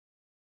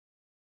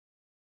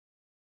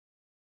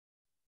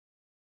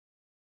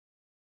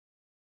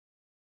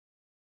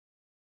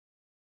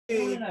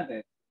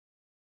natin.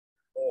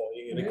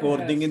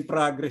 Recording in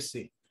progress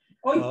eh.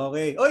 Oy,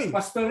 okay. Oy,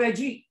 Pastor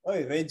Reggie.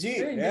 Oy, Reggie.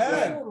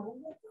 Yan.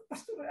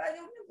 Pastor,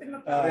 ayaw niyo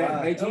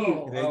pinatawag. Reggie,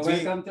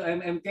 welcome to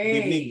MMK.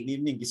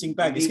 Evening. Gising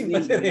pa si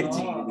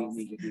Reggie.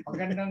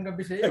 Magandang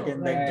gabi sa iyo.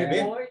 Magandang gabi.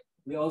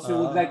 We also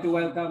would like to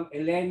welcome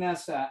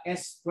Elena's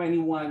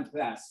S21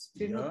 class.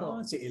 Sino to?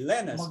 Si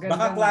Elena's.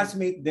 Baka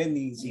classmate din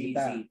ni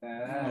Zita.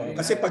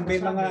 Kasi pag may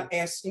mga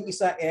S, yung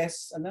isa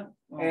S, ano?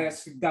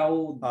 S,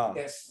 Gaud,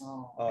 S.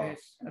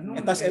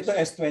 Tapos ito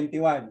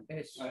S21.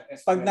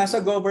 Pag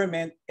nasa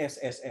government,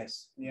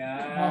 SSS.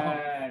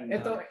 Yan.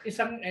 Ito,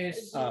 isang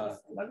S.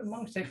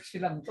 Malamang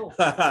sexy lang to.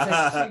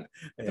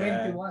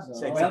 Sexy.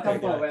 21.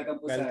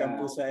 Welcome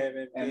po sa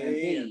MMK.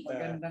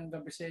 Magandang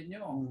gabi sa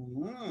inyo.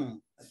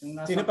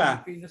 Sino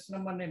pa? Pilipinas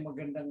naman eh,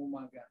 magandang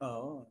umaga.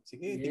 Oo.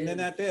 Sige, tingnan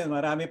natin.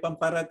 Marami pang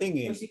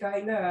parating eh. Si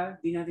Kayla,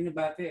 di natin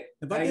nabati.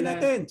 Nabati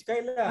natin, si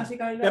Kayla. Si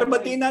Kayla. Pero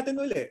batiin natin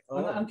uli.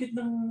 Ang cute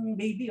ng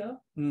baby, oh.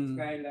 Si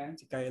Kayla.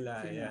 Si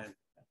Kayla, yan.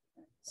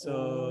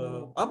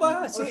 So,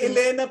 si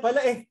Elena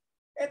pala eh.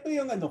 Ito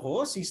yung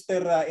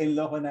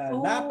sister-in-law ko na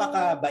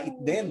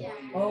napakabait din.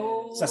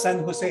 Sa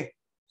San Jose.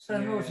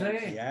 San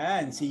Jose.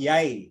 Yan, si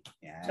Yay.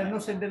 Yan. San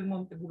Jose del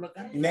Monte,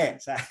 Bulacan? Hindi,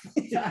 sa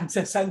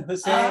San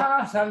Jose,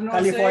 San Jose,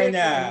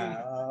 California.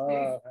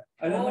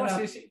 Alam mo,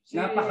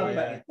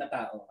 napakabait na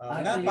tao.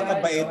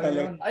 Napakabait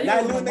talaga.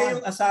 Lalo na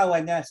yung asawa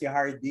niya, si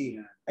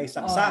Hardy, ay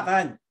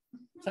saksakan.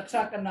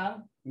 Saksakan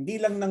ng? Hindi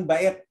lang ng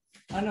bait.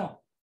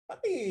 Ano?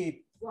 Pati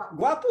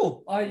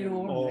gwapo.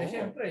 Ayun.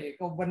 Siyempre,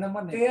 ikaw ba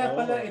naman eh. Kaya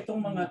pala itong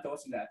mga to,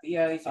 sila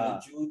Tiyay, sila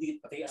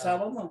Judith, pati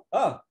asawa mo.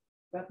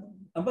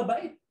 Ang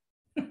babait.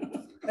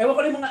 Ewan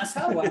ko lang yung mga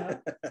asawa.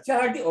 Si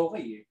Hardy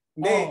okay eh.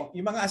 Hindi,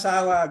 yung mga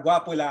asawa,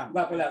 gwapo lang.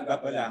 Gwapo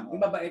lang. Yung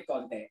babait,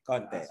 konti.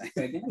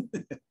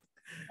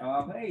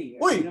 Okay.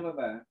 Uy! Sino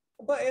ba?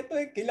 Ito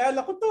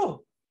kilala ko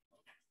to.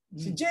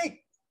 Si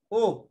Jake.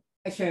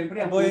 Ay,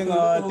 syempre. Yung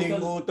ating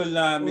utol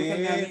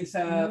namin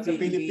sa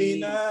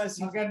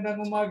Pilipinas.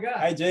 Magandang umaga.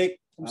 Hi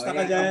Jake. Kamusta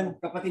ka dyan?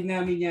 Kapatid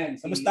namin yan.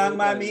 Kamusta ang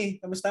mami?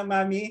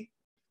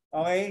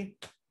 Okay?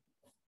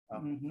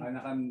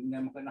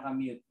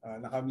 Nakamute.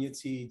 Nakamute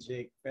si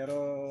Jake. Pero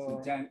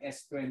si John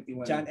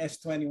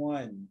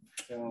S21.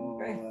 So,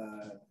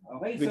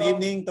 okay. Good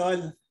evening,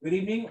 Tol. Good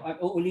evening. At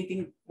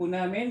uulitin po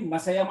namin,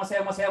 masaya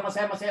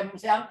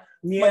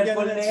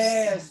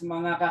Miyerkules,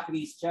 mga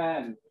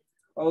ka-Christian.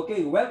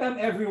 Okay, welcome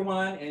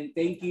everyone and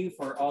thank you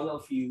for all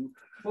of you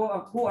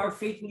who are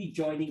faithfully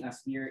joining us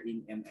here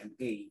in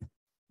MMK.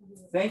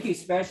 Thank you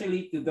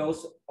especially to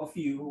those of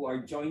you who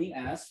are joining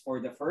us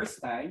for the first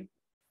time.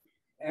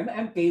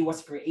 MMK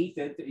was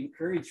created to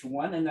encourage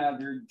one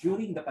another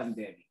during the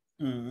pandemic.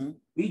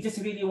 We just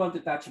really want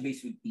to touch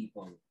base with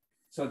people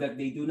so that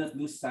they do not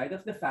lose sight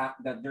of the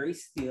fact that there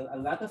is still a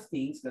lot of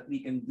things that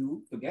we can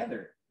do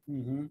together.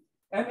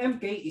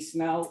 MMK is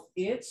now,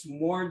 it's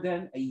more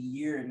than a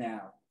year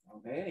now.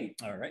 Okay.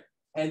 All right.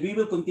 And we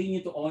will continue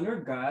to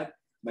honor God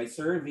by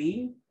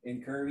serving,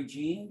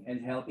 encouraging,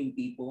 and helping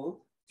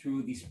people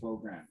through this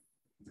program.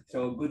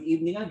 So good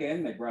evening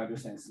again, my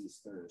brothers and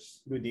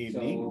sisters. Good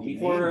evening. So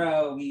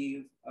before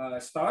we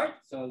start,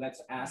 so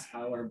let's ask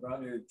our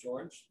brother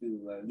George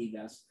to lead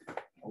us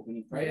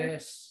opening prayer.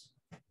 Yes.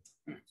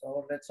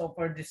 So let's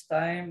offer this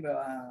time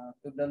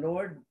to the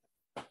Lord.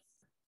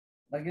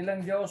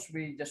 Nagilang Diyos,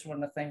 we just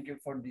want to thank you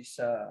for this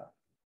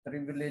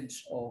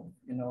privilege of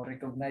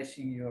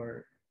recognizing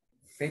your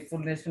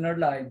faithfulness in our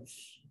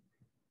lives.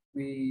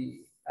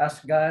 We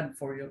ask God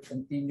for your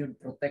continued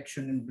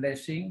protection and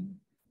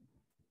blessing.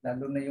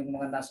 Lalo na yung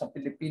mga nasa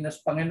Pilipinas,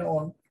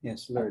 Panginoon.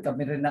 Yes, Lord. At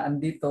kami rin na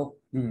andito.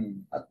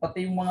 At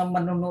pati yung mga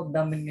manonood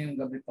namin ngayong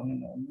gabi,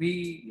 Panginoon.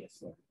 We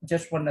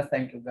just want to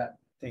thank you, God.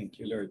 Thank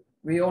you, Lord.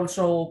 We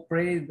also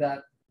pray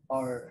that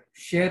our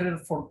sharer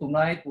for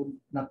tonight would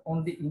not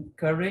only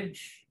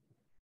encourage,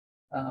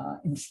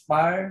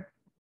 inspire,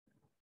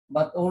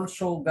 but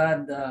also,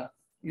 God,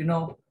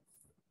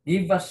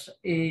 give us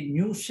a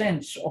new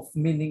sense of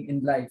meaning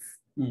in life.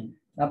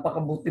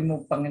 Napakabuti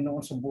mo,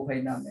 Panginoon, sa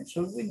buhay namin.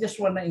 So we just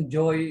want to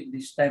enjoy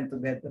this time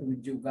together with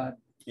you, God.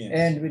 Yes.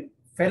 And with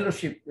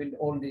fellowship with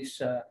all these,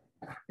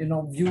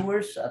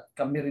 viewers at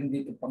kami rin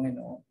dito,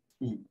 Panginoon.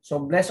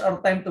 So bless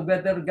our time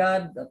together,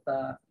 God. At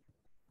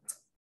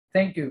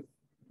thank you.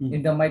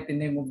 In the mighty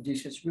name of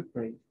Jesus, we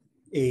pray.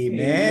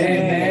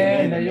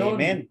 Amen.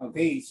 Amen.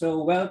 Okay,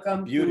 so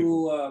welcome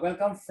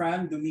welcome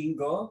Fran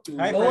Domingo.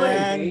 Hi,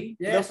 Fran.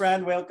 Hello,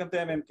 Fran. Welcome to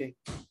MMK.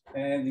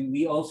 And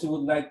we also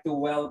would like to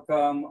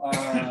welcome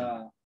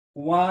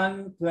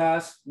One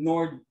Plus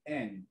Nord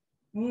N.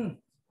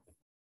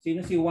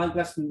 Sino si One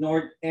Plus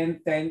Nord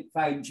N 10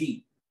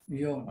 5G?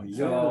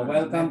 So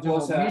welcome po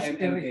sa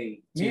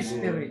MMK.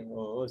 Mystery.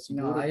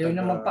 Siguro. Ayaw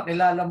naman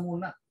pakilala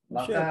muna.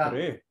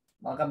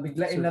 Baka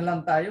biglain na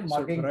lang tayo,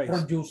 maging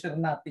producer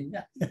natin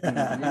yan.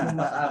 Yun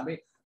yung masabi.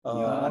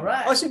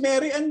 Alright. Si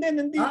Mary Ann din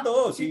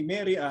nandito. Si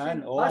Mary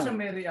Ann. Si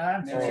Mary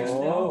Ann. Si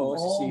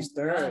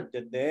sister.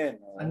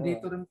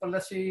 Andito rin pala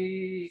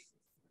si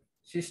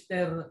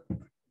Sister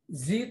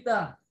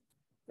Zita.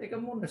 Teka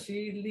muna,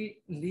 si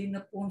Lina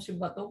Ponce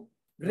ba to?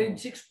 Grade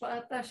 6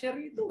 pa ata siya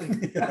rito eh.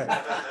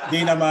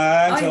 Di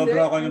naman, Ay,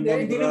 sobra ka hindi, naman,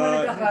 Hindi naman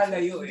Brad.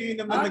 nagkakalayo eh. Hindi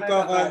naman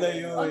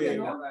nagkakalayo Ah, eh.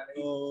 gano'n?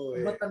 Oo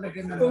Iba eh. talaga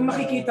naman. Kung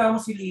makikita mo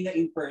si Lina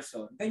in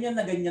person, ganyan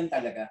na ganyan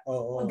talaga.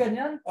 Oo.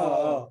 Ganyan?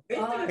 Oo.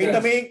 Ganyan talaga. Kita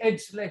mo yung-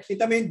 Edgeless.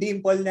 Kita mo yung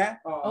dimple niya?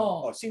 Oo.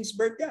 Oh, since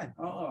birth yan.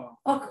 Oo.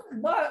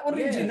 Ba,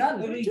 original.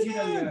 Yes,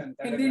 original yan.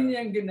 talaga. Hindi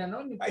niya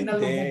ginanon, Ay,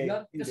 pinalubog hindi,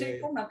 lang. Kasi hindi.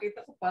 kung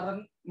nakita ko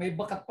parang may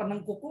bakat pa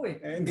ng kuko eh.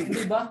 Hindi.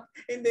 Hindi ba?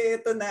 Hindi,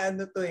 ito na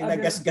ano to eh. Ah,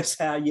 Nagasgas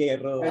sa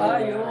yero.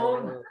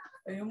 Ayun.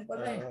 Ayun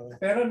pala eh.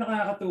 Pero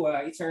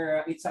nakakatuwa,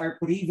 it's our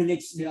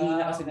privilege si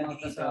Lina kasi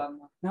nandito.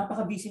 makasama.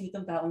 Napaka-busy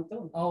nitong taong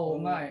to. Oo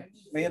nga eh.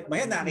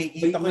 Maya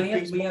nakikita ko yung Mayat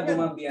Facebook maya yan.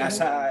 bumabiyahe.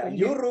 Nasa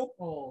Europe,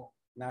 Oo.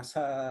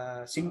 nasa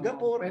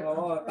Singapore.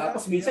 Oo,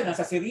 tapos minsan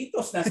nasa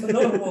Cerritos, nasa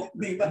Norwalk,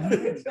 di ba?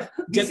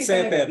 Jet Busy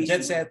setter, talaga,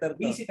 jet busy. setter to.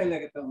 Busy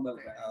talaga itong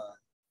baga.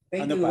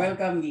 Thank Ano you. pa?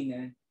 Welcome,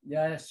 Lina.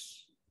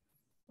 Yes.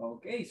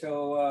 Okay,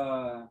 so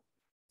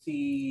si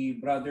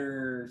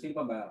brother, sino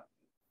pa ba?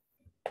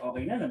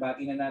 Okay na,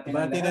 nabati na natin.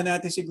 Nabati ang na lahat.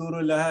 natin siguro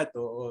lahat.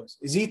 Oo.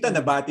 Zita,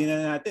 nabati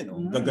na natin.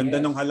 Oh. Gaganda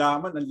yes. ng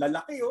halaman. Ang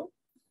lalaki, oh.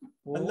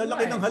 Ang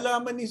lalaki ng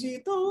halaman ni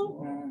Zita, oh.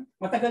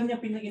 Matagal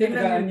niya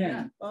pinag-inagaan niya.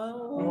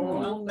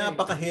 Oh, ang okay.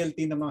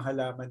 napaka-healthy ng mga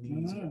halaman ni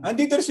Zita.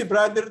 Andito si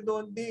Brother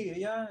Dondi.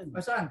 Ayan.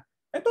 Saan?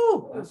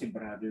 Ito. Si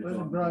brother.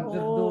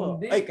 Brother Oh.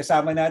 Dondi. Ay,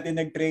 kasama natin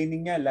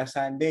nag-training niya last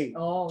Sunday.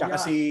 Oo, Tsaka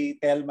yeah. si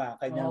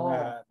Telma, kanyang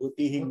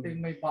butihing Buting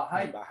may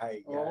bahay. bahay.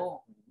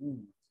 Oo.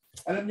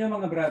 Alam niyo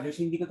mga brothers,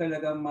 hindi ko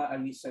talaga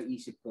maalis sa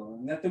isip ko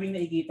na tuwing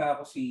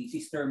nakikita ko si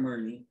Sister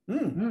Merly,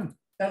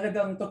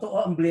 talagang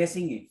totoo ang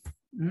blessing eh.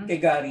 Kay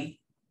Gary.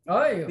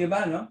 Ay. Di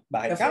ba, no?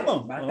 Bakit Kasi, ka mo?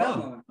 bata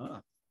mo.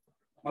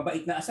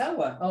 Mabait na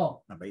asawa.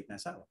 Oh. Mabait na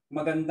asawa.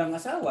 Magandang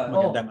asawa.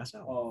 Magandang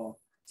asawa. Oh.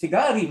 Si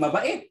Gary,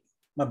 mabait.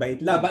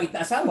 Mabait lang. Mabait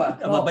na asawa.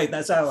 Mabait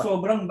na asawa.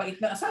 Sobrang bait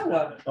na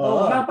asawa.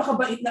 Oo.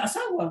 Napakabait na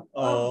asawa.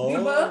 Oo. Di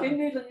ba?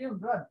 Hindi lang yun,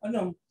 Brad.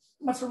 Ano?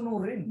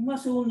 Masunurin.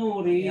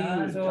 Masunurin.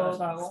 Yan, So,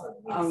 asawa.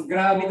 ang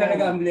grabe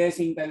talaga ang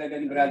blessing talaga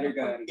ni Brother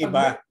Gary.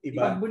 Iba.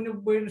 Pag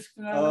buenos ka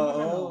nga naman,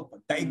 ano? Oo.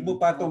 Taig mo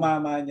pa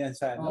tumama niyan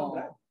sa ano, Oo.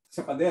 Brad?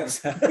 Sa pader.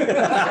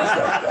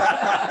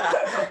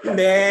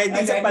 Hindi, hindi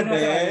Ay, sa hindi pader.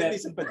 na Hindi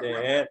sa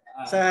pader.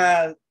 Sa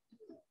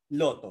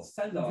loto.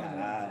 Sa loob.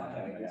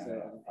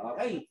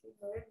 Okay.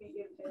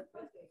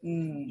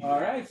 Okay.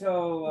 Alright, so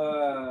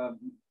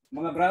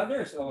mga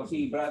brothers, o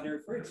si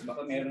Brother Fritz,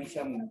 baka meron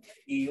siyang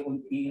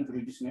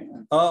i-introduce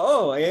ngayon.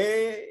 Oo,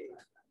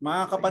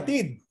 mga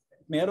kapatid,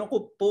 meron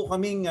ko po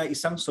kaming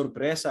isang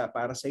sorpresa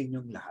para sa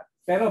inyong lahat.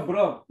 Pero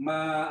bro,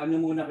 ano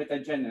muna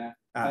kita dyan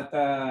at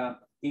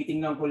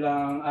titingnan ko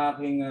lang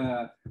aking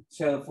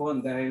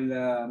cellphone dahil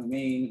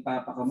may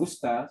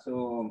nagpapakamusta.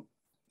 So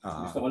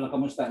gusto ko lang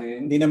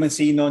kamustahin. Hindi naman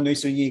si Nonoy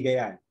Sunyiga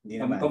yan. Hindi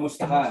naman.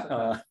 Kamusta ka?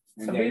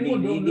 Sabihin mo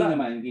doon lang.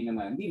 Hindi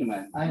naman.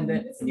 Hindi.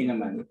 Hindi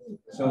naman.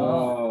 So,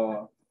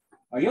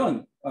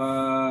 ayun.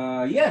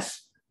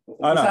 Yes.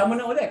 Kasama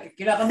na ulit.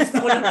 Kinakamusta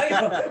ko lang kayo.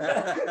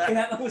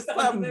 Kinakamusta ko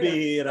lang kayo.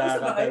 Pambira ka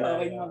kayo. talaga.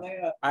 Okay naman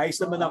kayo. Ayos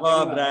naman ako,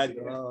 Brad.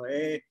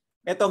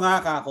 Eto nga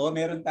kako,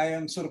 meron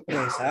tayong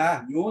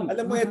sorpresa. Yun.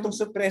 Alam mo, itong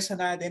sorpresa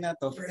natin na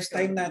to, first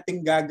time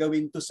nating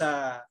gagawin to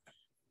sa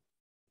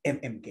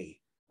MMK.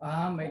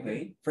 May Okay.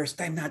 First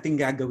time nating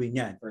gagawin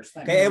yan. First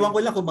time. Kaya ewan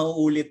ko lang kung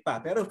mauulit pa.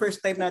 Pero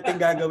first time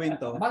nating gagawin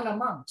to.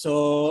 Malamang.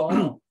 So,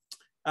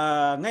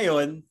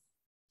 ngayon,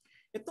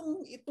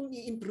 itong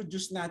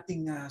i-introduce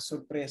nating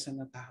sorpresa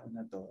na tao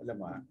na to, alam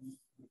mo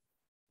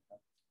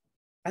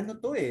ano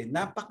to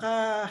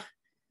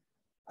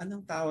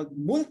anong tawag?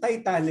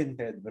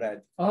 Multi-talented,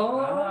 Brad.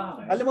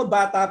 Okay. Alam mo,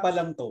 bata pa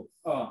lang to.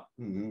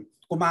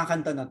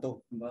 Kumakanta na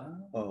to. Ba?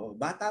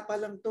 Bata pa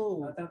lang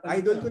to. Bata pa lang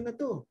Idol to. ko na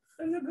to.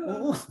 Talaga.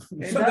 Oo.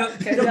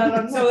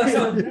 Kailangan mo.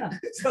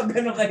 So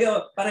gano'n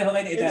kayo, pareho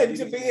kayo na edad. Ibig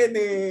sabihin,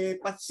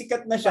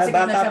 pasikat na siya. Pasikat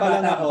na Bata siya, pa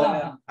lang bata ako. pa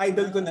lang.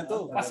 Idol ko na to.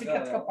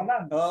 Pasikat ka pa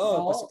lang. Oo,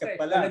 pasikat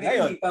pa lang. Talaga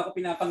Ngayon, hindi pa ako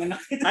pinapanganak.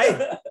 ay,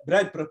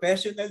 Brad,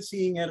 professional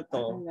singer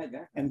to. Talaga.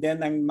 And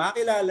then, ang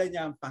makilala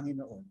niya ang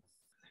Panginoon.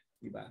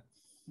 Diba?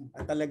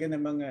 At talaga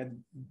namang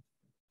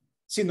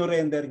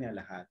sinurrender niya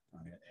lahat.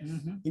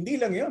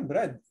 Hindi lang yun,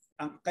 Brad.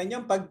 Ang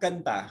kanyang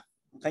pagkanta,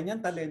 ang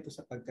kanyang talento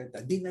sa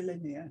pagkanta, dinala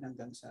niya yan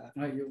hanggang sa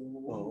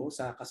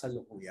sa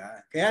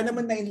kasalukuyan. Kaya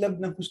naman na-inlove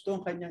ng gusto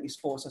ang kanyang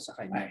esposa sa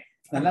kanya.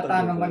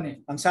 Halata naman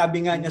Ang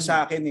sabi nga niya sa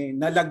akin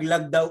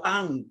nalaglag daw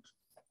ang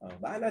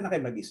bahala na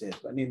kayo mag-isip.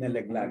 Ano yung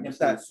nalaglag?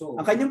 Basta,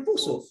 ang kanyang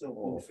puso.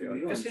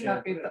 Kasi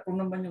nakita ko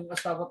naman yung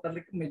asawa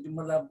talaga medyo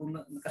malabo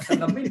na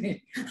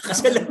nakasalamin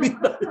Kasalamin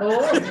ba?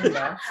 Oo,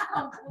 diba?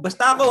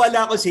 Basta ako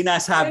wala akong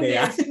sinasabi.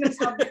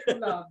 Sinasabi ko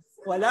lang.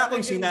 Wala akong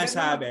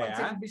sinasabi.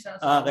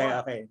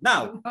 Okay.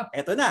 Now,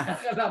 eto na.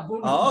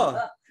 Oo.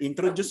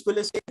 Introduce ko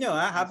lang sa inyo.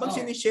 Habang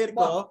sinishare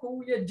ko.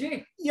 Kuya G.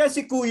 Yan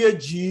si Kuya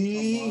G.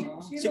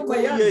 Si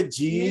Kuya G.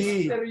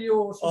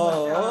 Misteryoso.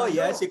 Oo,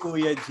 yan si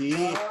Kuya G.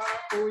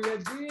 Kuya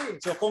G.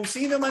 So kung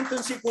sino man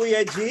tun si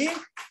Kuya G,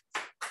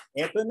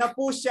 eto na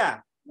po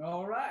siya.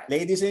 Alright.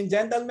 Ladies and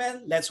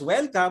gentlemen, let's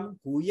welcome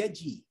Kuya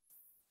G.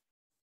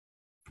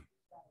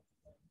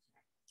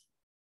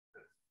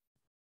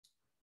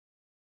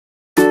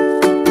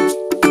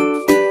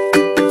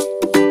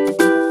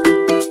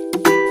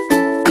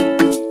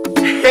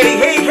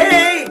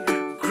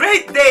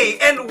 great day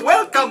and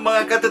welcome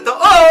mga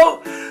katotoo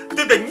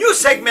to the new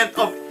segment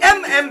of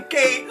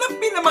MMK na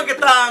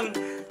pinamagatang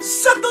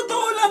Sa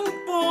Totoo Lang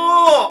Po.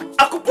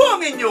 Ako po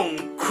ang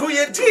inyong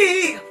Kuya G.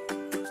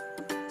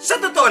 Sa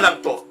totoo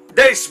lang po,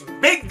 there's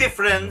big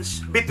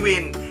difference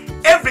between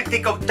every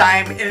tick of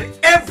time and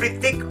every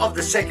tick of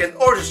the second,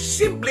 or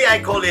simply I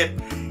call it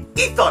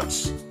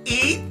ethos.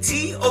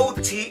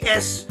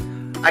 E-T-O-T-S.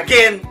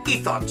 Again,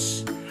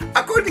 ethos.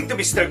 According to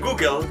Mr.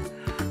 Google,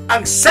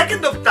 ang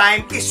second of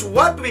time is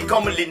what we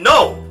commonly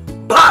know,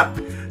 but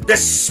the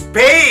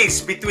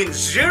space between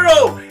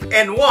 0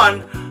 and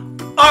 1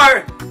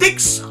 are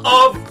ticks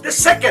of the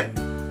second.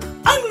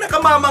 Ang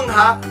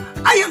nakamamangha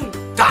ay ang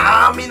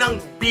dami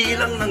ng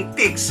bilang ng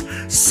ticks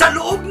sa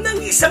loob ng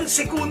isang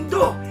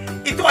segundo.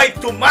 Ito ay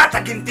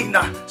tumataginting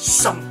na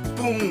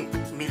 10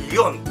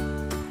 milyon.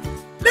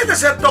 Let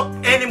us not talk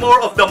anymore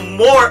of the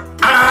more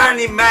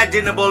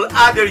unimaginable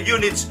other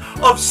units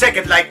of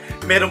second, like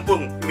meron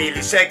pong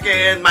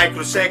millisecond,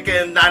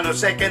 microsecond,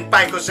 nanosecond,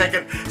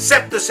 picosecond,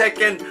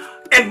 septosecond,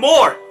 and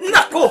more.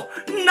 Nako,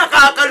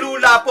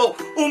 nakakalula po.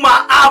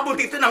 Umaabot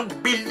ito ng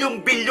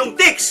bilyong-bilyong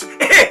ticks.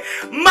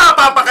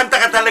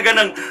 Mapapakanta ka talaga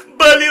ng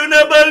baliw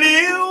na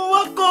baliw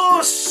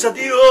ako sa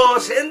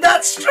Diyos. And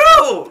that's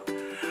true.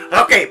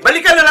 Okay,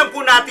 balikan na lang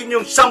po natin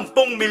yung 10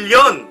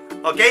 milyon.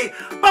 Okay?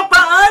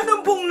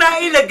 Papaano pong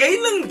nailagay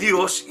ng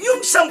Diyos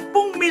yung 10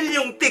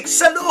 milyong ticks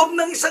sa loob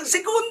ng isang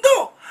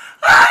segundo?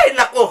 Ay,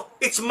 nako,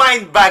 it's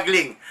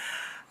mind-boggling.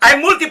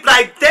 I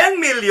multiplied 10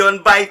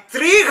 million by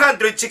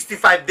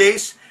 365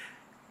 days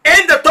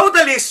and the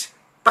total is,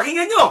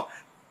 pakinggan nyo,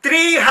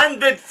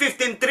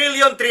 315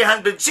 trillion,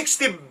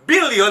 360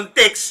 billion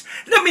ticks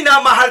na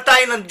minamahal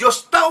tayo ng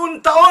Diyos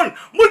taon-taon.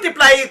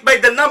 Multiply it by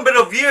the number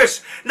of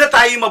years na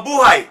tayo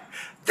mabuhay.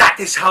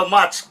 That is how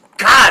much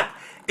God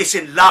is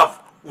in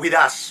love with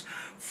us.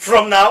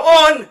 From now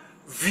on,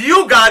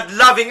 view God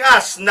loving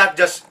us not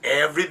just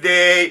every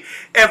day,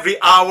 every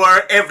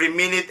hour, every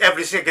minute,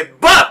 every second,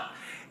 but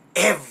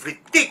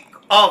every tick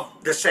of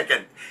the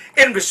second.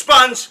 In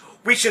response,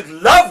 we should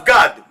love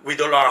God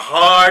with all our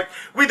heart,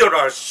 with all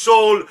our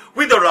soul,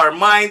 with all our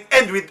mind,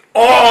 and with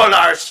all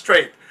our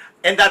strength.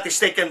 And that is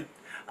taken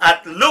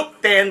at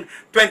Luke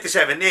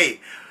 10:27a.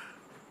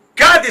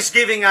 God is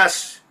giving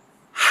us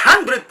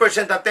 100%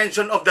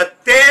 attention of the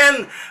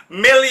 10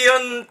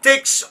 million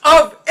ticks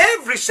of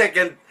every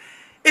second.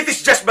 It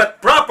is just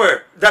but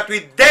proper that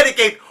we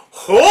dedicate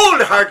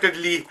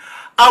wholeheartedly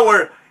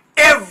our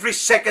every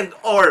second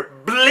or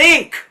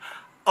blink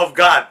of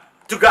God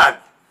to God.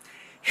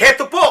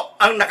 Heto po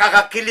ang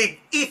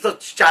nakakakilig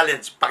ethos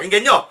challenge.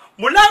 Pakinggan nyo.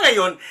 Mula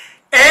ngayon,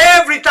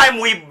 every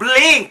time we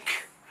blink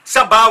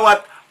sa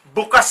bawat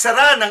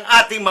bukas-sara ng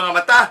ating mga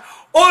mata,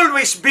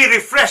 always be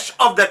refreshed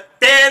of the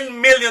 10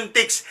 million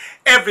ticks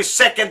every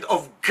second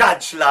of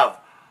God's love.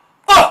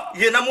 Oh,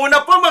 yun na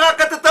muna po mga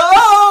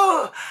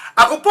katotoo.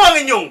 Ako po ang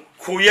inyong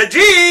Kuya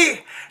G,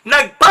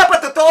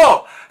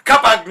 nagpapatotoo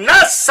kapag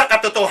nasa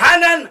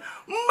katotohanan,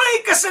 may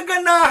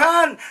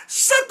kasaganahan.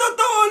 Sa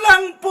totoo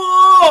lang po,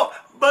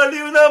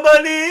 baliw na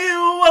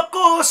baliw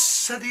ako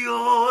sa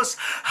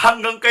Diyos.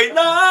 Hanggang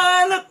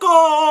kailan ako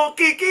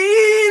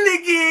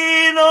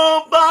kikiligin?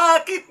 O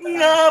bakit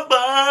nga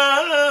ba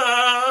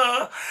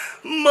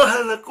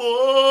mahal ako?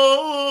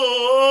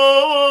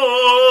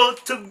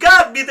 To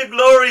God be the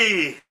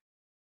glory.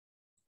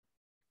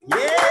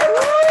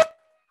 Yeah!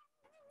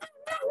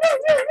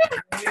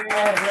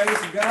 Yeah,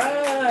 praise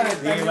God!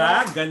 Diba?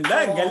 Ganda,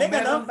 galing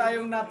ano? Meron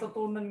tayong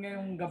natutunan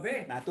ngayong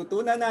gabi.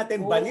 Natutunan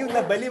natin, baliw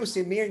na baliw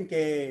si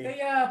Mirnke.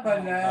 Kaya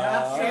pala,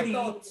 actually,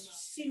 Ito.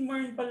 si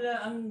Mern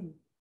pala ang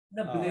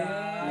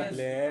na-bless.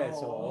 Na-bless,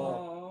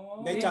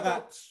 oo. Hindi,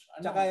 tsaka,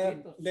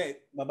 hindi,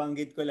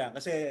 mabanggit ko lang.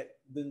 Kasi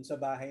dun sa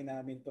bahay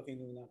namin to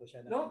kinuha ko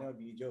siya ng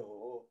video.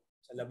 Oo,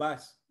 sa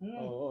labas.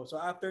 Oo. So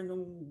after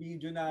nung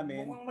video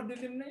namin, mukhang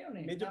madilim na yun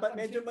eh.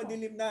 medyo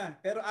madilim na.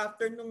 Pero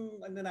after nung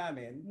ano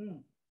namin,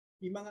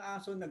 yung mga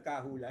aso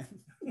nagkahulan.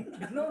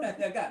 No,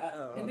 talaga.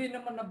 Hindi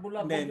naman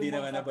nabulabog. Hindi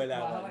naman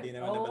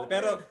nabulabog.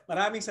 Pero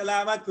maraming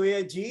salamat,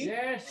 Kuya G.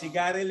 Yes. Si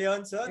Gary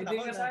Leonson.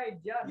 Kidding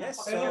aside, yan. Yes,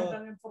 so,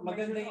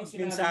 maganda yung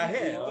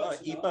mensahe.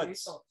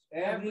 Ethos.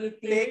 Every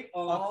tick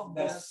of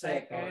the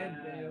second.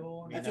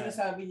 At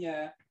sinasabi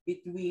niya,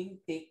 between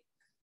tick,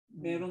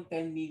 merong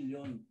 10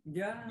 million.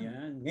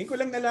 Yan. Ngayon ko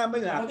lang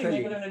nalaman na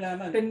actually. Ngayon ko lang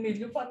nalaman. 10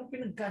 million, paano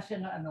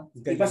pinagkasya na ano?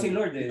 Iba si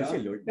Lord eh. Iba si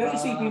Lord. Pero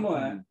isipin mo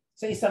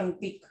sa isang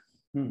tick,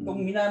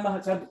 kung minamahal,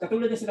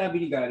 katulad na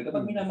sinabi ni Gary,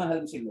 kapag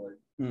minamahal mo si Lord,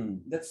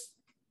 that's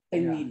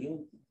 10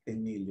 million. 10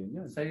 million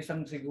yun. Sa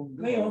isang segundo.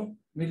 Ngayon,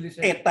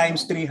 8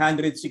 times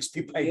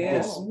 365 yes.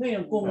 days.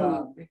 Ngayon,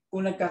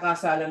 kung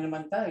nagkakasala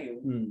naman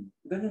tayo,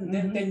 ganun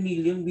din, 10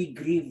 million, we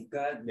grieve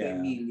God,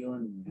 10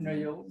 million.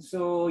 Ngayon.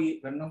 So,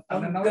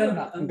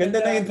 ang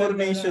ganda na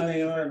information na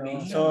yun.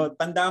 No? So,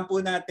 tandaan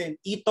po natin,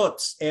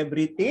 ethos,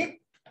 every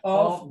tick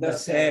of the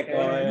Second.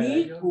 second.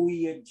 Ni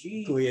Kuya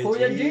G.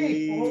 Kuya G.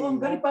 Oo, ang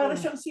galing. Para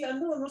siyang si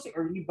si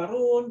Ernie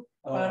Baron.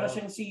 Para Oo.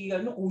 siyang si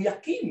Kuya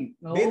Kim.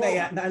 Hindi,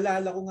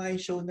 naalala ko nga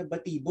yung show na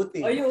Batibot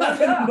eh. Ayun.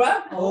 Ganun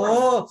ba?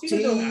 Oo,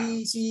 Sino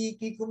si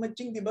Kiko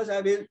Matching, di ba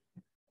sabi,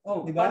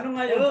 Oh, di ba? Paano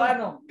nga yun?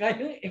 Paano?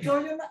 Ikaw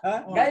yun na.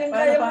 Ha?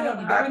 Gayang-gaya mo yun.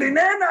 Ate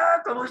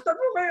Nena, kamusta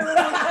po kayo?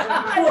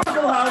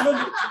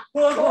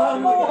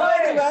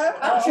 Buhay, di ba?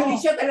 Actually,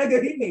 siya talaga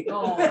rin eh.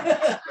 Oo.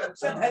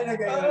 Siya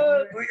talaga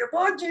yun. Kuya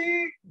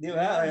Poji! Di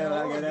ba? Ay,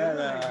 mga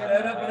ganun.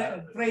 Pero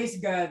praise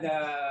God.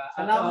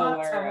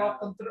 Salamat sa mga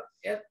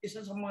isa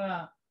sa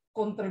mga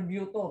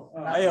contributor.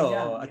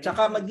 Ayo, at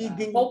saka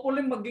magiging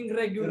Hopefully maging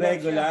regular.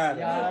 regular.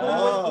 Siya.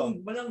 Yan.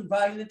 Kung walang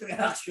violent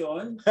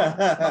reaction,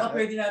 baka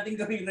pwede natin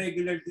gawing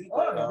regular dito.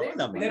 Oh, Oo hindi.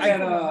 naman. Hindi, Ay,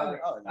 pero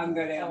oo. ang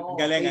galing. Oo. Ang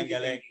galing, ang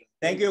galing.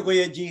 Thank you,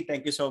 Kuya G.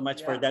 Thank you so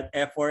much for that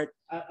effort.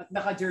 At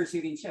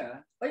naka-jersey rin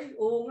siya. Ay,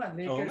 oo nga.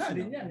 Lakers Oo nga,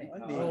 din no? yan eh.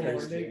 Oo,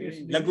 Lakers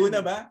Lakers. din.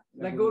 Laguna ba?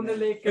 Laguna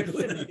Lakers.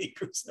 Laguna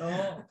Lakers.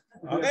 Oo.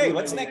 Okay,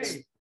 what's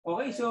next?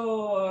 Okay, so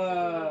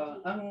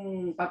ang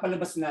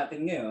papalabas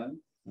natin ngayon,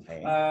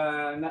 Okay.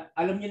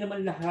 alam niyo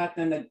naman lahat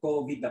na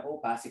nag-COVID ako,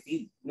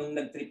 positive. Nung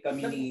nag-trip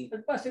kami ni...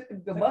 Nag-positive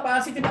ka ba?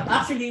 Positive.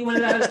 Actually,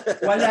 wala na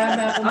akong Wala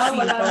na.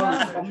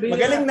 symptoms.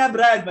 Magaling na,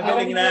 Brad.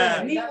 Magaling na.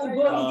 Hindi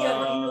ubo, hindi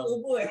ako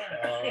inuubo eh.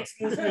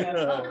 Excuse me.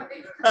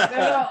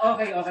 Pero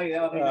okay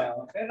na.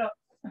 Pero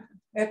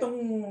etong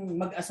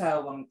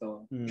mag-asawang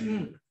to,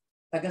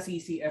 taga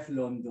CCF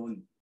London.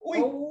 Uy,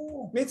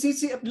 may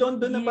CCF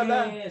London na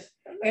pala. Yes.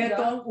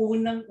 Ito ang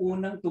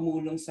unang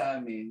tumulong sa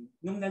amin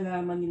nung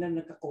nalaman nila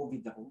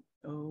nagka-COVID ako.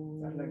 Oh.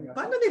 Talaga.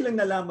 Paano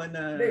nilang nalaman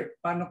na... Hindi,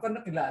 paano ka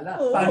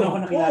nakilala? Paano ako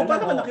nakilala? Oo,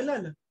 paano ka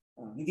nakilala?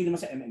 Hindi naman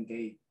sa MMK.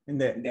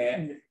 Hindi.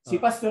 Hindi. Si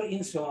Pastor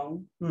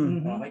Insong,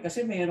 okay,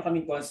 kasi meron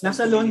kaming constant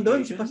Nasa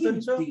London si communication. Pastor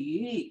Insong?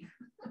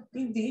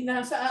 Hindi.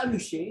 Nasa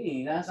siya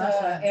eh. Nasa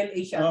LA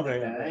siya at the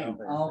time.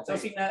 So,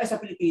 sa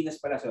Pilipinas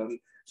pala,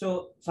 sorry.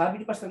 So, sabi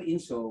ni Pastor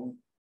Insong,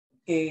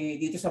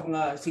 dito sa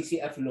mga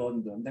CCF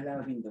London,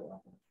 dala rin daw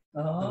ako.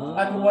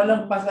 At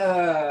walang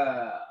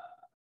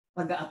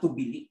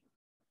pag-aatubili.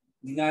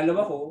 Dinalaw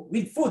ako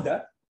with food,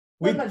 ha?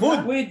 With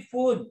food? With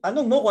food.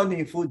 Anong mo kung ano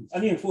yung food?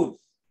 Ano yung food?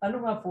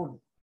 Ano nga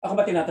food? Ako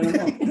ba tinatanong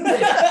mo?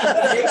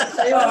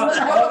 Sa'yo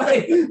Okay.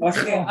 O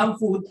sige, ang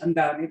food, ang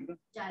dami.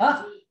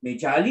 May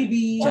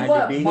Jollibee.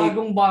 Jollibee.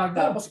 Bagong-bago.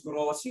 Tapos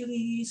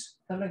groceries.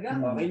 Talaga?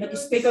 Okay,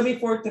 nag-stay kami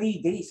for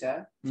 3 days,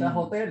 ha? Sa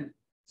hotel.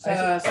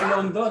 Sa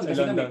London, Sa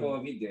kasi London. may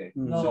COVID eh.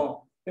 No.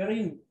 So, pero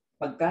yung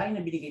pagkain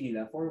na binigay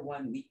nila for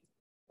 1 week.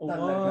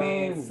 Wow.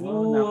 May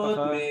food,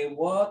 may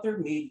water,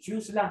 may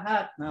juice,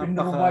 lahat.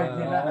 Pinrovide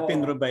nila.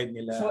 Pinrovide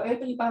nila. So,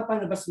 eto yung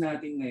papalabas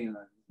natin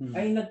ngayon.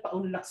 Ay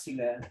nagpa-unlock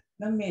sila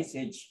ng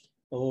message.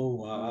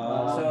 Oh,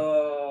 wow. So,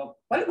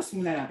 palabas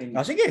muna natin.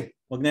 Sige.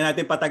 Huwag na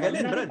natin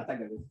patagalin, Brad.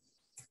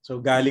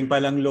 So, galing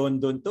pa lang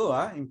London to,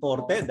 ha?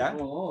 Imported, ha?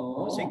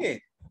 Oo.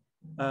 Sige.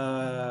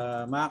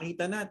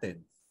 Makita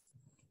natin.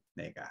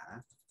 Teka, ha?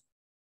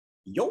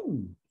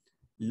 Yung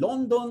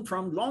London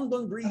from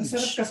London Bridge. Ang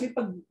sarap kasi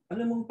pag,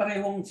 alam mong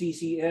parehong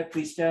CCF,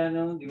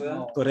 Cristiano, di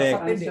ba?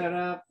 Correct. Ang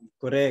sarap.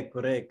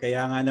 Correct.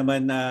 Kaya nga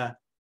naman na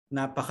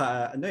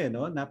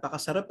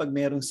napakasarap pag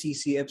merong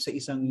CCF sa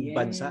isang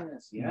bansa.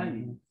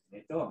 Yan.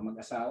 Ito,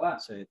 mag-asawa.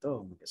 So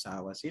ito,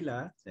 mag-asawa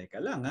sila. Teka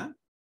lang,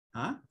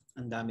 ha?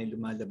 Ang dami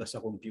lumalabas sa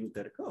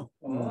computer ko.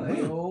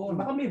 Ayun.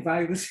 Baka may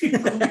virus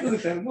yung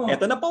computer mo.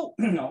 Ito na po.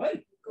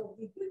 Okay.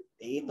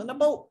 Ito na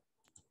po.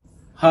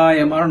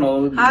 Hi, I'm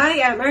Arnold. Hi,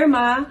 I'm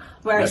Irma.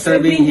 We're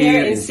serving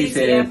here in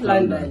CCF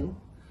London.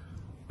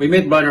 We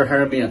met Brother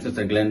Herbie and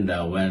Sister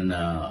Glenda when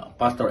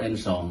Pastor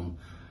Ensong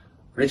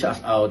reached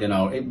us out in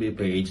our FB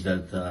page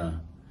that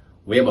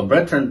we have a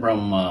brethren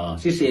from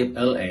CCF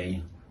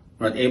LA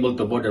not able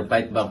to board their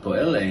flight back to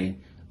LA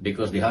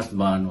because the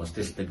husband was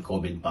tested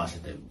COVID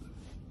positive.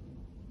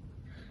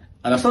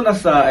 And as soon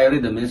as I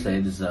read the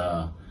message,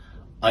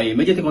 I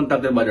immediately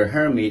contacted Brother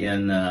Hermie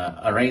and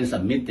arranged a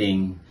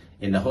meeting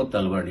in the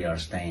hotel where they are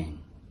staying.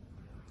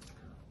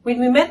 When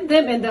we met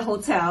them in the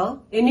hotel,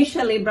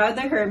 initially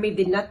Brother Hermie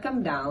did not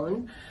come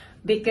down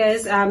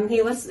because he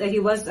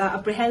was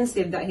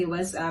apprehensive that he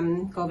was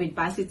COVID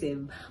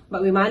positive. But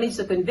we managed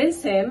to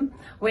convince him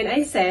when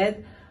I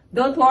said,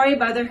 "Don't worry,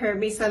 Brother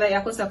Hermie, sanay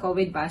ako sa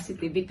COVID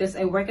positive because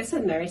I work as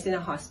a nurse in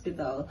a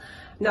hospital."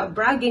 Not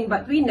bragging,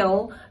 but we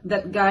know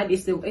that God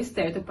is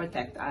there to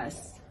protect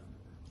us.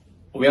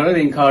 We are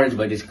really encouraged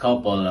by this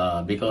couple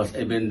because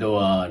even though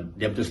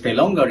they have to stay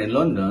longer in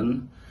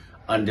London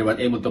and they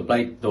weren't able to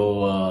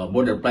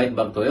board their flight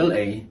back to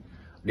LA,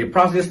 they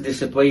processed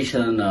this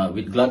situation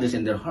with gladness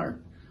in their heart.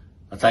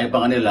 At sabi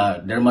pa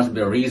kanila, there must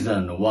be a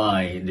reason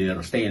why their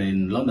stay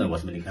in London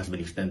has been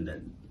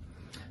extended.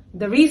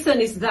 The reason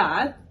is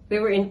that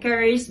we were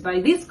encouraged by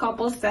this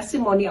couple's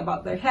testimony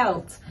about their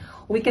health.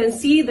 We can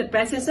see the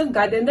presence of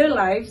God in their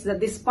lives,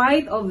 that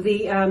despite of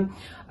the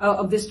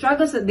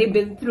struggles that they've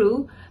been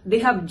through, they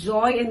have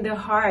joy in their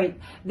heart.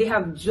 They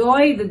have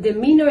joy, the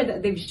demeanor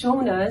that they've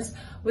shown us.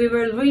 We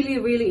were really,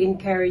 really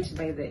encouraged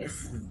by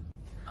this.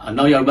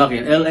 Now you are back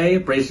in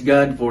LA. Praise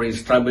God for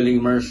His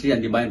traveling mercy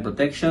and divine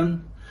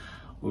protection.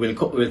 We'll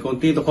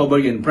continue to cover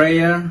you in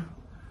prayer,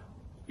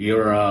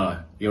 your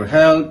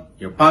health,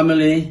 your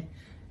family,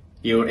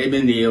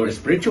 even your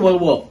spiritual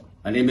walk,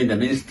 and even the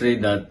ministry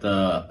that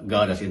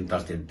God has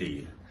entrusted to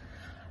you.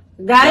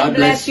 God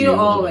bless you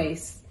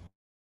always.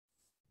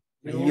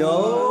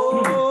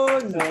 Yun!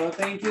 So,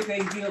 thank you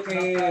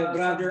kay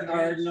Brother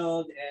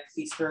Arnold and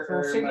Sister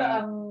So sila Irma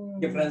ang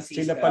de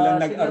Francisca. Sila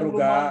palang silang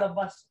nag-aruga.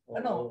 lumalabas.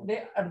 Ano,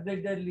 are they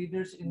the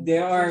leaders in They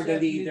are the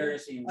CCF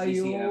leaders in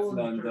CCF Ayun.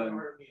 London.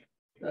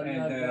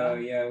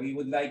 And yeah, we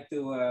would like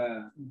to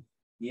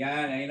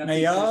ayun ang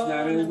Ayan, pictures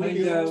namin with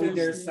their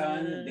pictures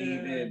son niya.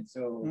 David.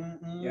 So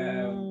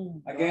yeah, Mm-mm.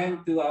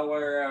 again to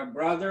our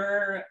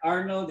brother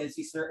Arnold and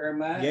Sister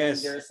Irma Yes.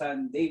 and their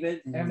son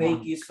David. Emma.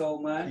 Thank you so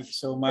Thank you much.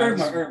 so much.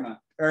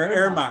 Irma.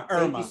 Thank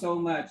Irma. you so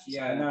much.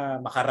 Yeah. Sana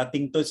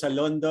makarating to sa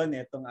London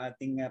itong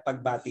ating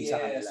pagbati sa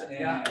Yes. kanila.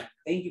 Yeah.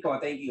 Thank you po.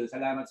 Thank you.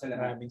 Salamat sa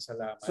lahat. Maraming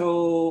salamat.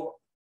 So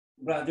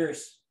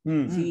brothers,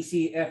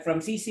 CCF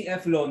from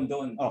CCF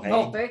London.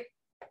 Okay.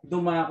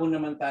 Dumako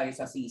naman tayo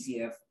sa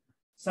CCF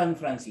San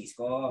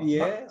Francisco.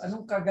 Yes.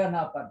 Anong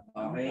kaganapan?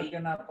 Okay.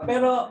 Kaganapan?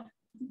 Pero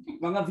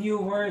mga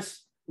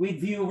viewers, with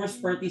viewers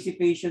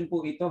participation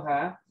po ito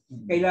ha.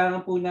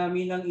 Kailangan po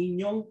namin ng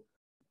inyong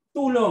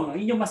tulong,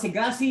 inyong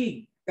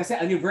masigasig kasi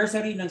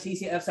anniversary ng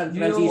CCF San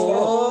Francisco.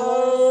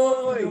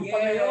 Yung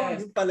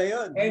pala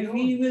yun. And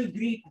we will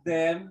greet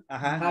them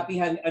Aha. happy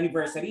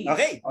anniversary.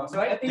 Okay.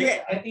 So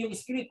ito yung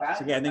script ha.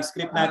 Sige, anong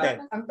script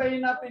natin?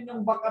 Antayin natin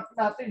yung backup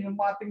natin, yung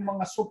ating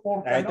mga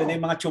support. Ito na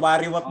yung mga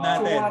chuwariwap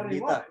natin.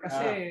 Dito.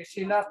 Kasi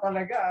sila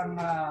talaga ang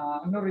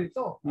ano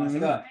rito.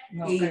 Sige.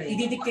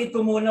 I-dictate ko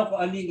muna kung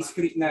ano yung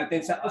script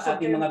natin sa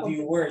ating mga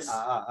viewers.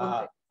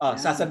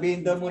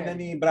 Sasabihin daw muna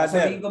ni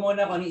brother. Sabihin ko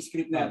muna kung ano yung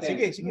script natin.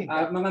 Sige.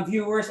 Mga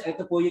viewers,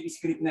 ito po yung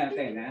script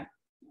natin. Ha?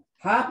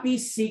 Happy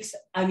 6th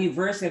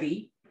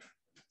anniversary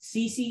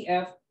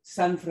CCF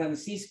San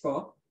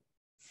Francisco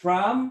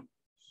from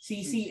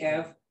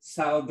CCF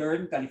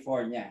Southern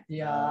California.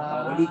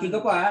 Yeah. Ulitin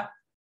ko pa.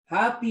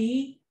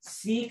 Happy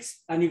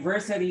 6th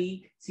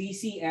anniversary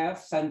CCF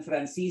San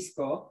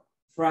Francisco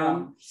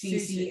from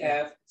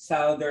CCF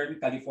Southern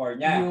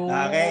California.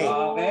 Okay.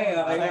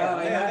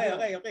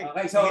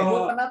 Okay. So,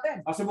 subukan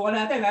natin. Subukan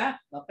natin ha.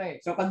 Okay.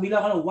 So, pag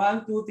bilang ko ng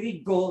 1, 2,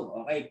 3,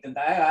 go. Okay, ito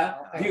tayo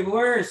ha. Okay.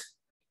 Viewers,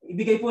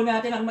 ibigay po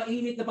natin ang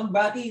mainit na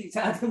pagbati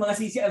sa ating mga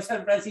CCF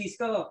San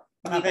Francisco.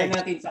 Pakita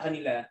natin sa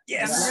kanila.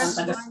 Yes.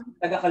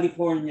 Taga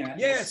California.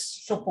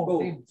 Yes.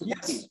 Supportive.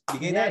 Yes.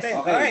 Bigay natin.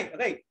 Okay.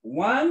 Okay.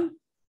 1,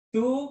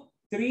 2,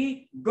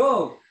 3,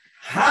 go!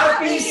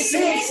 Happy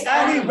 6th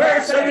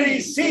anniversary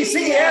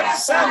CCF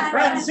San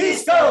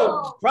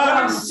Francisco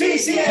from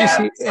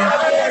CCF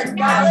Southern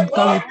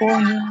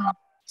California.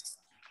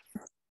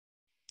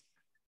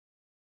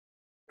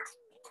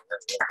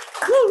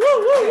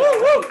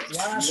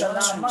 Yan,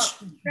 salamat.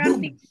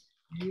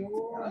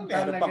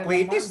 Meron pa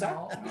kwitis,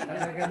 ha?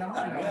 Talaga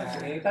naman.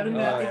 Tanong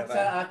natin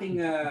sa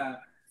ating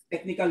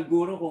technical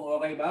guru kung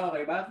okay ba?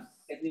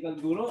 Technical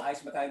guru,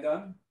 ayos ba tayo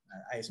doon?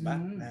 Ayos ba?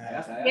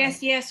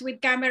 Yes, with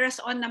cameras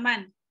on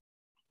naman.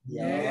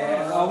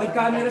 Yes. With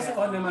cameras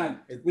on naman.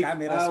 With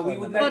cameras on. We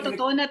would like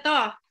Totoo na to.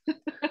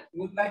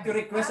 would like to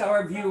request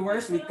our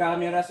viewers with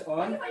cameras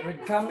on.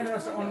 With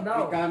cameras on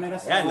daw. With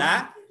cameras Yan, on. ha?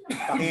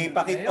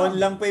 Pakit-on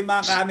lang po yung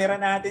mga camera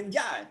natin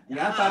dyan.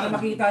 Yan, para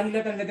makita nila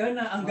talaga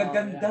na ang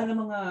gaganda ng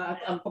mga at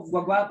ang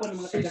paggwagwapo ng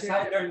mga taga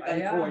Southern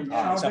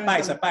California.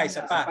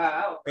 Isa pa.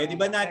 Pwede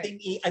ba nating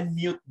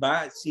i-unmute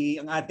ba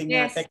ang ating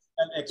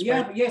technical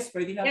expert? Yes,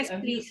 pwede natin. Yes,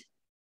 please.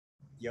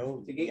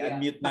 Yo, sige,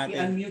 i-unmute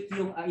natin. I-unmute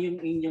yung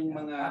inyong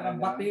mga para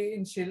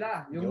batiin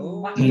sila.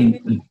 Yung mainit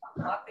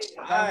bati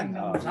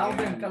ng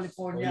Southern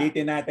California.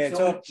 Ulitin natin.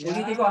 So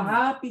ulitin ko,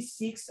 happy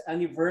 6th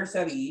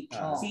anniversary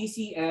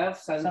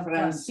CCF San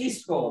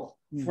Francisco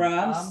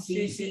from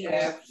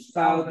CCF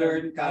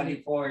Southern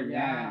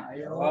California.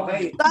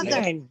 Okay.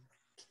 Southern.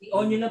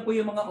 I-on nyo lang po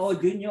yung mga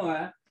audio nyo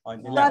ha. On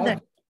nyo lang.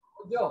 Southern.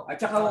 At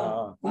saka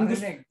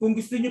kung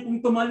gusto niyo pong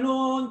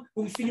tumalon,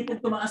 kung gusto niyo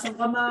pong tumaas ang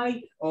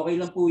kamay, okay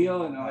lang po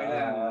 'yon.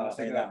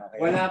 Okay lang.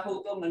 Wala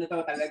po tong ano to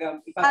talagang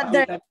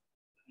ipapakita.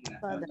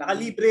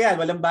 Nakalibre yan,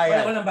 walang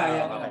bayad. Walang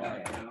bayad.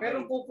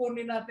 Pero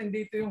kukunin natin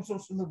dito yung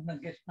susunod na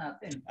guest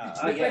natin.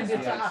 Depende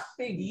sa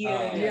acting.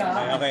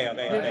 Okay.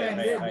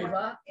 Depende, di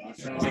ba?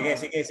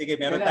 Sige.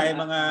 Meron tayong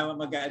mga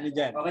mag-ano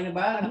dyan. Okay na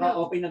ba?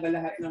 Naka-open na ba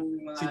lahat ng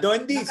mga... Si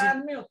Dondi.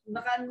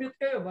 Naka-unmute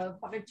kayo ba?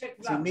 Pakicheck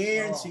lang. Si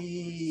Mir, si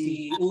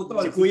Utol.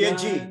 Si Kuya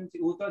G. Si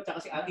Utol,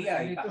 tsaka si Ate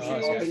Ay.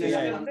 Open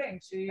na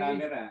lang si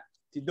camera.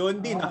 Si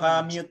Dondi,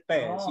 naka-mute pa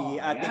eh. Si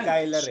Ate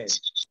Kyla rin.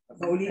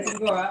 So ulitin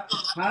ko ha.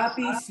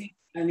 Happy 6th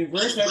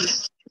anniversary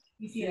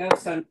CCF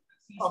San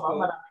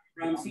Francisco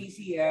from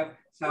CCF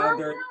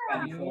Southern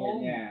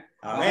California.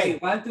 Okay, 1,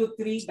 2,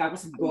 3,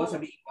 tapos go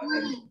sabihin ko.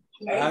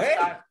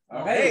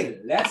 Okay,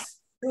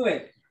 let's do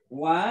it.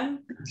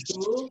 1,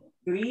 2,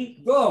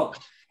 3, go!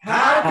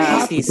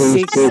 Happy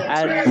 56th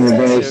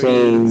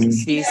anniversary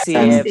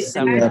CCF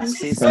San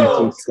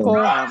Francisco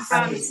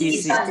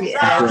CCF.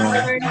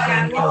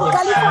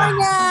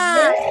 California!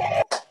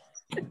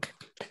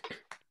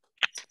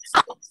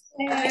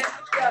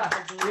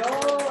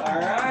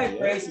 Alright,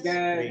 praise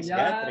God. Praise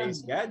God,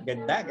 praise God.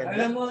 Ganda, ganda.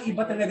 Alam mo,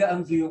 iba talaga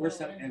ang viewers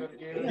ng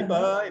MMK.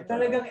 Iba.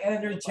 Talagang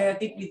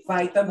energetic with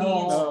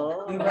vitamins.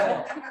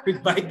 Diba?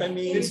 With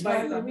vitamins. With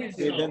vitamins.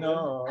 With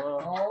ano.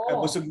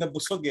 Busog na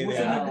busog eh.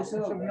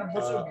 Busog na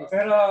busog.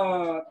 Pero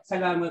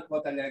salamat po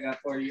talaga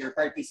for your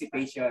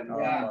participation.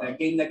 And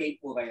game na game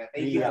po kayo.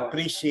 Thank you. We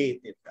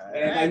appreciate it.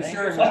 And I'm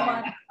sure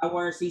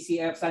our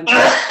CCF San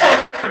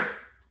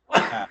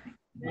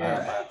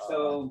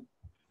So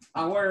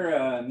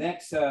our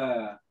next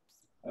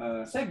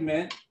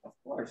segment, of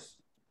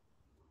course,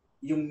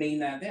 yung main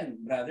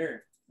natin,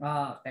 brother.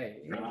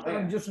 Okay.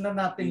 Introduce na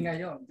natin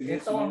ngayon.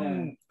 Ito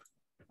ang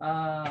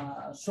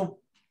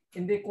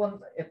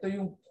ito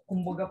yung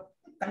kumbaga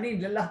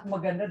kanila lahat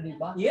maganda, di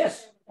ba?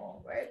 Yes.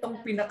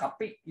 Itong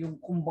pinaka-pick, yung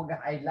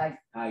kumbaga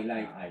highlight.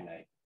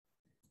 Highlight.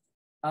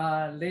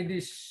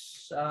 Ladies,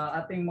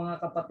 ating mga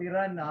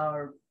kapatiran,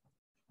 our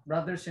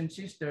brothers and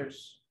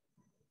sisters,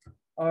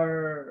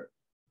 our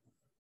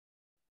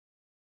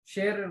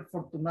sharer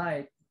for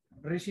tonight,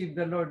 receive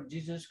the Lord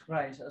Jesus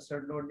Christ as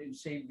our Lord and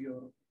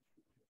Savior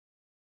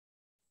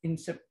in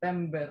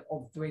September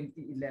of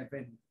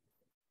 2011.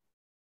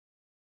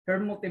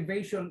 Her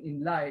motivation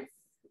in life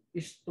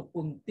is to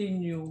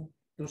continue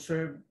to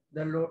serve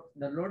the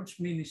Lord's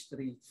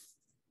ministry,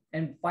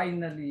 and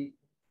finally,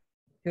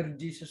 here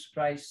Jesus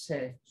Christ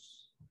says,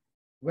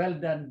 "Well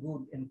done,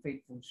 good and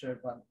faithful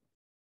servant."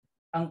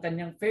 Ang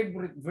kanyang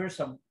favorite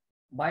verse of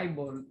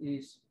Bible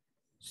is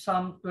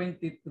Psalm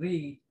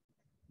 23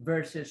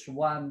 verses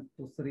 1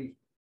 to 3.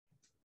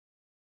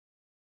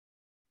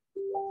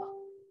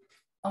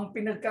 Ang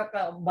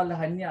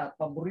pinagkakabalahan niya,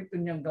 paborito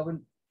niyang gawin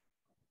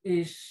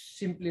is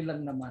simple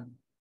lang naman.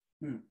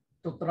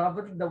 To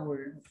travel the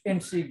world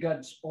and see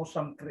God's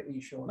awesome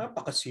creation.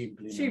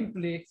 Napakasimple.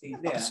 Simple.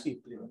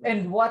 Napakasimple.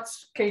 And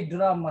watch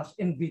K-dramas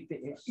and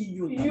BTS.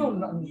 Yun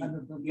ang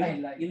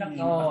highlight.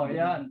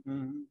 Yan.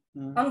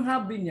 Ang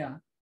hobby niya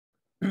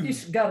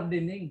is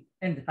gardening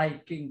and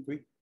hiking.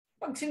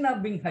 Pag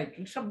sinabing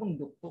hiking, sa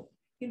bundok to.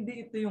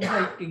 Hindi ito yung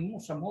hiking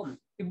mo sa mall.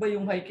 Iba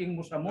yung hiking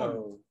mo sa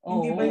mall.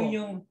 Hindi ba yun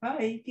yung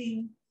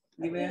hiking?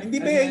 Hindi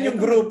ba yan yung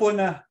grupo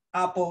na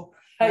Apo?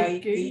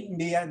 Hiking?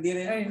 Hindi yan.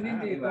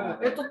 Hindi ito.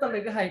 Ito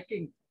talaga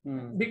hiking.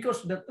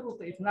 Because the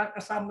truth is,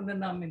 nakasama na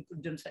namin ito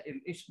dyan sa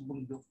LA, sa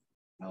bundok.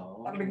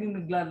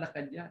 Talagang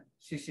naglalakad yan,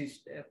 si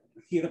sister.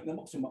 Hirap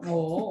naman sumakay.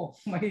 Oo,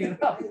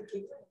 mahirap.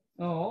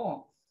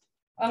 Oo.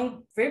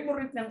 Ang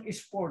favorite ng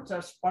sports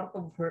as part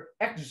of her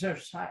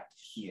exercise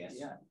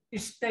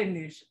is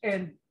tennis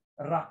and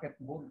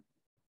racquetball.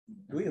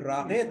 Uy,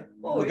 racket.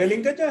 Magaling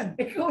ka dyan.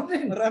 Ikaw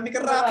din. Marami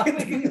ka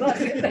racket.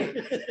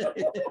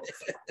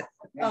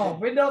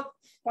 Without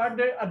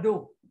further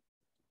ado,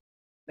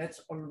 let's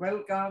all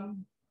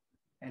welcome,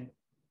 and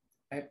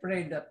I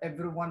pray that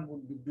everyone will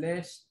be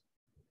blessed,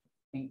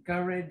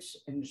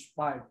 encouraged, and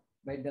inspired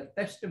by the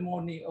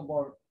testimony of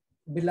our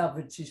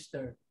beloved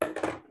sister,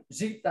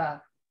 Zita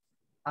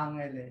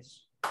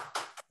Angeles.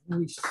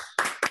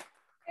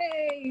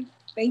 Hey,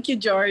 thank you,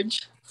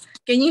 George.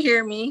 Can you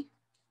hear me?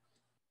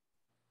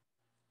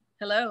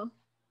 Hello?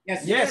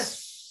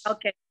 Yes.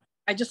 Okay.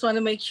 I just want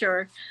to make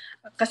sure.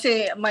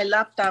 Kasi my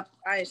laptop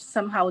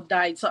somehow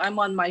died, so I'm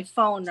on my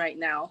phone right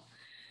now.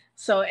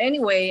 So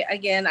anyway,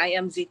 again, I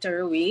am Zita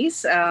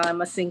Ruiz.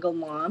 I'm a single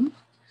mom.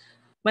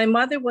 My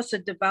mother was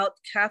a devout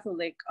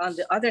Catholic. On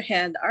the other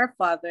hand, our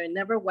father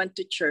never went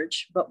to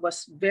church, but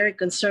was very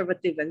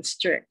conservative and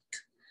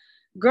strict.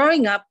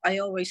 Growing up, I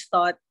always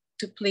thought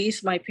to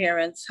please my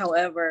parents.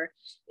 However,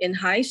 in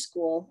high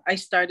school, I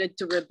started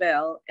to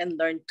rebel and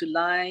learned to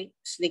lie,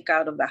 sneak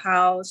out of the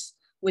house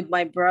with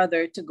my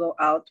brother to go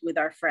out with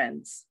our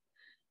friends,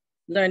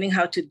 learning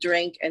how to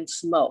drink and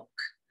smoke.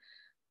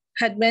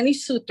 Had many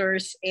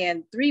suitors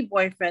and 3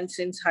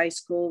 boyfriends since high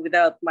school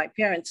without my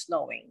parents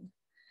knowing.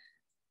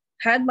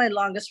 Had my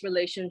longest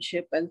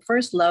relationship and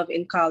first love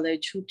in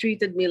college, who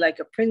treated me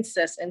like a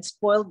princess and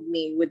spoiled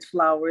me with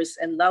flowers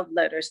and love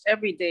letters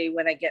every day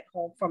when I get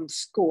home from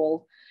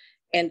school,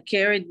 and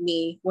carried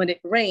me when it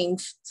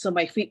rains so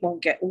my feet won't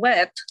get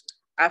wet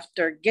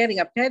after getting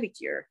a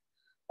pedicure.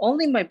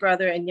 Only my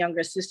brother and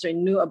younger sister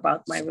knew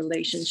about my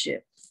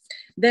relationship.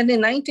 Then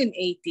in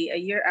 1980, a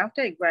year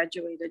after I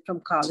graduated from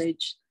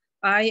college,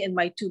 I and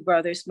my 2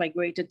 brothers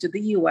migrated to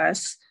the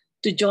US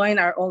to join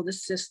our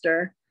oldest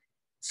sister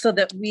so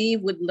that we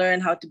would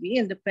learn how to be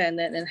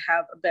independent and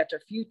have a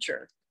better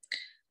future.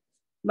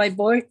 My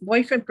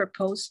boyfriend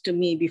proposed to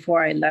me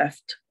before I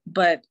left,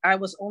 but I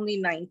was only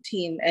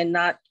 19 and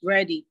not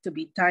ready to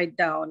be tied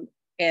down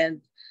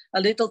and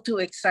a little too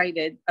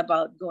excited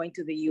about going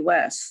to the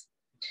US.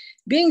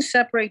 Being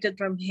separated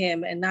from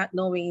him and not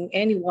knowing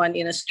anyone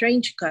in a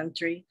strange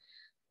country,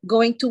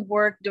 going to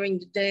work during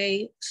the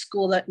day,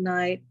 school at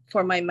night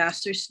for my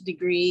master's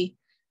degree,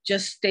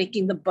 Just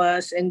taking the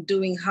bus and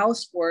doing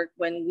housework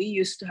when we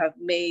used to have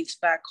maids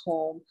back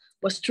home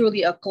was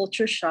truly a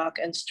culture shock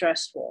and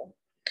stressful.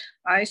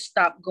 I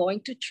stopped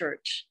going to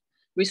church,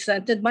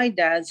 resented my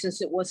dad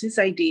since it was his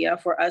idea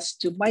for us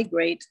to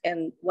migrate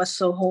and was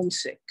so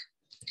homesick.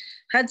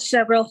 Had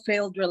several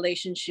failed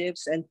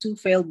relationships and two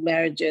failed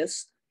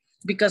marriages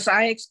because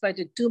I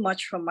expected too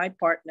much from my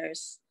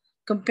partners,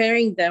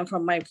 comparing them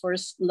from my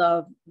first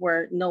love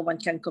where no one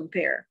can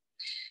compare.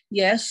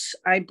 Yes,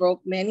 I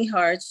broke many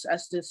hearts,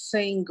 as the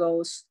saying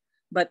goes,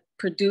 but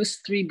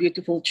produced three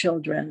beautiful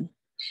children.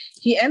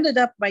 He ended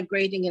up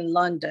migrating in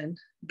London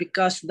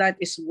because that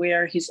is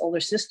where his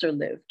older sister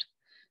lived.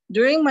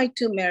 During my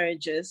two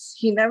marriages,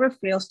 he never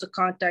fails to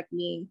contact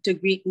me to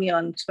greet me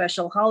on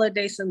special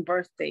holidays and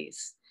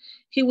birthdays.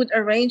 He would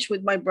arrange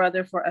with my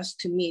brother for us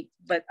to meet,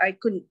 but I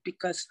couldn't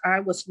because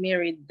I was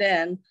married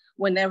then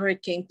whenever he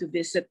came to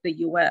visit the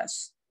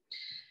US.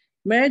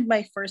 Married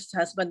my first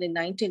husband in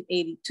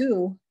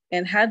 1982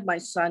 and had my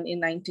son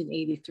in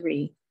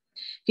 1983.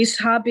 His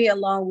hobby,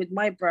 along with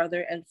my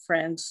brother and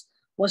friends,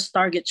 was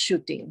target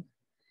shooting.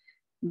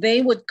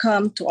 They would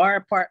come to our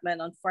apartment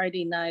on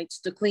Friday nights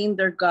to clean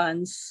their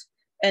guns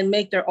and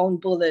make their own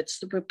bullets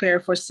to prepare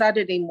for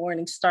Saturday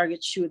morning's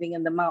target shooting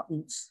in the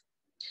mountains.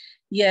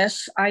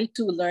 Yes, I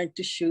too learned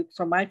to shoot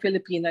from my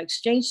Filipino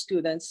exchange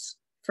students,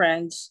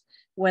 friends,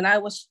 when I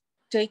was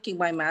taking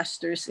my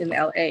master's in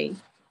LA.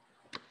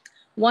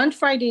 One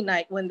Friday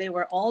night, when they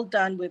were all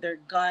done with their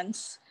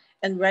guns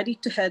and ready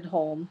to head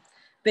home,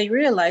 they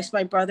realized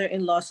my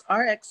brother-in-law's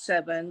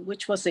RX-7,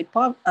 which was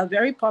a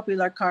very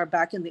popular car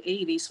back in the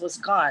 80s, was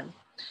gone.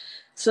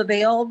 So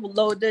they all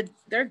loaded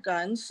their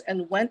guns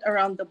and went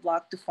around the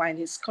block to find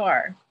his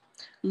car.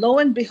 Lo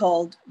and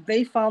behold,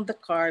 they found the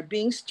car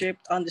being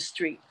stripped on the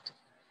street.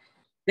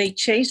 They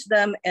chased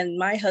them, and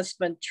my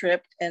husband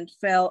tripped and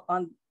fell,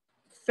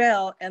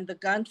 and the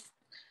gun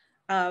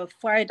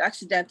fired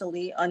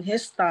accidentally on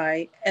his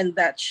thigh, and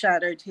that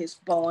shattered his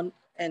bone,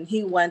 and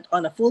he went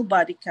on a full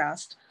body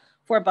cast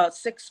for about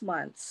 6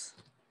 months.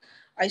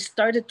 I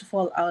started to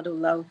fall out of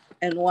love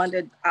and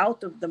wanted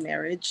out of the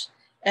marriage,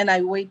 and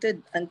I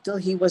waited until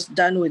he was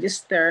done with his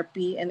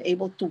therapy and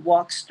able to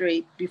walk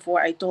straight before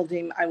I told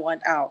him I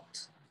want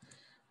out.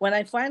 When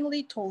I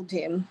finally told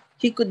him,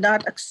 he could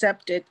not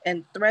accept it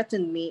and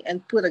threatened me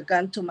and put a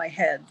gun to my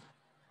head.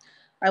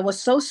 I was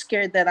so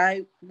scared that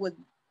I would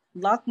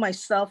lock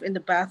myself in the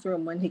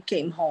bathroom when he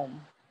came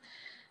home.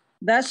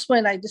 That's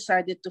when I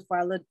decided to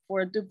file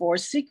for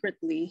divorce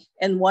secretly,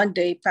 and one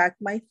day packed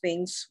my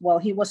things while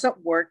he was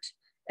at work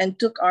and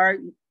took our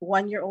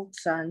 1-year-old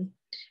son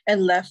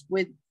and left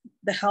with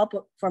the help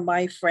from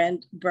my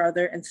friend,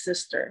 brother, and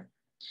sister.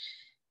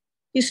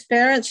 His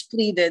parents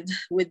pleaded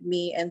with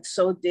me, and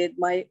so did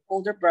my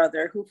older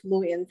brother, who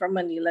flew in from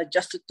Manila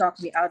just to talk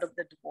me out of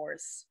the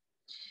divorce.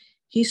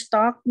 He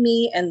stalked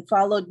me and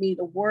followed me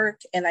to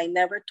work, and I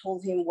never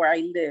told him where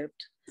I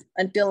lived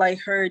until I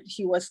heard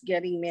he was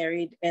getting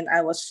married, and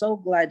I was so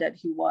glad that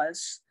he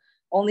was,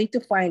 only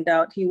to find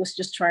out he was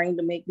just trying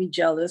to make me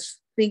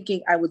jealous,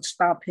 thinking I would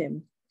stop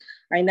him.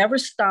 I never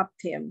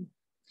stopped him,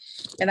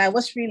 and I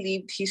was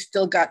relieved he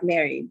still got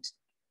married.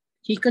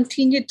 He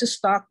continued to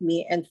stalk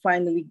me and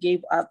finally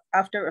gave up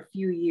after a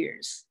few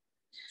years.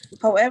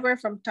 However,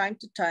 from time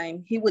to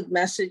time, he would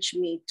message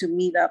me to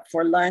meet up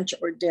for lunch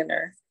or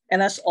dinner,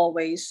 and as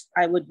always,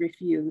 I would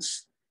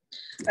refuse.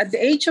 At the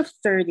age of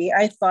 30,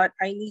 I thought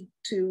I need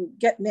to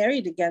get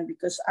married again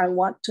because I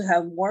want to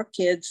have more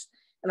kids,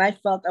 and I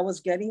felt I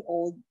was getting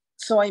old,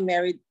 so I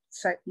married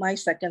my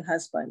second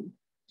husband.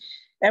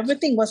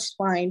 Everything was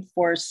fine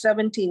for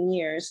 17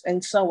 years,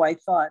 and so I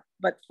thought,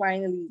 but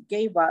finally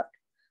gave up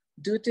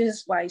due to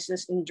his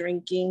vices in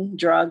drinking,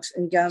 drugs,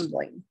 and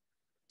gambling.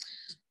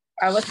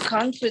 I was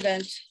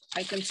confident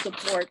I can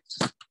support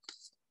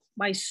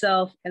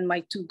myself and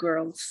my two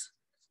girls,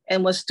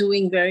 and was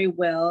doing very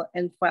well,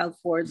 and filed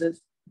for the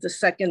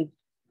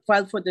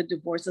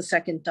divorce the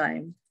second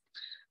time.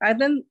 I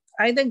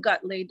then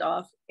got laid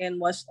off and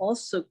was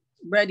also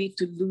ready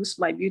to lose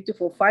my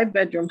beautiful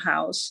 5-bedroom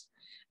house,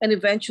 and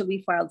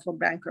eventually filed for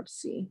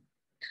bankruptcy.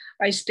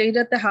 I stayed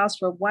at the house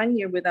for 1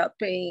 year without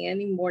paying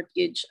any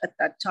mortgage at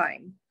that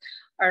time.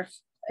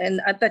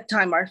 At that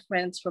time, our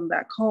friends from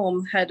back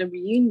home had a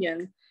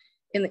reunion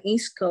in the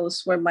East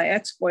Coast where my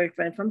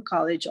ex-boyfriend from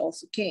college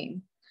also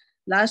came.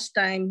 Last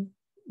time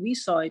we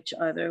saw each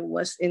other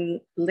was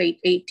in late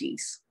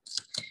 80s.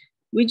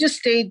 We just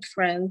stayed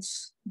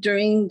friends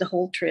during the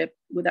whole trip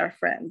with our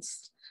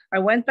friends. I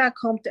went back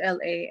home to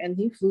LA and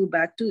he flew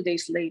back 2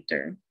 days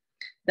later.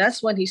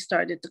 That's when he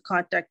started to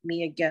contact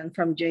me again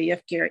from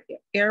JFK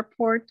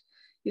Airport,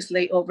 his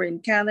layover in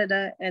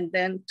Canada, and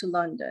then to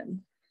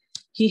London.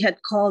 He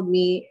had called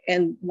me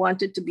and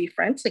wanted to be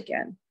friends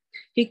again.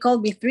 He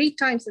called me 3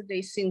 times a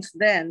day since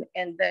then,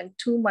 and then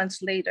 2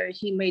 months later,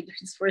 he made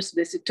his first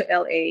visit to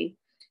LA,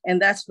 and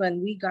that's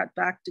when we got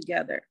back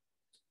together.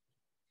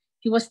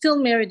 He was still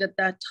married at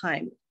that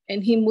time,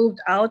 and he moved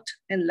out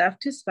and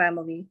left his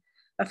family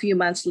a few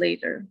months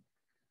later.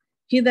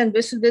 He then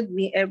visited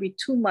me every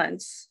 2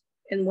 months,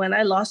 And when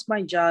I lost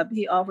my job,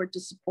 he offered to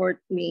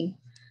support me,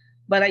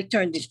 but I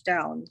turned it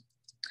down.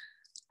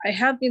 I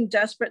have been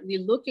desperately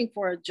looking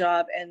for a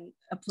job and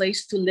a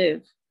place to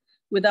live.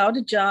 Without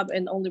a job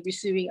and only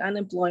receiving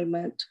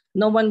unemployment,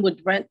 no one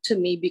would rent to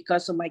me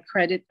because of my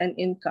credit and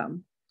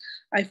income.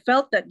 I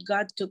felt that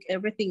God took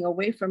everything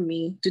away from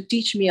me to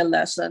teach me a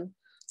lesson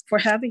for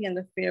having an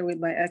affair with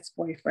my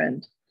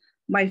ex-boyfriend.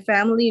 My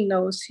family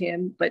knows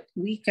him, but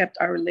we kept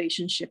our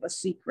relationship a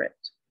secret.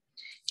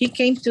 He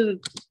came to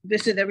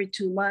visit every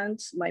 2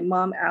 months. My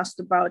mom asked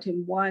about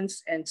him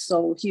once, and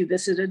so he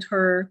visited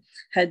her,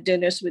 had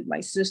dinners with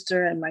my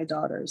sister and my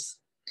daughters.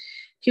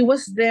 He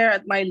was there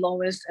at my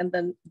lowest and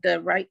then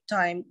the right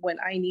time when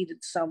I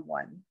needed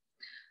someone.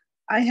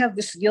 I have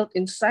this guilt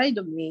inside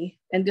of me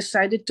and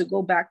decided to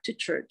go back to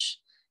church,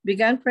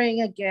 began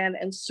praying again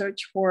and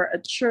search for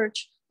a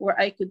church where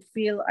I could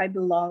feel I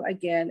belong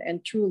again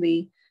and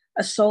truly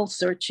a soul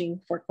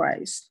searching for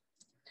Christ.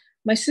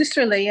 My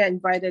sister Leah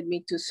invited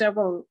me to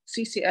several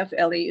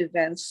CCFLA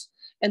events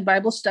and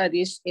Bible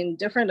studies in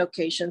different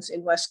occasions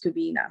in West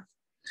Covina.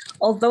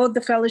 Although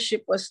the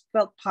fellowship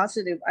felt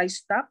positive, I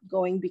stopped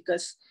going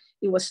because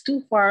it was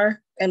too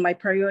far and my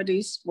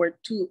priorities were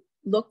to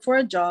look for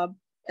a job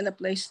and a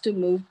place to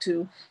move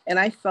to, and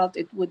I felt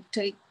it would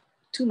take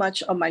too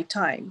much of my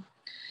time.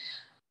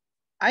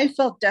 I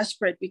felt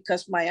desperate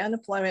because my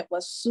unemployment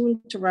was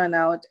soon to run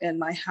out and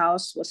my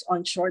house was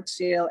on short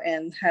sale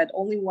and had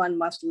only 1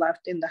 month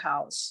left in the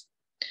house.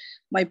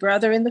 My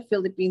brother in the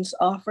Philippines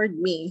offered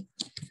me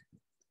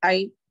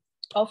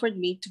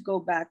to go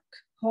back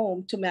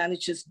home to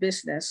manage his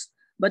business,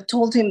 but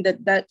told him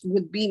that that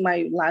would be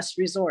my last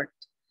resort.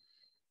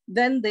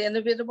 Then the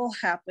inevitable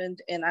happened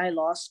and I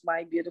lost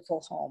my beautiful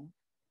home.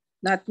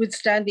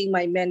 Notwithstanding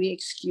my many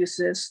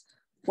excuses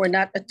for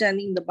not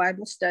attending the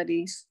Bible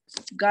studies,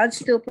 God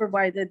still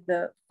provided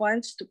the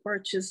funds to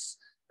purchase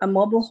a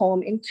mobile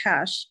home in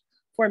cash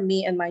for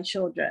me and my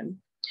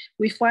children.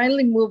 We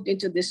finally moved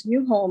into this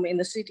new home in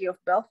the city of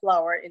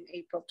Bellflower in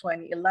April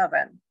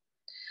 2011.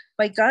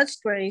 By God's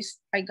grace,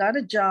 I got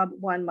a job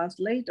 1 month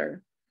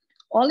later.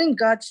 All in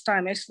God's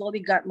time, I slowly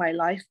got my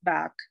life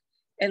back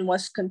and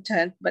was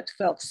content, but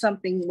felt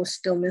something was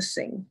still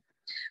missing.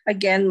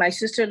 Again, my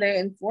sister Leah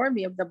informed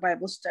me of the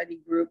Bible study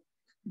group,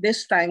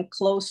 this time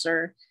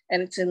closer,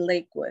 and it's in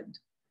Lakewood.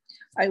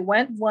 I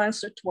went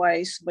once or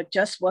twice, but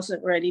just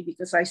wasn't ready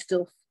because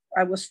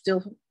I was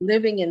still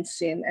living in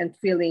sin and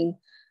feeling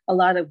a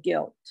lot of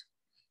guilt.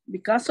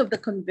 Because of the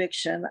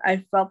conviction,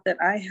 I felt that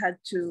I had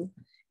to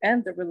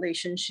end the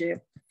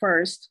relationship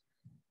first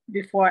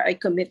before I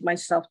commit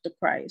myself to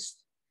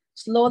Christ.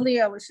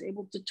 Slowly, I was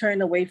able to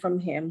turn away from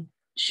him,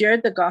 share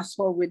the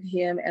gospel with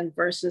him and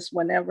verses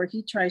whenever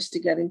he tries to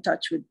get in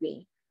touch with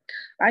me.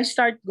 I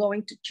started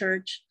going to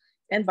church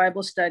and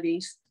Bible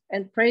studies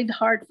and prayed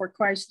hard for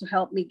Christ to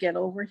help me get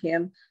over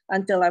him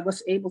until I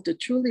was able to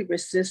truly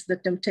resist the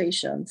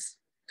temptations.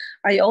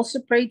 I also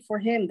prayed for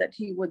him that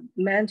he would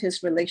mend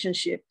his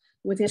relationship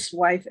with his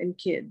wife and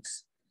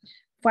kids.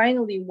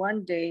 Finally,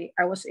 one day,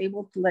 I was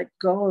able to let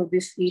go of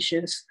these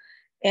issues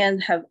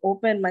and have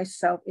opened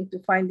myself into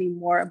finding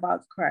more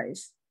about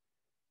Christ.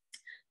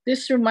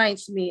 This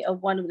reminds me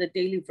of one of the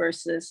daily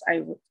verses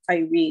I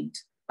read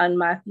on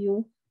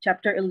Matthew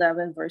chapter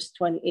 11, verse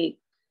 28.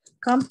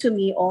 Come to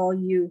me, all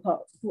you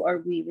who are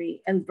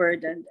weary and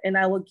burdened, and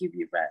I will give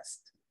you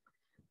rest.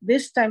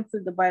 This time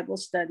through the Bible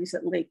studies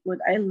at Lakewood,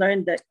 I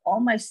learned that all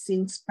my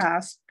sins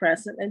past,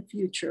 present, and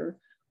future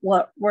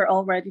were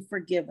already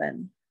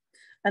forgiven.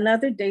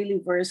 Another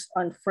daily verse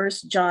on 1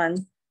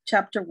 John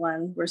chapter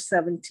 1, verse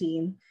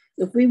 17.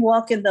 If we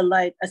walk in the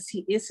light as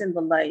he is in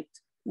the light,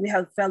 we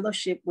have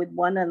fellowship with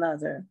one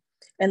another,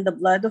 and the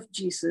blood of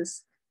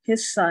Jesus,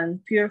 his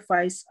son,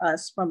 purifies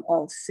us from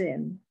all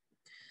sin.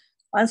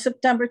 On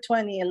September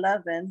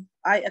 2011,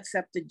 I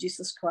accepted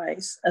Jesus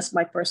Christ as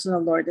my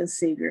personal Lord and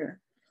Savior.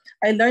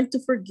 I learned to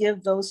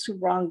forgive those who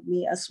wronged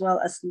me, as well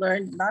as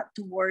learned not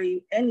to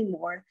worry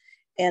anymore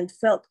and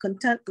felt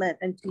contentment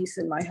and peace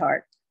in my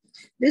heart.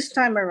 This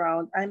time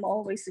around, I'm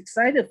always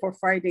excited for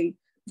Friday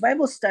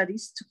Bible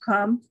studies to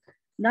come,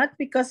 not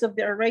because of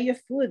the array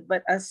of food,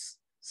 but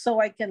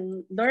so I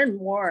can learn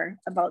more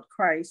about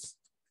Christ,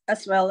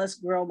 as well as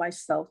grow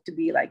myself to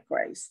be like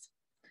Christ.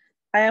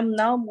 I am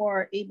now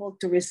more able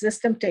to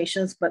resist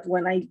temptations, but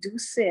when I do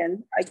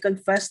sin, I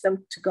confess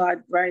them to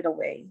God right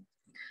away.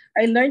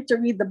 I learned to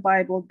read the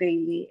Bible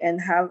daily and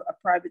have a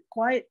private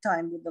quiet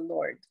time with the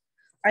Lord.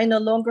 I no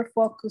longer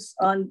focus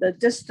on the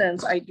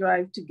distance I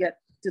drive to get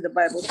to the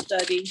Bible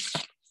study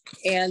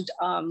and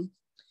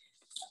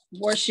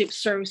worship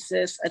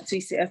services at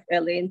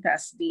CCFLA in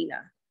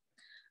Pasadena.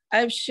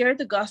 I've shared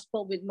the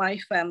gospel with my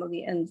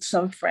family and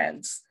some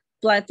friends,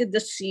 planted the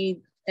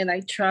seed, and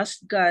I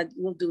trust God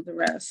will do the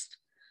rest.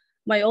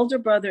 My older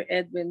brother,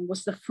 Edwin,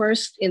 was the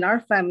first in our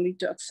family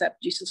to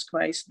accept Jesus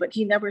Christ, but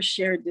he never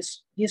shared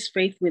his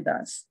faith with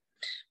us.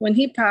 When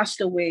he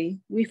passed away,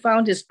 we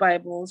found his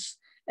Bibles,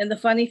 and the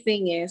funny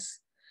thing is,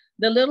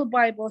 the little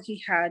Bible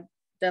he had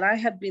that I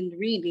had been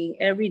reading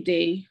every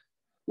day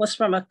was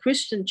from a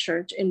Christian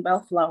church in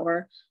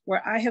Bellflower,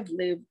 where I have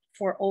lived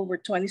for over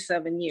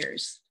 27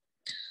 years.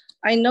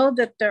 I know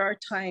that there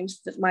are times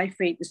that my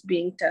faith is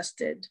being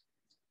tested.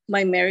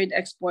 My married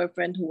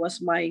ex-boyfriend, who was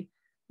my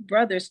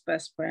brother's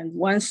best friend,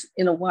 once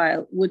in a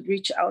while would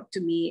reach out to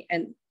me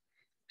and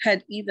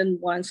had even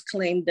once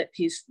claimed that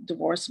his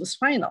divorce was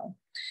final.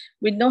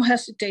 With no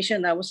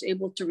hesitation, I was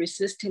able to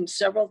resist him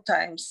several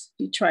times.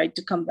 He tried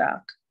to come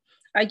back.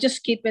 I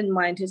just keep in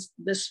mind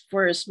this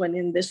verse when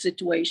in this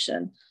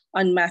situation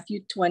on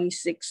Matthew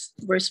 26,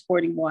 verse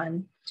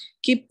 41.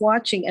 Keep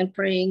watching and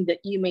praying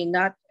that you may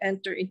not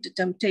enter into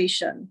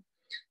temptation.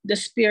 The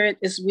spirit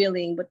is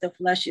willing, but the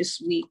flesh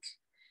is weak.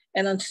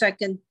 And on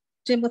 2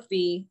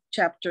 Timothy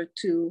chapter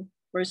 2,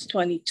 verse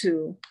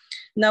 22.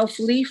 Now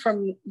flee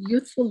from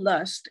youthful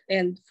lust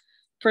and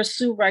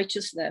pursue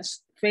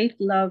righteousness, faith,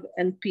 love,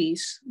 and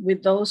peace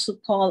with those who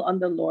call on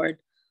the Lord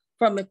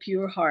from a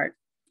pure heart.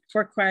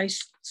 For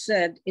Christ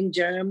said in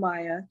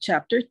Jeremiah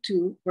chapter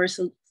 2, verse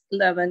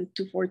 11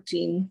 to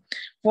 14,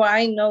 for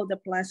I know the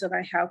plans that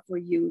I have for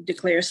you,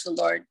 declares the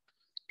Lord,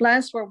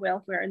 plans for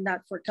welfare and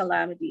not for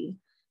calamity,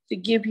 to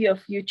give you a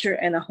future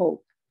and a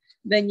hope.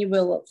 Then you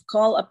will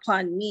call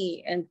upon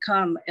me and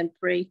come and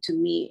pray to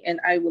me, and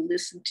I will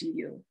listen to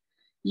you.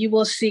 You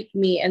will seek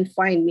me and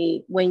find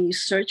me when you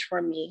search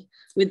for me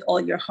with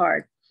all your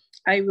heart.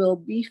 I will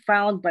be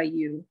found by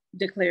you,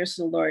 declares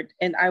the Lord,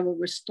 and I will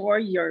restore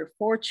your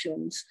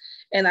fortunes,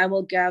 and I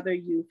will gather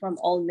you from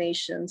all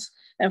nations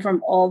and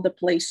from all the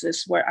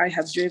places where I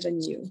have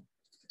driven you.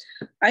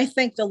 I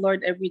thank the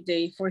Lord every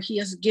day, for he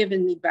has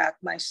given me back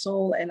my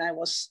soul, and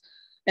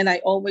I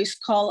always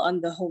call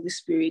on the Holy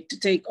Spirit to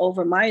take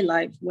over my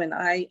life when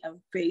I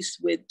am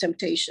faced with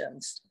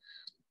temptations.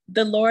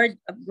 The Lord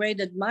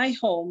upgraded my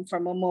home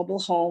from a mobile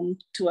home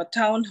to a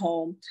town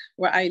home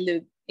where I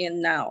live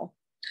in now.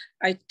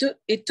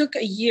 It took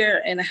a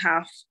year and a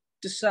half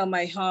to sell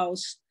my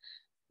house,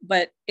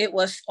 but it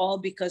was all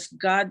because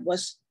God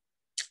was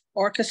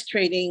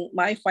orchestrating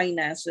my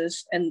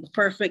finances and the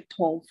perfect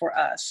home for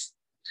us.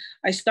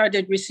 I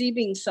started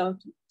receiving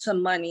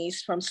some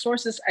monies from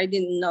sources I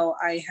didn't know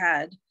I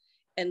had,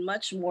 and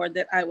much more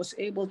that I was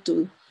able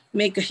to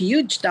make a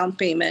huge down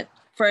payment,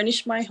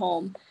 furnish my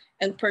home,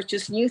 and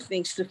purchase new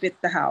things to fit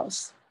the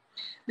house.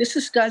 This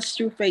is God's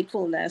true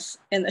faithfulness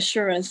and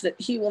assurance that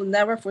he will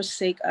never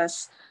forsake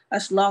us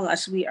as long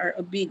as we are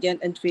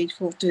obedient and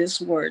faithful to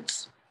his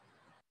words.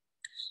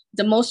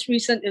 The most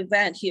recent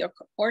event he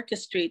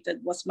orchestrated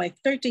was my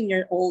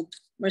 13-year-old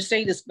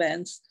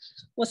Mercedes-Benz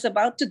was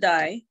about to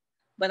die,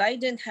 but I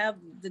didn't have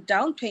the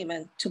down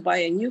payment to buy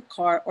a new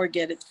car or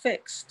get it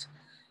fixed.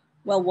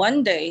 Well,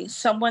 one day,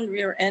 someone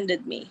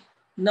rear-ended me.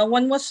 No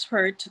one was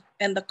hurt,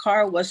 and the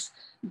car was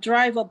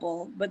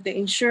drivable, but the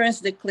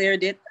insurance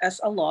declared it as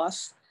a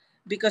loss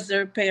because the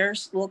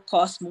repairs will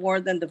cost more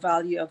than the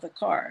value of the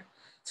car.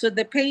 So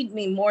they paid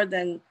me more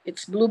than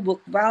its Blue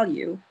Book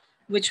value,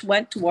 which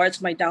went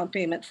towards my down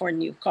payment for a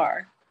new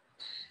car.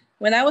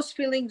 When I was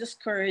feeling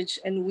discouraged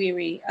and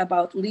weary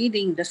about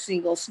leading the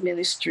singles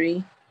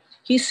ministry,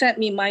 he sent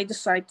me my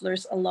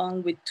disciplers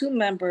along with 2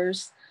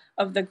 members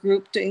of the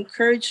group to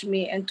encourage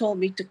me and told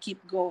me to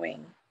keep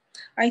going.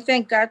 I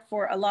thank God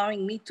for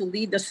allowing me to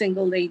lead the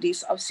single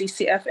ladies of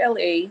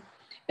CCFLA,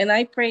 and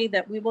I pray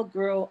that we will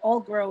all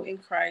grow in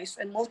Christ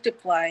and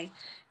multiply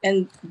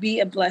and be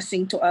a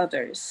blessing to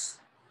others.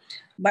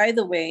 By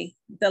the way,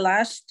 the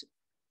last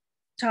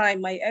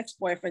time my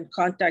ex-boyfriend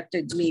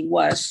contacted me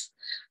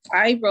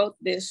I wrote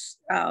this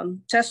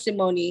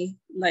testimony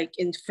like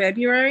in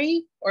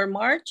February or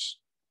March.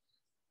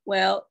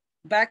 Well,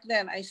 back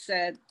then I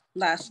said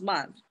last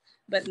month,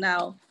 but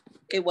now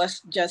it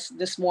was just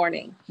this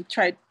morning. He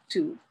tried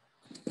to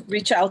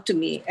reach out to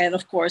me, and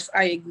of course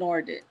I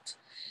ignored it.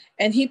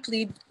 And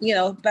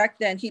back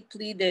then he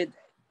pleaded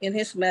in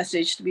his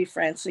message to be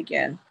friends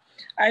again.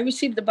 I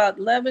received about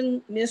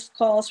 11 missed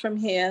calls from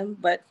him,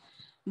 but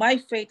my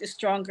faith is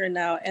stronger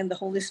now, and the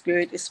Holy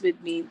Spirit is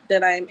with me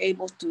that I am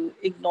able to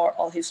ignore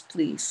all his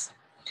pleas.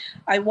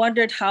 I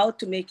wondered how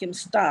to make him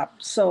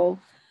stop. So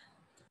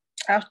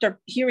after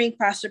hearing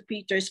Pastor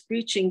Peter's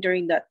preaching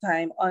during that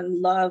time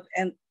on love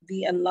and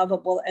the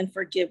unlovable and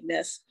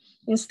forgiveness,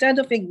 instead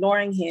of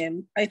ignoring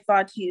him, I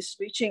thought he is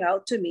reaching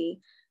out to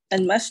me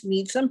and must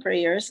need some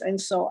prayers.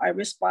 And so I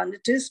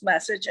responded to his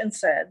message and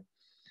said,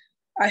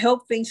 I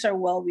hope things are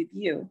well with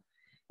you.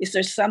 Is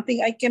there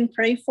something I can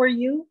pray for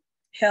you?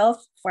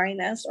 Health,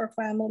 finance, or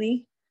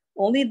family?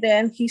 Only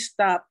then he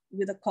stopped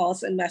with the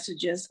calls and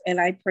messages, and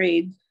I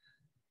prayed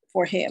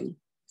for him.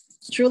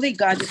 Truly,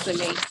 God is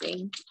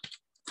amazing.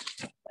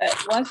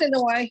 Once in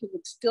a while, he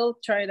would still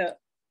try to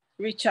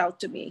reach out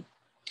to me.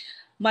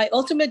 My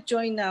ultimate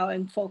joy now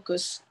and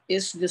focus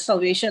is the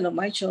salvation of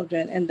my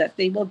children, and that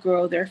they will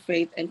grow their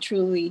faith and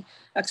truly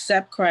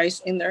accept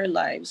Christ in their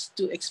lives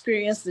to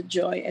experience the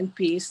joy and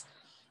peace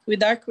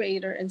with our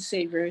Creator and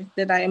Savior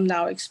that I am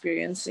now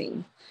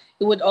experiencing.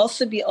 It would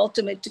also be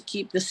ultimate to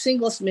keep the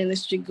singles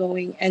ministry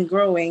going and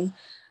growing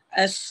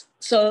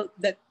so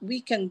that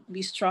we can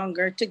be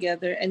stronger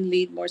together and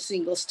lead more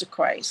singles to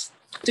Christ.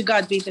 To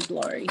God be the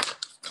glory.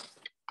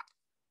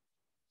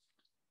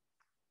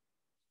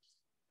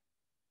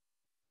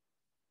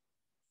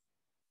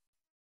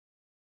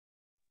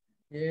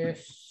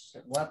 Yes.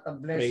 What a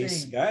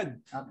Praise blessing. God.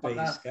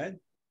 Praise God.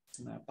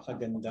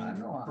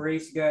 Napakaganda.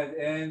 Praise God.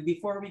 And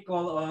before we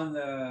call on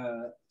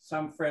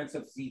some friends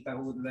of Zita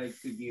who would like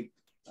to give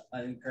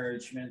an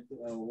encouragement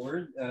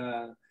word,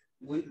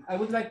 I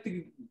would like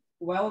to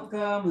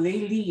welcome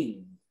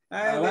Laylene.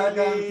 Hi,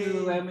 Welcome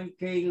to Laylene.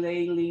 MMK,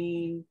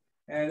 Laylene.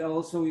 And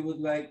also we would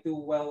like to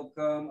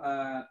welcome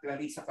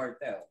Clarissa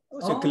Cartel.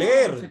 Si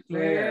Claire. Si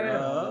Claire.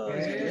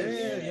 Si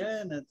Claire.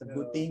 Yan. At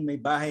buting may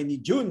bahay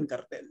ni June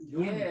Cartel.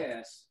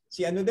 Yes.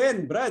 Si ano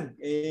din, Brad,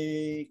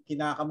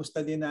 kinakamusta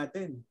din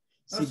natin.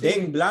 Si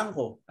Deng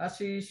Blanco.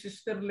 Si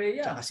Sister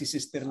Leia. Tsaka si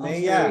Sister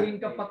Leia. Ang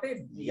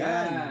kapatid.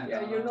 Yan.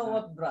 Yeah, you know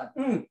what, Brad?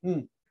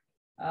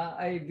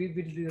 I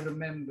vividly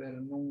remember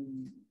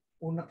nung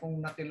una kong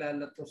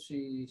nakilala to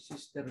si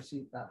Sister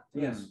Zita.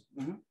 Yes.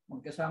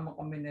 Magkasama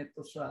kami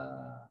nito sa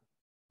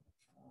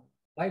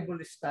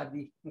Bible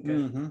study.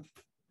 Okay.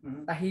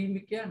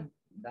 Tahimik yan.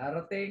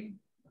 Darating,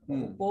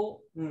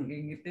 upo,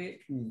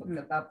 ngingiti,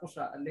 pagkatapos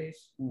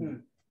aalis.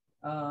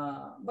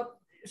 But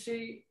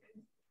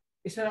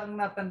isa ang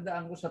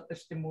natandaan ko sa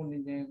testimony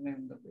niya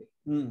ngayong gabi.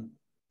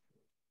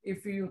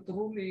 If you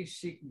truly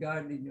seek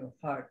God in your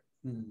heart,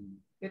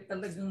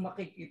 talagang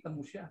makikita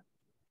mo siya.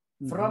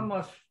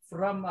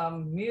 From a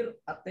mere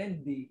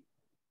attendee,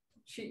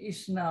 she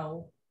is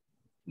now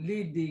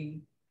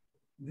leading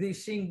the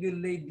single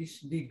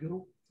ladies D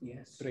group.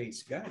 Yes.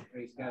 Praise God.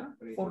 Praise God.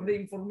 Praise For God. the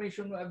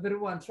information of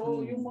everyone.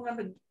 So yung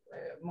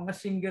mga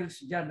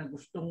singles diyan na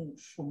gustong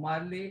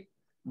sumali,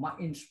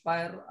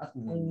 ma-inspire at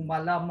kung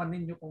malaman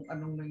ninyo kung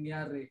anong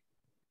nangyari,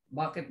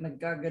 bakit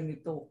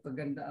nagkaganito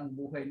kaganda ang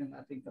buhay ng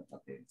ating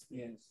kapatid.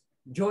 Yes.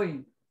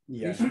 Join.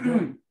 Yeah. Please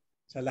join.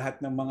 Sa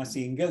lahat ng mga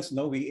singles,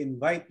 no, we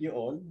invite you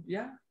all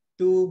Yeah.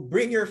 to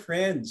bring your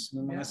friends,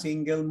 ng mga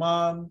single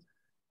mom.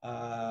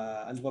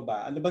 Ano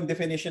ba? Ano bang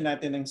definition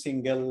natin ng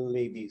single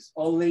ladies?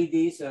 All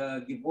ladies,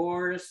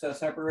 divorced,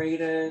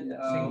 separated,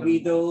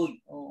 widowed,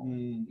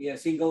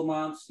 single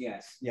moms,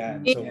 yes.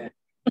 Yan. So,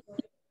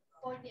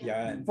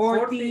 yan.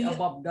 40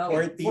 above daw.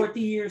 40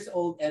 years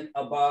old and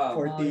above.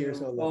 40 years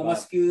old O above.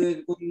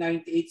 maski kung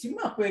 98, si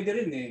Ma, pwede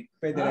rin eh.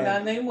 Pwede rin.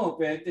 Nanay mo,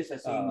 pwede sa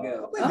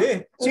single.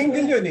 Pwede.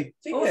 Single yun eh.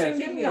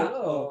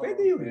 Single.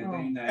 Pwede yun.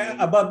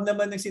 Above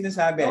naman ang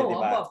sinasabi, di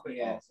ba? Above.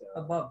 Yes.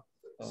 Above.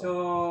 So,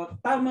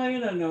 tama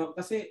yun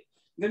kasi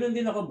ganun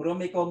din ako bro,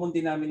 may common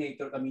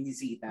denominator kami ni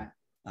Zita.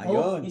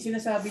 Ayun. Yung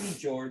sinasabi ni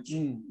George,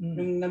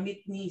 nung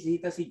na-meet ni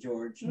Zita si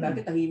George,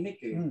 dati tahimik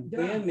eh.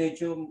 Kaya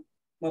medyo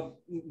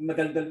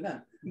madaldal na.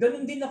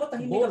 Ganun din ako,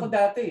 tahimik ako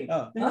dati.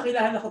 Nung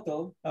nakilala ko to,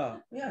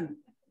 ayan,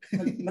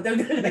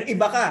 madaldal na.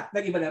 Nag-iba ka.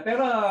 Nag-iba na.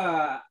 Pero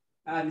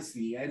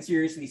honestly, and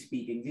seriously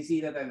speaking,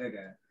 si Zita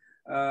talaga,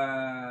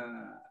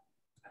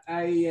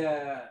 I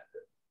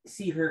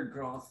see her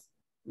growth,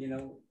 you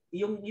know,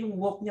 yung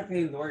walk niya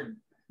kay Lord.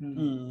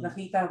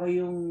 Nakita ko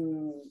yung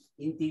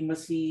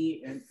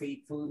intimacy and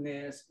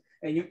faithfulness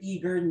and yung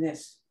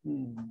eagerness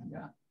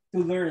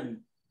to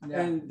learn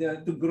and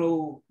to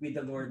grow with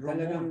the Lord.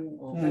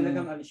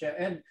 Talagang ano siya.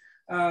 And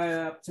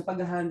sa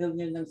pag-handle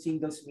niya ng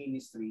singles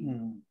ministry,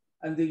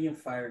 andun yung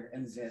fire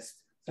and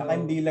zest. Saka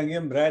hindi lang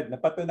yun, Brad.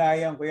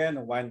 Napatunayan ko yan.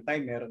 One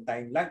time, meron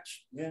tayong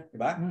lunch.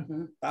 Diba?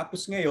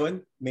 Tapos ngayon,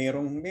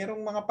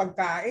 merong mga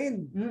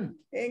pagkain.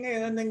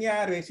 Ngayon, ang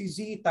nangyari, si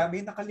Zita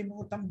may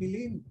nakalimutan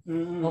bilhin.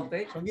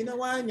 Okay. So,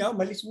 ginawa niya,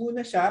 malis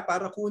muna siya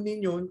para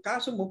kunin yun.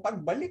 Kaso mo,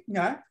 pagbalik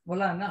niya,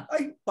 wala na.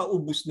 Ay,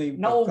 paubos na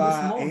yung Naubos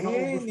pagkain. mo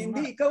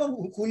Hindi, ikaw ang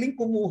huling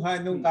kumuha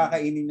nung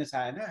kakainin niya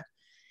sana.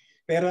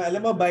 Pero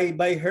alam mo,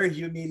 by her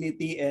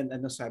humility and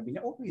sabi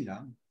niya, okay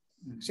lang.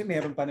 Kasi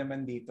meron pa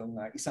naman ditong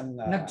isang...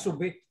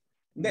 nagsubi.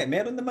 Hindi,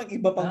 meron namang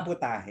iba pang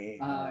putahe.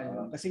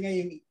 Kasi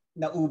ngayon,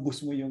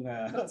 naubos mo yung...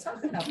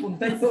 Saan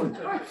napunta yun?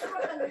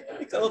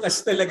 Ikaw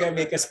kasi talaga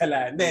may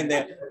kasalanan.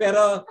 Hindi.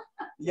 Pero,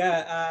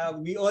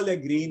 we all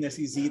agree na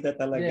si Zita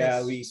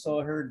talaga. Yes. We saw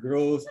her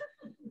growth.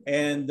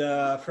 And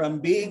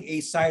from being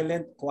a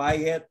silent,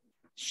 quiet,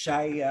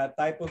 shy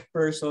type of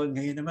person,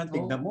 ngayon naman,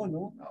 tignan mo,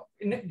 no?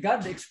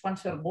 God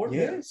expands her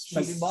border. Yes.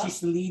 She's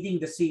leading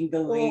the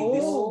single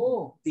ladies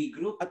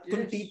group. At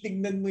kung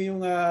titignan mo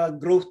yung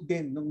growth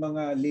din ng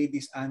mga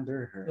ladies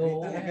under her,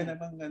 talaga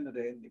namang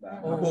rin, di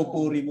ba?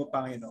 Mapupuri mo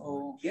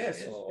Panginoon.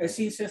 Yes.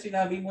 Since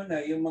sinabi mo na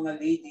yung mga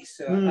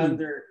ladies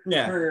under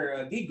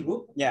her D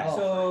group,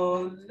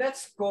 so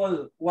let's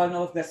call one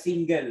of the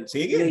single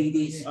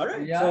ladies.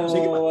 Alright. So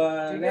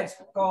let's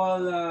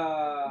call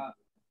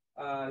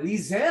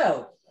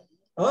Lizelle.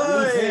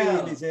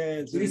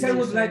 Lizelle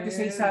would like to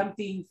say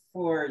something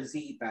for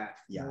Zita.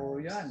 Yan.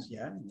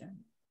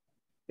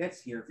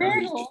 Let's hear from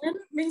you.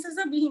 May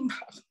sasabihin ba?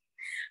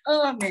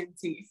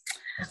 Sige.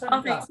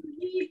 Okay, so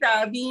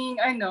Zita being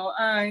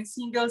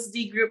singles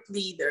D group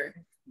leader,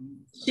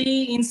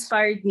 she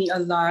inspired me a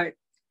lot.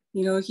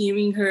 You know,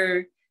 hearing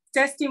her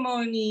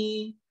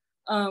testimony,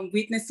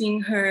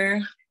 witnessing her,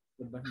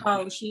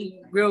 how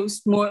she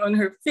grows more on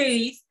her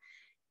faith,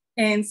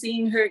 and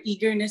seeing her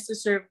eagerness to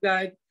serve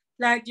God.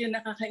 Lahat yun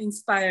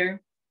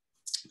nakaka-inspire.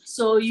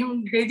 So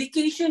yung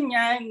dedication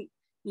niya,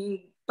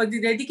 yung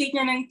pag-dedicate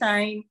niya ng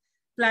time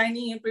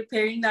planning and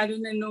preparing, lalo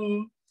na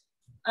nung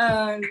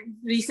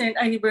recent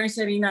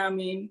anniversary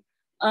namin.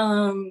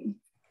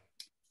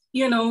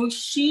 You know,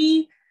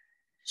 she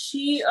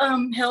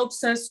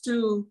helps us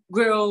to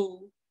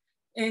grow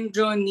and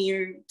draw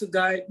near to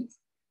God.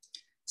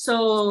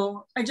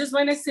 So I just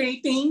want to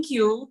say thank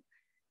you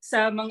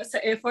sa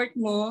effort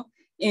mo,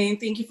 and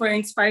thank you for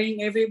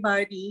inspiring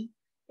everybody.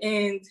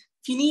 And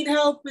if you need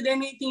help with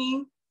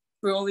anything,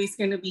 we're always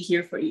gonna be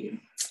here for you.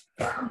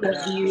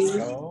 Love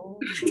you.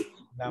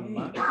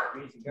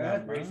 Praise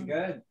God, praise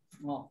God.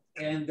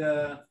 And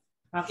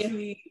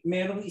actually,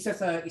 merong isa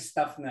sa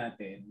staff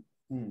natin,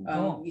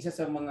 isa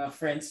sa mga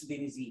friends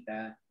din ni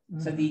Zita,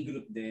 sa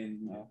D-group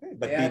din. Okay,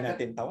 ba't di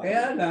natin tawagan?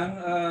 Kaya lang,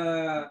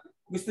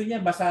 gusto niya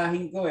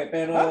basahin ko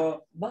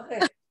pero...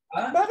 Bakit?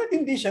 Bakit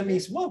hindi siya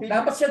mismo?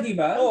 Dapat siya, di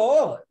ba?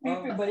 Oo.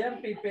 Pipi ba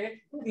yan? Pipi?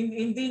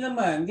 Hindi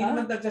naman. Hindi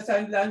naman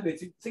nagsa-sign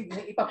language.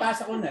 Sige,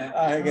 ipapasa ko na.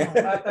 Okay.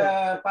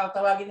 At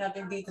patawagin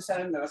natin dito sa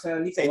likod. Sa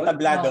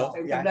entablado.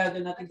 Sa entablado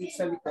natin dito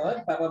sa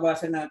likod.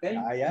 Papabasa natin.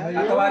 Ayan.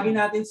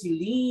 Tatawagin natin si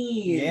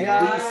Lynn.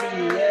 Yes.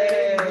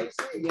 Yes.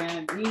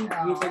 Yan. Lynn,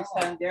 you can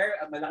stand there.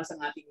 Malakas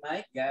ang ating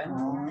mic. Yan.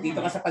 Dito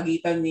ka sa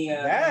pagitan ni...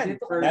 Yan.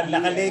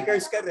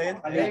 Naka-Lakers ka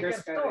rin. Naka-Lakers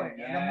ka rin.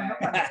 Ayan.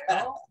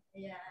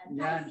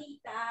 Hi,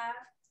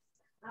 Zita.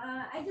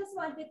 I just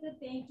wanted to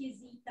thank you,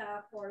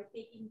 Zita, for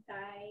taking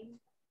time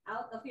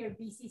out of your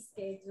busy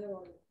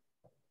schedule.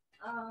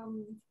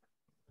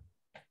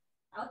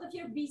 Out of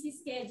your busy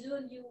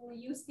schedule,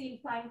 you still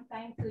find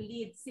time to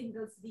lead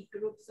Singles D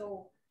group.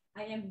 So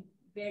I am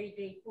very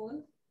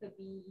grateful to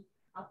be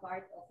a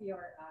part of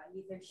your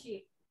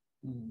leadership.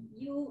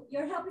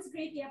 Your help is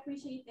greatly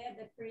appreciated.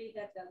 I pray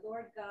that the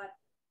Lord God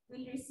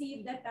will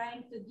receive the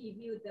time to give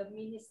you the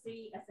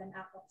ministry as an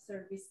act of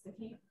service to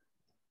Him.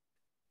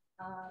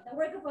 The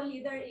work of a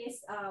leader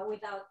is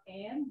without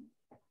end.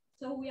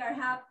 So we are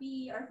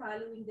happy or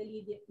following the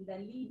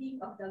leading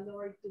of the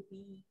Lord to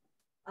be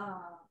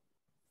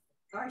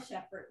our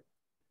shepherd.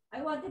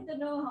 I wanted to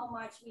know how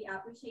much we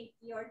appreciate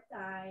your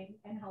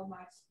time and how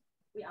much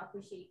we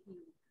appreciate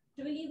you.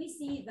 Truly, we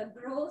see the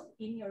growth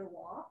in your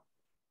walk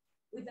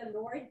with the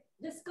Lord.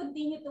 Just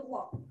continue to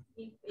walk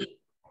in faith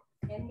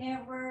and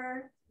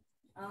never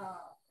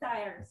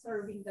tire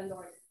serving the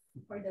Lord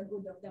for the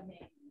good of the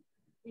many.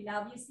 We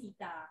love you,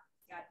 Sita.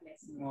 God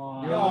bless you.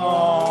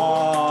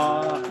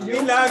 We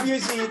love you,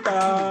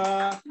 Sita.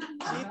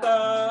 Sita,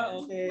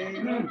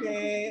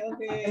 okay.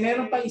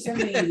 Meron pa isang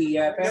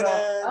nahihiya, pero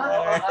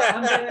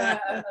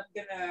I'm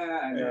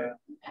gonna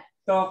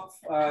talk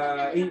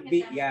in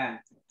bit, yan.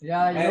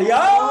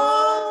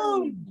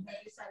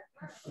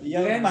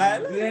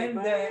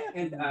 Glenda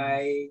and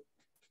I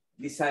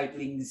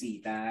discipling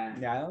Zita.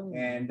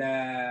 And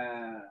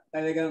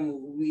talagang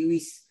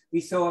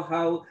we saw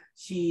how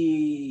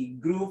she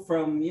grew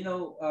from,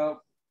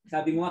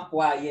 sabi mo nga,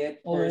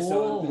 quiet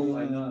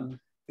person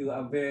to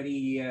a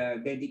very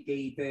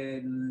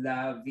dedicated,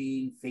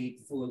 loving,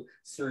 faithful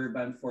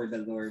servant for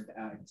the Lord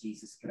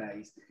Jesus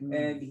Christ.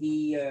 And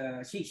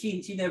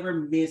she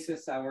never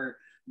misses our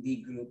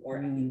D group or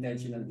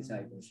intentional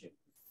discipleship.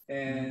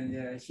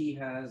 And she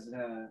has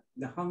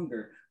the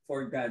hunger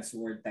for God's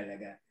word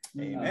talaga.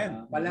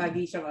 Amen.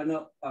 Palagi siyang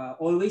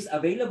always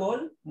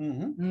available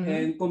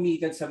and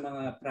committed sa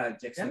mga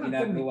projects na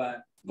ginagawa.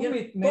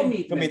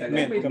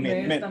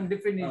 Commitment ang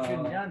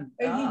definition yan.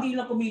 Hindi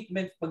lang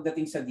commitment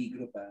pagdating sa D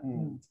group.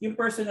 Yung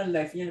personal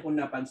life niya, kung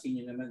napansin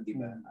niyo naman, di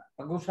ba?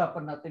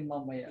 Pag-usapan natin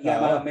mamaya.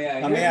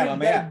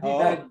 Mamaya.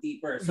 Dive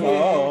deeper. So,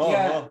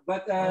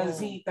 but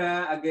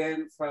Zita,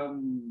 again,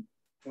 from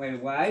my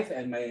wife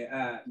and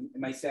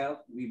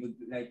myself, we would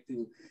like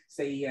to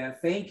say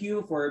thank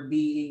you for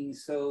being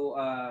so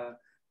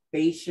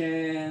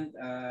patient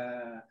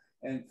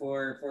and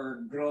for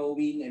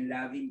growing and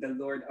loving the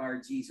Lord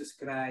our Jesus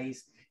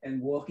Christ and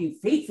walking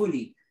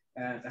faithfully.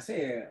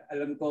 Kasi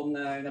alam kong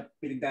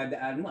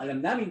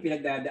alam namin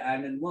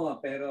pinagdadaanan mo,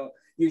 pero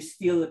you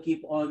still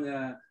keep on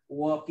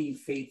walking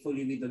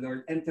faithfully with the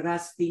Lord and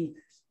trusting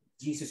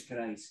Jesus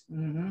Christ.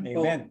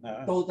 Amen.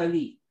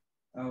 Totally.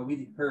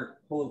 With her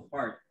whole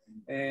heart.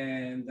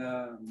 And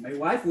my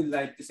wife would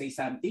like to say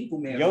something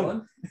kung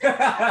meron.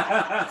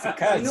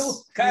 Kaz.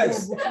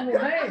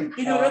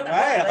 Kinurot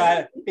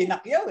ako.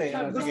 Pinakyaw eh.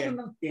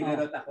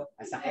 Kinurot ako.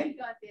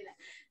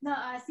 No,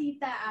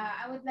 Sita,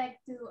 I would like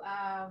to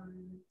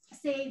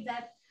say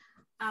that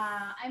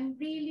I'm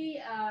really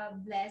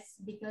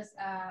blessed because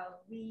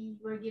we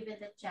were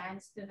given the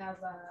chance to have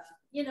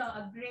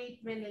a great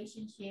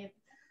relationship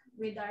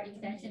with our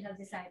intentional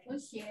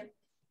discipleship.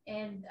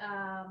 And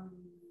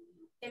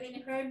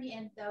Hermie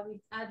and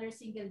with other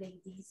single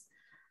ladies,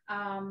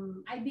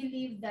 I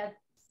believe that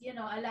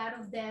a lot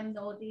of them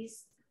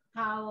noticed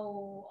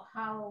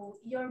how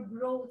your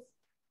growth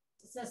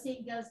sa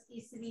singles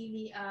is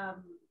really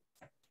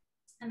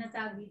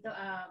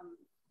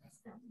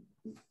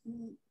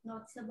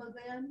noticeable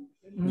ba yan?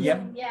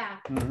 Yep.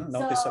 Yeah.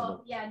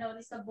 Noticeable. So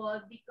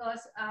noticeable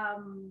because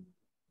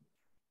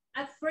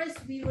at first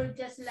we were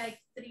just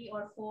like 3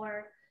 or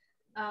 4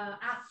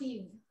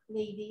 active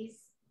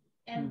ladies,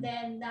 And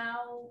then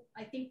now,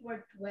 I think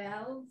we're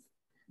 12.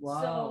 Wow.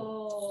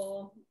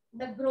 So,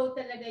 nag-grow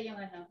talaga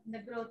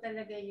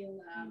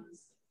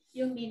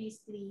yung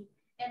ministry.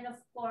 And of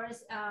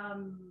course,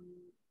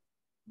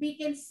 we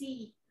can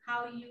see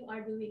how you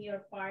are doing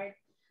your part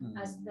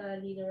as the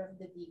leader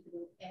of the D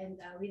group, and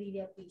we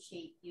really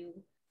appreciate you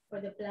for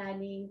the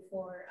planning,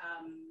 for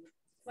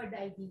the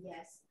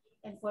ideas,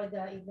 and for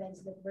the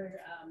events that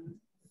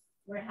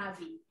we're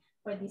having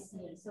for this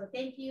year. So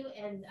thank you,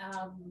 and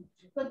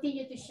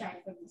continue to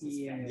shine for this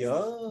year.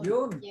 Yun.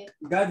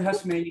 God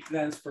has many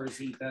plans for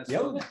Zita.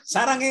 So.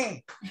 Sarang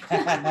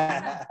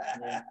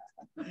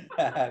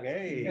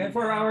Okay. And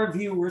for our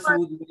viewers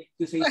who would like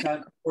to say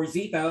something for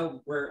Zita,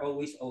 we're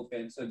always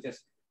open. So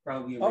just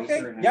probably raise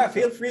your hand. Yeah,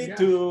 feel free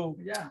to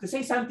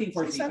say something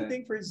for Zita. Say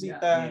something for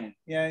Zita.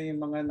 Yeah,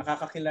 yung mga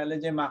nakakakilala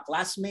dyan, mga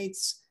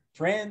classmates,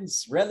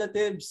 friends,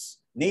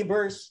 relatives,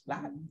 neighbors,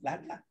 lahat.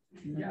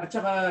 At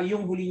saka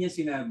yung huli niya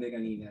sinabi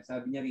kanina,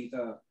 sabi niya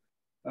rito,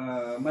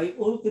 my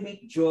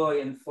ultimate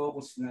joy and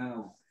focus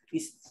now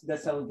is the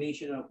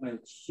salvation of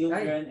my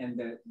children, and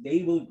that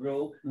they will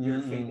grow your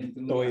faith and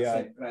truly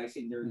accept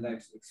Christ in their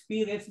lives,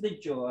 experience the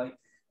joy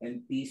and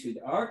peace with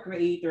our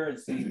Creator and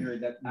Savior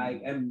that I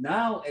am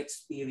now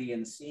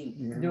experiencing.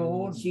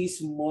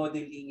 She's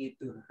modeling it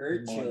to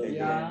her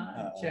children. Yeah,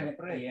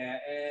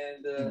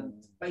 and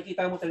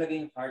makikita mo talaga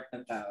yung heart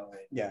ng tao.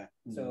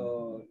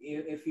 So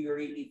if you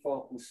really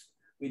focus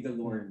with the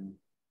Lord,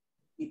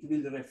 it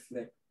will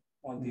reflect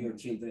onto your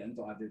children and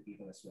to other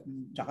people as well.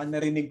 Tsaka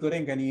narinig ko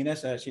rin kanina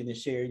sa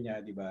sinishare niya,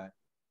 di ba?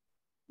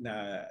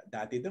 Na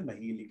dati daw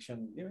mahilig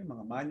siyang, di ba,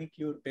 mga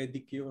manicure,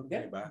 pedicure,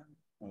 di ba?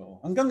 Oo.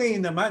 Hanggang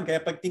ngayon naman,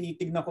 kaya pag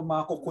tinitignan ko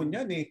mga kuko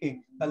niyan,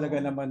 talaga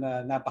naman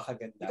na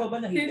napakaganda. Ikaw ba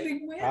nahilig?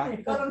 Hilig mo yan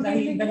Parang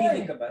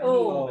nahilig ka ba?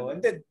 Oo.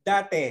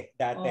 Dati.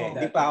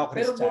 Hindi pa ako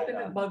Pero Kristiyano. buti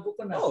nagbago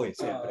ka na. Oo,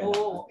 siyempre.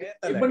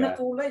 Iba na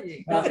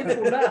kulay Dati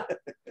pula.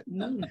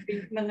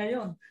 Pink na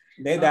ngayon.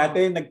 Hindi,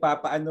 dati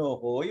nagpapaano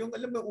ako. Yung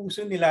alam mo,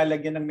 uso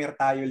nilalagyan ng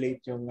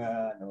mertiolate yung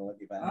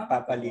di ba?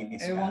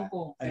 Papalinis ka. Ewan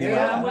ko.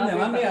 Kaya mo na,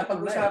 mamaya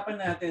pag-usapan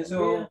natin.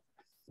 So,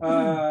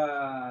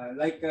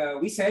 like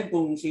we said,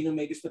 kung sino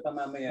may gusto pa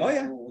mamaya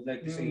who would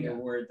like to say a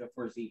word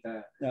for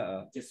Zita,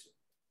 just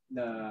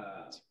the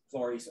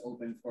floor is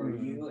open for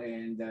you.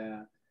 And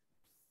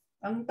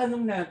ang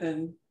tanong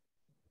natin,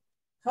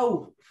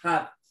 how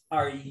hot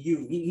are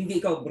you?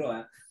 Hindi ikaw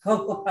bro, how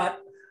hot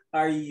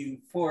are you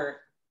for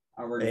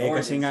our Lord?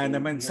 Kasi nga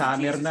naman,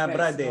 summer na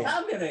Brad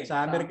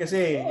Summer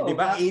kasi, di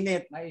ba,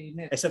 init.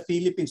 Sa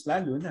Philippines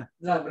lalo na.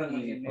 Sobrang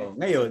init.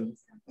 Ngayon,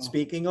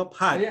 speaking of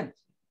hot,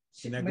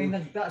 may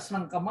nagtaas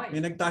ng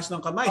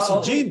kamay. Si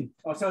Jean.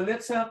 So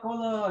let's call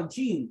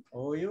Jean.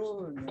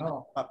 Yun.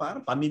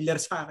 Parang familiar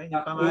sa akin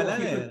yung pangalan.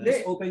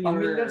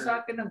 Familiar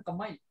sa akin ang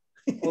kamay.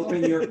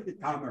 Open your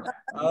camera.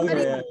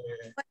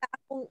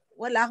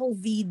 Wala akong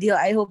video.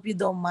 I hope you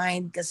don't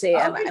mind kasi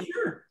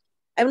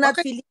I'm not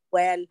feeling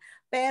well.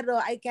 Pero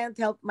I can't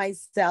help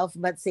myself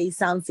but say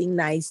something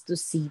nice to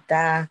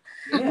Zita.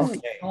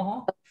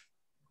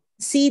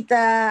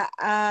 Zita,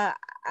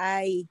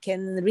 I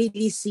can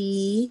really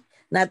see,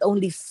 not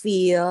only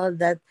feel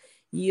that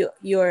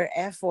your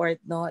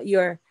effort,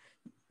 you're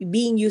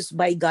being used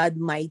by God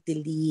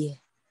mightily.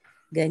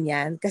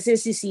 Ganyan. Kasi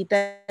si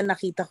Zita,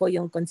 nakita ko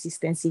yung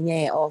consistency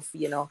niya of,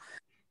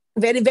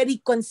 very, very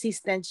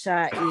consistent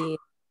siya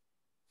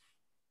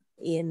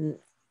in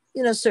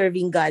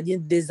serving God,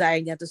 yung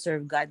desire niya to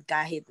serve God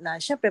kahit na,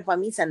 syempre,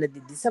 paminsan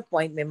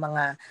na-disappoint, may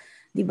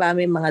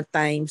mga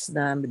times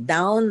na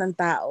down ng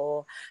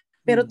tao,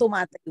 pero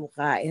tumatayo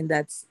ka, and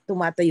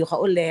tumatayo ka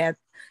ulit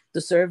to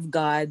serve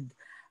God.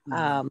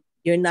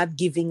 You're not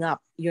giving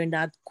up. You're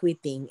not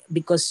quitting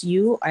because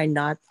you are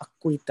not a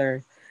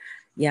quitter.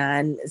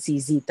 Yan, si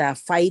Zita.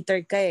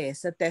 Fighter ka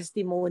Sa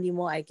testimony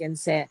mo, I can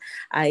say,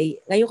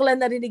 ngayon ko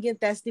lang narinig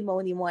yung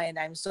testimony mo, and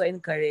I'm so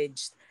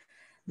encouraged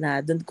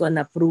na doon ko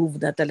na-prove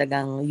na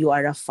talagang you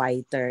are a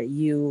fighter.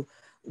 You,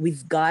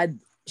 with God,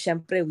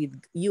 syempre with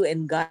you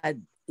and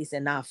God is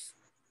enough.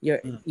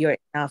 You're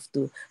enough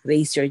to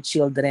raise your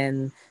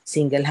children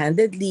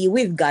single-handedly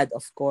with God,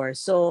 of course.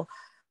 So,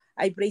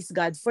 I praise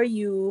God for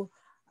you,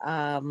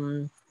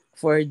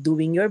 for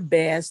doing your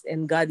best,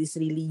 and God is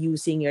really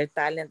using your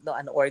talent,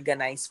 an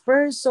organized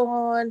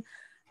person.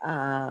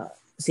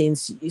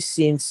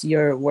 Since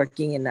you're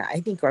working in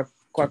I think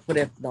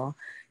corporate,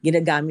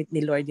 ginagamit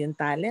ni Lord yung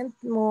talent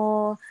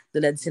mo,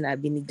 tulad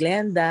sinabi ni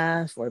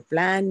Glenda, for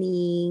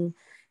planning,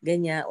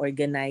 ganyan,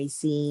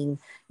 organizing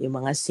yung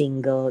mga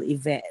single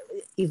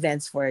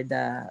events for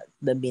the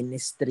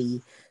ministry.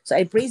 So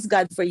I praise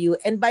God for you.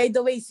 And by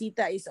the way,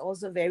 Zita is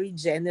also very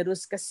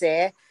generous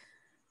kasi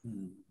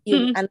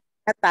yung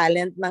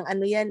talent ng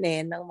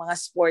ng mga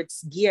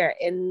sports gear.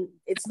 And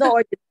it's no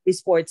ordinary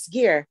sports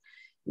gear.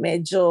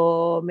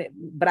 Medyo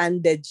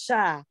branded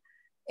siya.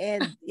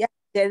 And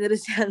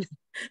generous yan.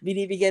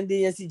 Binibigyan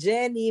din niya si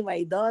Jenny,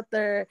 my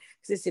daughter,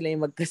 kasi sila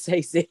yung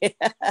magka-size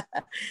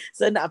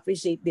So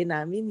na-appreciate din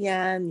namin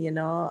yan,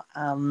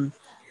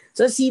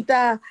 So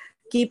Zita,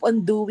 keep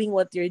on doing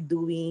what you're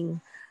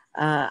doing.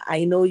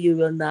 I know you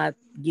will not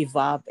give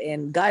up,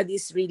 and God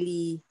is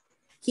really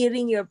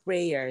hearing your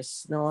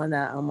prayers, no,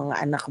 na ang mga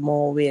anak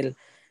mo will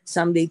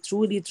someday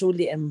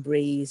truly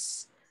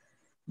embrace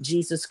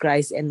Jesus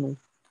Christ and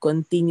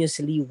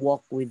continuously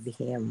walk with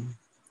Him.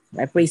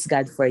 I praise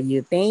God for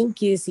you.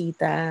 Thank you,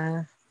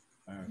 Sita.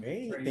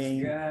 Okay.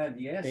 Praise God.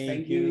 Yes.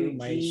 Thank you,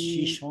 my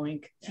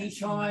Shishoink.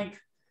 Shishoink.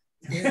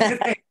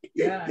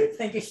 Yeah.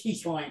 Thank you,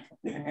 Shishoink.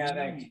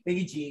 Thank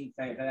you, Jean.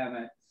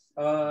 Salamat.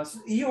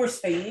 You were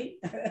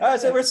staying?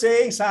 So we're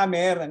saying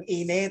summer, ang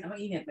init. Ang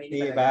mainit.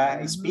 Diba?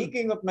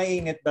 Speaking of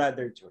mainit,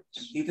 Brother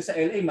George. Dito sa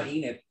LA,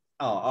 mainit.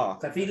 Oo.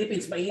 Sa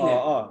Philippines, mainit.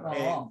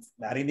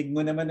 Narinig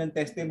mo naman ang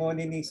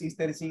testimony ni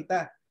Sister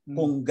Sita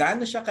kung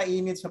gaano siya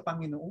kainit sa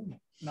Panginoon.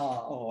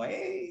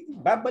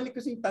 Babalik ko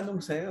sa yung tanong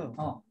sa'yo.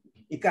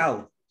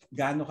 Ikaw,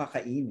 gaano ka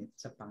kainit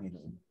sa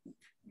Panginoon?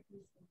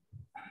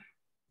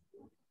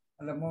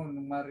 Alam mo,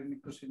 nung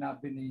marinig ko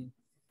sinabi ni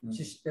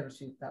Sister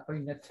Sita,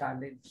 ako'y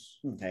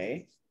na-challenge.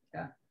 Okay.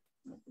 Yeah.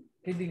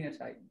 Kidding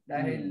aside.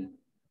 Dahil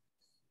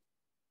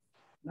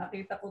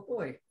nakita ko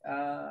to eh.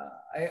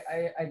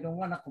 I don't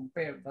wanna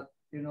compare, but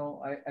you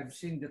know, I've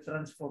seen the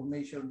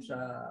transformation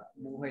sa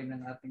buhay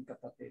ng ating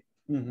kapatid.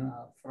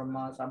 From,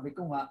 sabi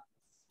ko nga,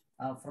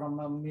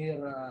 from a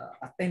mere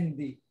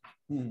attendee,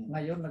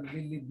 ngayon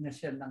nag-lead na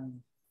siya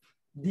ng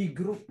D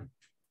group.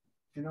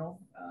 You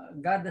know,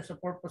 God has a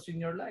purpose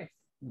in your life.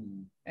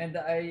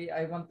 And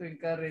I want to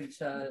encourage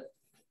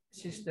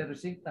Sister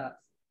Rosita,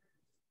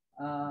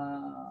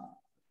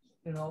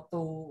 you know,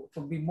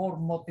 to be more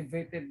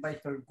motivated by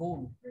her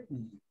goal,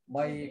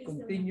 by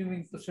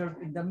continuing to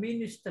serve in the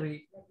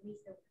ministry.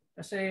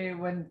 Kasi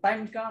when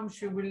time comes,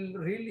 you will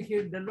really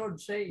hear the Lord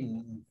say,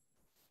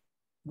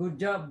 good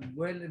job,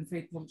 well and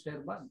faithful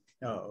servant.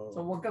 So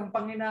wag kang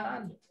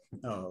panghinaan.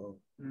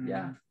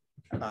 Yeah.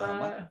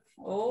 At,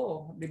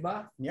 di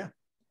ba? Yeah.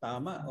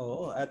 Tama,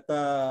 oo. At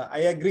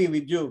I agree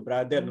with you,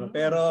 brother. No?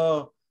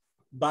 Pero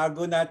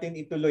bago natin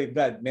ituloy,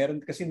 Brad, meron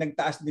kasi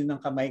nagtaas din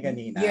ng kamay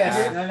kanina. Yes,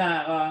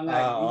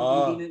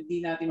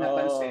 hindi natin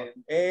napansin.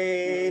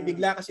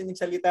 Bigla kasi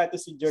nagsalita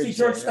to si George. Si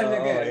George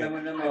talaga, alam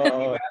mo naman.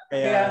 Diba?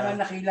 Kaya nga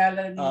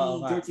nakilala ni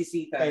George si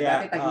Sita.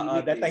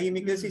 Dati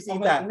tahimik din si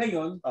Sita.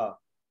 Ngayon,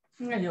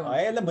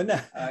 ay, alam mo na.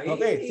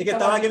 Okay, sige,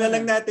 tawagin na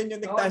lang natin yung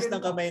nagtaas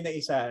ng kamay na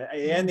isa.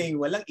 Ayan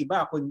walang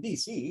iba kundi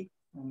si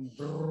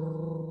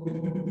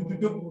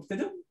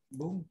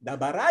The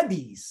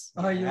Baradis.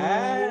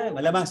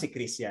 Malamang si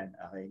Chris yan.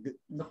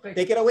 Okay.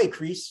 Take it away,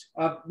 Chris.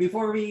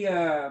 Before we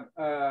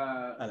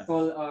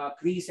call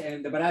Chris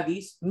and the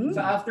Baradis, so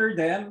after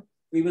them,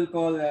 we will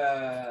call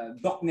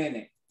Doc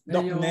Nene.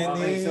 Doc Nene.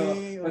 Okay, so,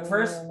 but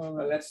first,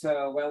 let's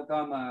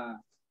welcome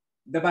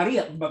the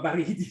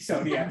Baradis.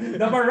 Sorry.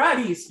 The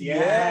Baradis.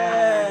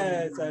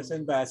 Yes.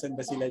 Saan ba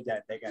sila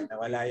dyan? Teka,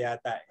 nawala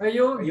yata.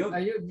 Ayun.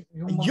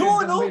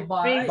 Yun,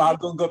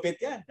 bagong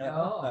gupit yan.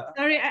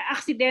 Sorry, I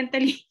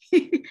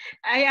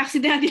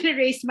accidentally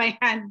raised my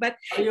hand, but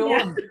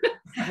yeah.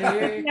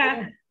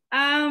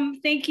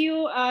 Thank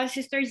you,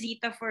 Sister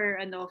Zita,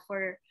 for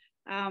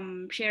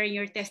sharing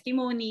your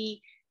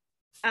testimony.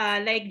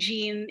 Like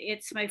Jean,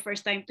 it's my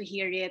first time to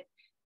hear it.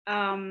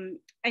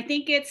 I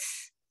think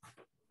it's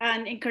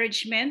an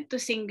encouragement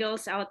to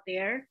singles out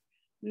there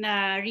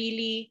na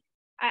really,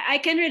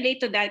 I can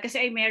relate to that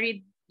kasi I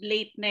married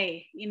late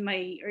na in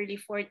my early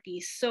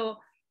 40s.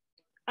 So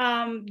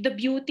the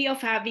beauty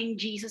of having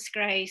Jesus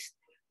Christ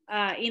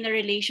in a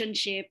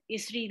relationship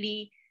is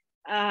really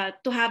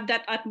to have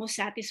that utmost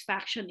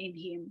satisfaction in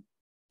Him.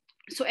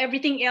 So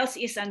everything else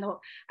is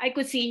I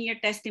could see in your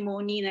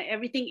testimony na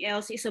everything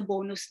else is a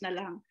bonus na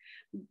lang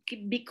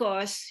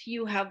because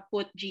you have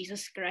put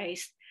Jesus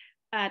Christ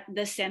at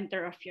the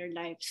center of your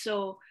life.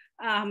 So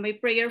my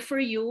prayer for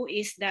you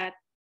is that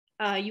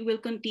you will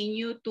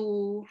continue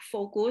to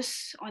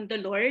focus on the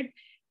Lord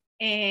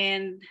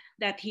and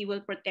that He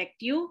will protect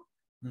you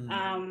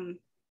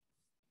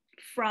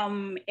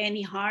from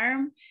any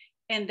harm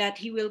and that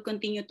He will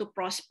continue to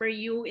prosper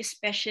you,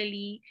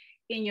 especially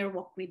in your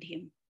walk with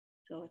Him.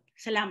 So,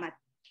 salamat.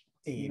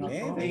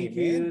 Amen. Thank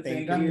you,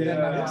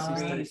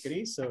 Sister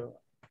Chris.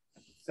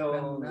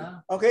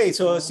 Okay,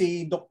 so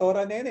si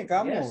Doktora Nene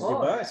Kamo, di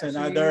ba? It's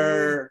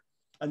another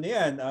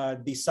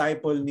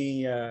disciple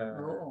ni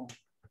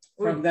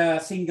from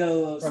the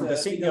single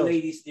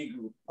ladies day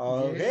group.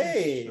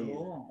 Okay.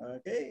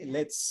 Okay,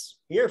 let's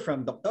hear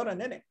from Doktora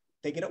Nene.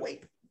 Take it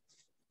away.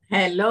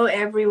 Hello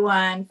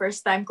everyone.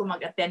 First time ko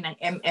mag-attend ng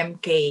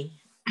MMK.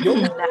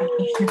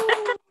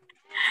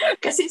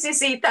 Kasi si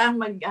Sita ang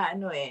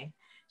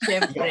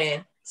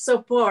Siyempre,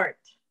 support.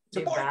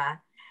 Diba?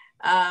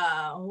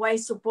 Why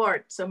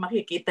support? So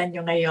makikita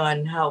nyo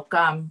ngayon how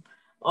come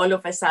all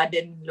of a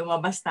sudden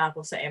lumabas na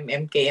ako sa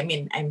MMK. I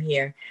mean, I'm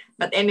here.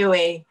 But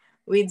anyway,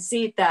 with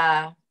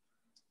Zita,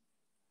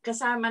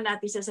 kasama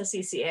natin siya sa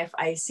CCF.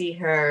 I see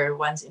her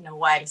once in a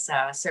while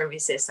sa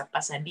services sa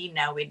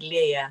Pasadena with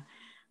Leah.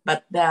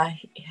 But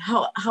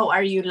how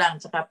are you lang?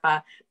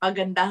 Saka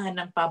pagandahan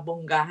ng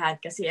pabonggahan.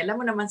 Kasi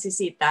alam mo naman si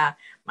Zita,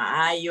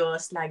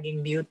 maayos, laging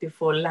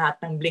beautiful, lahat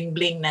ng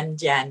bling-bling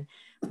nandyan.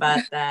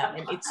 But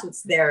and it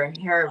suits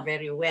her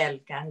very well.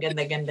 Ang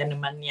ganda-ganda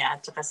naman niya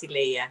at saka si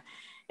Leia.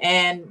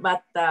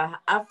 But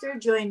after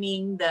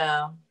joining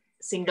the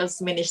singles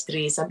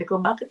ministry, sabi ko,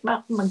 bakit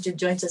ba ako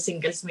mag-join sa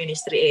singles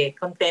ministry?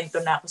 Kontento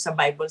na ako sa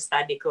Bible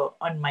study ko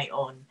on my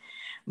own.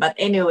 But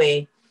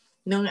anyway,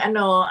 nung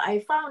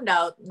I found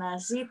out na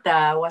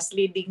Zita was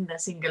leading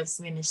the singles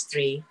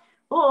ministry.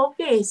 Oh,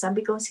 okay.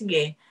 Sabi ko,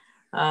 sige,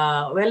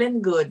 well and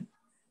good.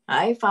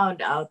 I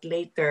found out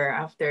later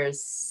after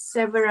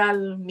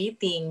several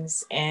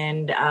meetings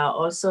and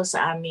also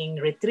sa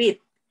aming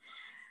retreat.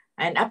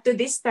 And up to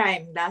this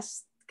time,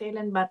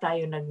 kailan ba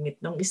tayo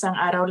nag-meet? Nung isang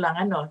araw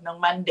lang, nung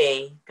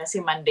Monday, kasi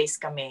Mondays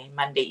kami,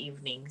 Monday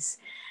evenings.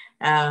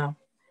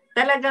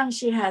 Talagang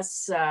she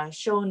has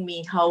shown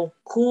me how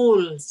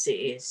cool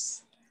she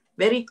is.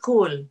 Very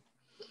cool.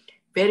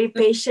 Very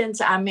patient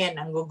sa amin,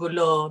 ang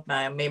gugulo,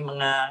 may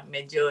mga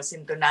medyo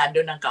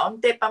sintonado ng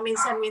kaunti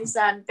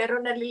paminsan-minsan,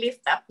 pero nalilift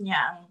up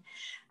niya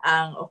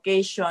ang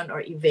occasion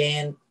or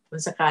event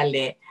kung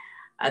sakali.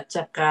 At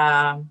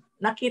saka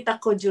nakita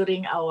ko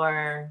during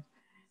our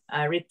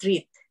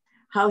retreat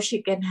how she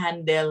can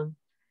handle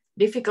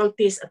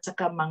difficulties at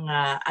saka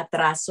mga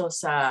atraso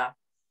sa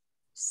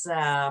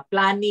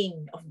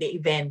planning of the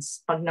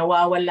events. Pag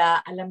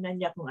nawawala, alam na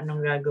niya kung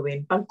anong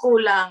gagawin. Pag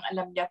kulang,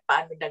 alam niya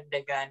paano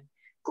dagdagan.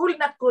 Cool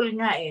na cool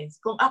nga eh.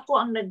 Kung ako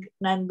ang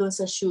nandun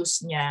sa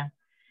shoes niya,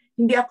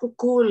 hindi ako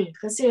cool.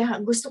 Kasi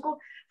gusto ko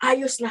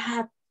ayos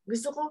lahat.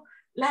 Gusto ko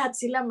lahat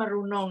sila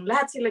marunong.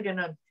 Lahat sila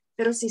ganun.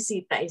 Pero si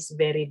Sita is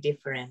very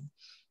different.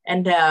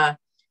 And the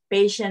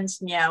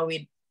patience niya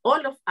with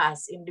all of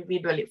us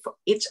individually, for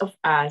each of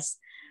us,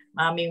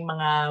 aming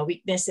mga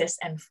weaknesses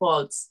and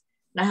faults,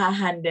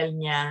 nahahandle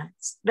niya.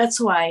 That's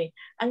why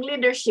ang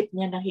leadership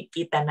niya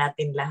nakikita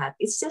natin lahat.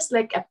 It's just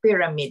like a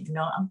pyramid,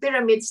 no? Ang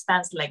pyramid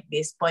stands like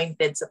this,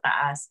 pointed sa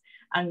taas,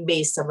 ang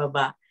base sa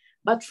baba.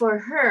 But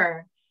for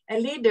her, a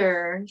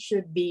leader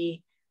should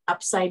be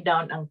upside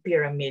down ang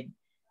pyramid.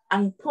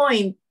 Ang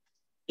point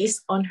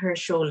is on her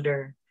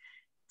shoulder.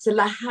 So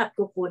lahat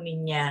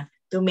kukunin niya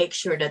to make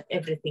sure that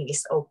everything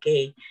is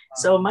okay.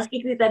 So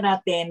makikita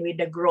natin with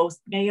the growth,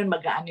 ngayon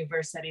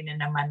mag-anniversary na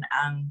naman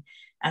ang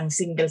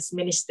singles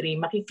ministry,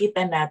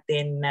 makikita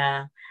natin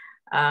na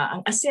ang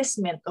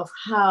assessment of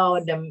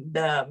how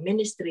the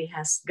ministry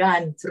has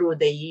gone through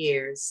the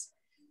years,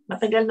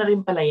 matagal na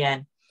rin pala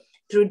yan,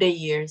 through the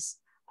years,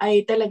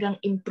 ay talagang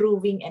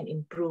improving and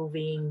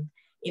improving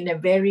in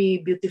a very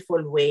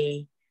beautiful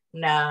way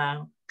na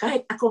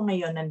kahit ako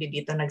ngayon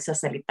nandito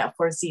nagsasalita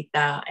for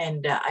Sita,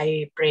 and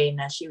I pray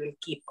na she will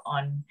keep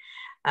on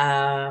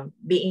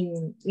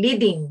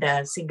leading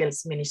the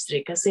singles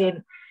ministry kasi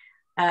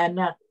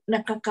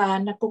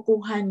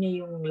nakukuha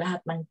niya yung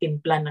lahat ng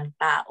timpla ng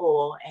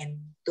tao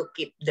and to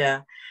keep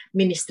the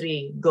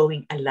ministry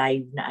going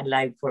alive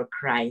for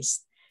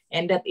Christ.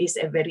 And that is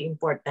a very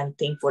important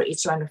thing for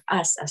each one of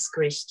us as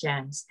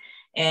Christians.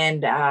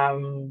 And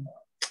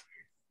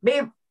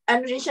babe,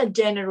 rin siya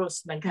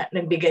generous,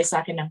 nagbigay sa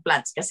akin ng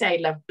plants kasi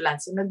I love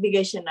plants. So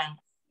nagbigay siya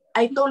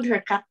I told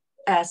her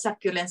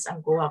succulents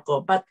ang kuha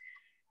ko, but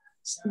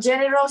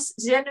generous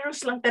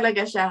lang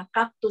talaga siya.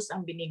 Cactus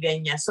ang binigay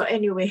niya. So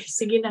anyway,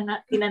 sige na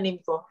nga, tinanim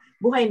ko.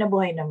 Buhay na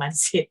buhay naman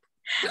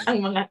ang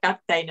mga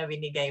cacti na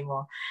binigay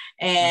mo.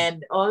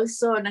 And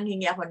also,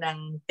 nanghingi ako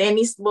ng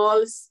tennis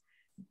balls.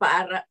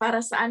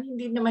 Para saan?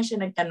 Hindi naman siya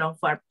nagtanong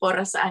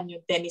para saan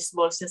yung tennis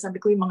balls niya. Sabi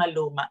ko yung mga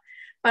luma.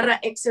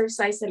 Para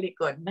exercise sa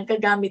likod.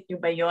 Nagagamit niyo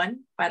ba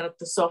yon? Para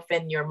to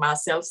soften your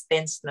muscles,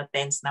 tense na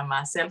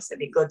muscles sa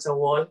likod sa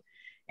wall.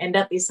 And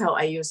that is how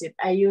I use it.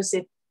 I use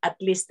it at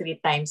least 3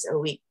 times a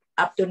week.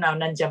 Up to now,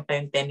 nandiyan pa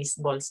yung tennis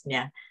balls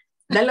niya.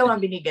 2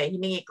 binigay,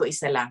 hiningi ko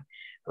 1 lang.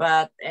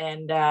 But,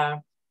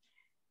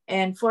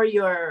 and for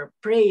your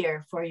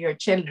prayer for your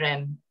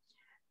children,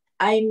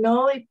 I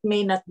know it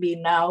may not be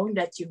now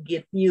that you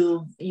get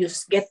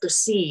to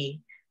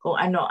see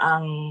kung ano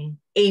ang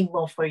aim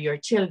mo for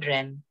your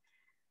children.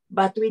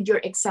 But with your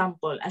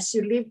example, as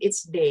you live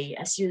each day,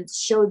 as you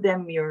show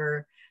them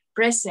your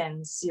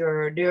presence,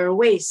 your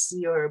ways,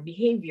 your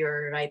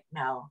behavior right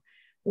now,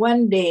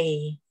 one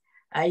day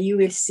you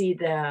will see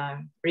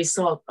the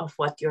result of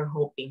what you're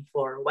hoping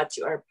for, what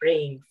you are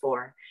praying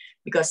for.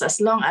 Because as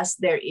long as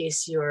there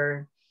is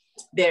you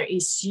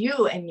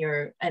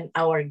and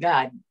our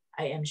God,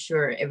 I am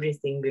sure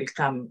everything will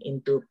come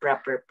into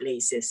proper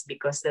places,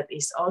 because that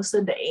is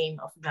also the aim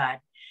of God,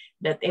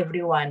 that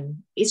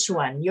everyone, each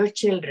one, your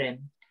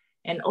children,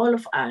 and all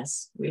of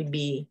us will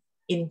be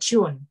in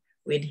tune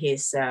with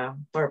His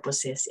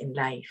purposes in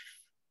life.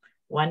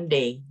 One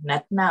day,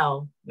 not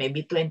now,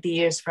 maybe 20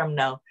 years from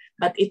now,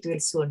 but it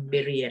will soon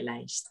be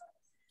realized.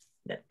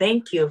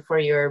 Thank you for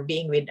your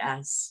being with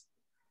us.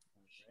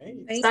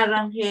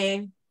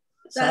 Saranghe.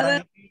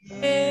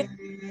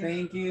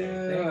 Thank you.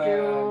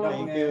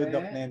 Thank you,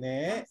 Doc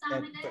Nene.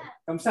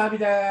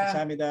 Kamsahamnida.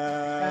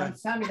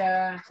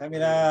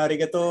 Kamsahamnida.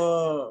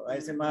 Arigato.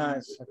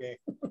 Aizaimasu. Okay.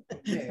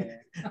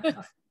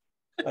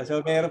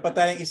 So meron pa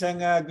tayong isang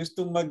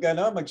gustong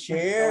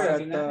mag-share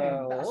at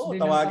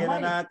tawagin na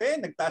natin.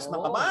 Nagtaas ng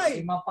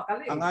kamay.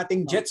 Ang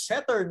ating jet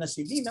setter na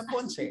si Lina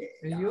Ponce.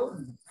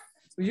 Ayun.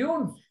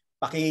 Ayun.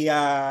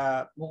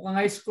 Mukhang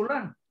high school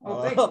lang.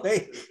 Okay. Okay.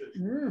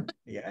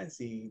 Yan,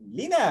 si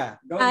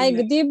Lina. Hi,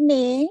 good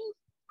evening.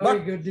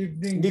 Good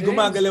evening. Hindi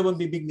gumagalaw ang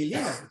bibig ni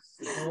Lina.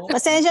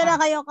 Pasensya na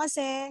kayo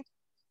kasi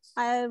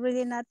I'm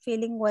really not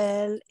feeling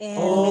well and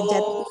may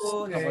jet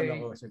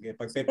Sige.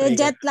 may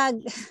jet lag.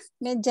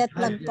 May jet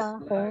lag pa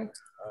ako.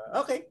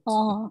 Okay.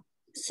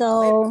 So,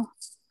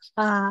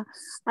 I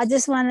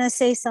just wanna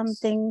say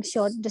something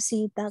short to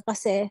Sita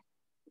kasi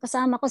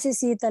kasama ko si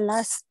Sita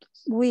last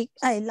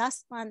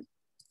month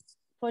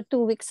for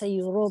 2 weeks sa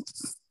Europe.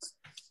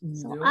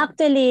 So,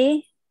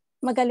 actually,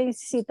 magaling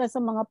si Sita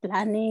sa mga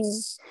planning.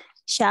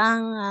 Siya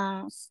ang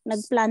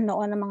nagplan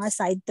noon ng mga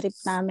side trip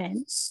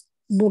namin.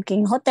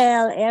 Booking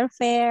hotel,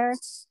 airfare,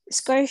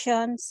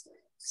 excursions.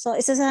 So,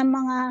 isa sa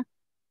mga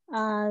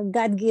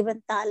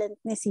God-given talent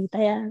ni Sita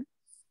yan.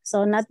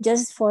 So, not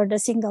just for the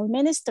single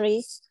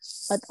ministry,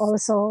 but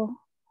also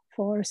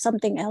for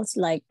something else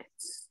like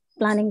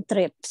planning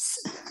trips.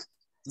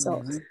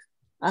 So,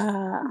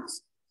 I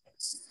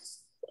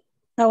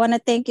want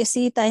to thank you,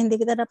 Sita. Hindi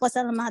kita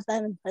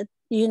napasalamatan, but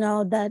you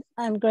know that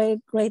I'm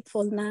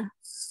grateful na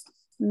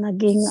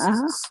naging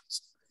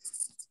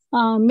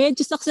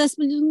medyo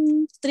successful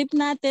yung trip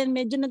natin.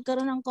 Medyo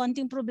nagkaroon ng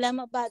konting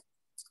problema, but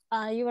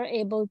you were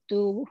able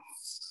to,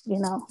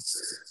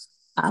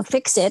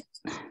 fix it.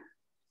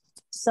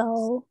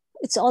 So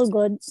it's all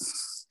good.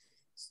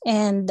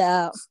 And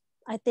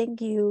I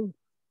think you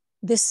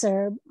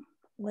deserve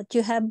what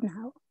you have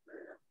now,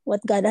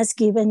 what God has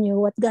given you,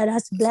 what God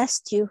has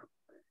blessed you.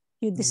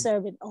 You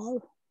deserve it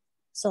all.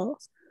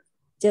 So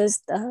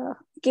just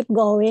keep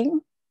going.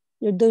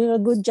 You're doing a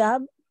good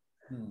job,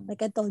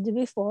 like I told you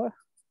before.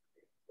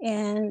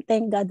 And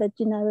thank God that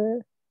you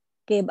never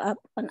gave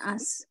up on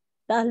us.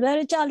 Dahil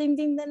very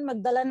challenging din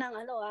magdala ng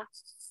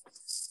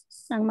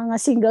ng mga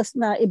singles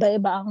na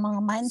iba-iba ang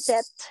mga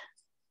mindset,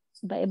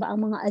 iba-iba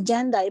ang mga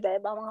agenda,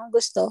 iba-iba ang mga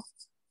gusto.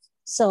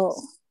 So,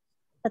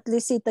 at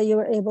least Sita, you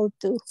were able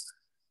to,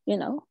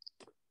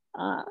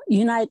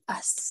 unite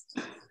us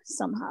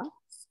somehow.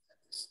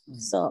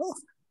 So,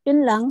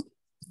 yun lang.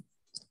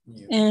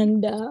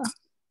 And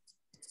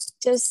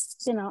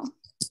just,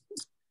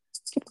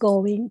 keep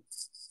going.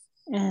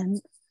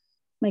 And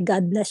may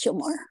God bless you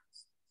more.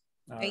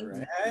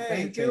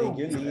 Thank you,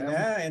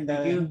 Lina. And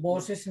yung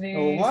boses ni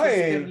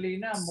Sister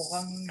Lina,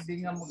 mukhang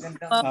hindi nga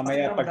maganda.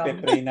 Mamaya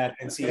pagpe-pray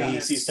natin si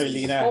Sister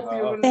Lina.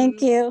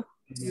 Thank you.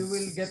 You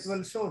will get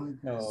well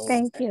soon.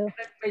 Thank you.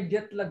 May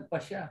jet lag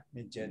pa siya.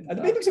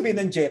 Ano ba ibig sabihin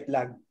ng jet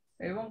lag?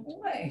 Ewan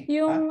ko nga eh.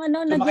 Yung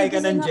sumakay ka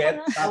ng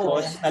jet,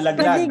 tapos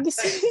nalaglag.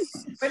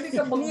 Pwede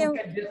ka bang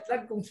magka-jet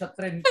lag kung sa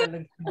trend ka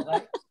lang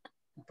sumakay?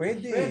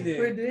 Pwede.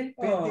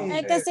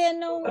 Kasi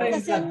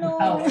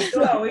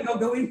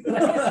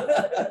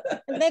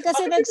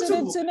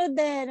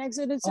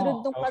nagsunod-sunod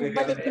nung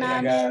pagbalik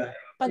namin.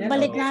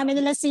 Pagbalik namin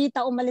nila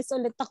Sita, umalis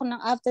ulit ako ng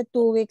after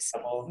 2 weeks.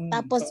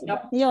 Tapos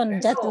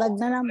yun, jet lag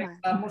na naman.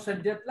 Tamo sa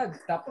jet lag.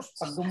 Tapos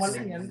pag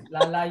gumaling yan,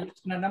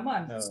 lalayos na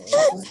naman.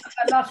 Kung sa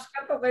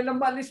Alaska to,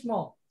 kailan balis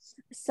mo?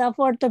 Sa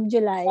 4th of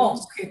July.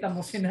 Kita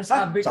mo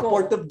sinasabi ko. Sa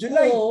 4th of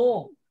July?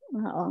 Oo.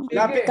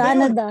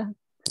 Canada.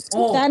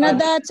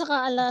 Canada at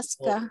saka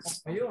Alaska.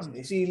 Ayun.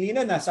 Si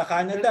Lina nasa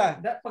Canada.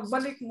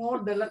 Pagbalik mo,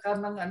 dala ka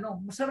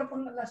ng masarap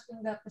ang Alaska ng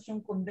gatas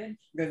yung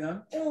condensed.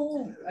 Ganon?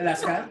 Oo.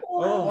 Alaska?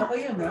 Oo.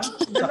 Okay yun, ha?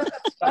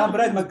 Saka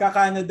Brad,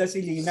 magka-Canada si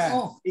Lina.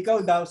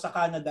 Ikaw daw sa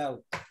Canada.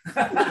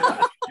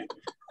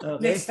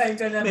 Okay.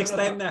 Next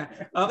time na.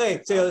 Okay.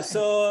 So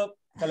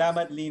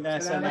salamat Lina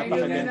sa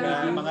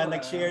napakaganda. Mga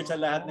nag-share sa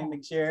lahat ng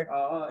nag-share.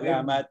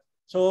 Salamat.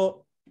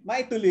 So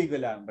maituloy ko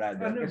lang,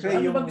 brother.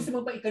 Kasi bang gusto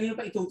mo kanino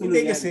pa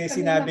itutuloy? Hindi kasi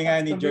sinabi nga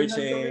ni George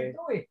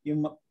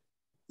yung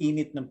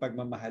init ng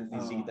pagmamahal ni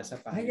Zita sa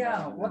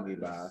Panginoon, di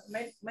ba?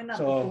 May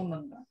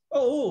natutunan ka.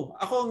 Oo,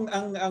 ako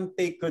ang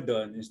take ko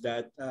doon is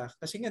that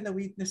kasi nga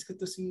na-witness ko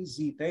to si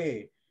Zita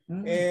eh.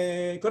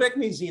 Correct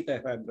me Zita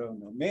if I'm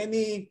wrong, no?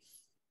 Many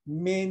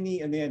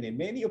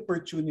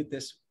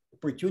opportunities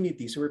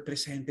were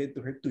presented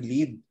to her to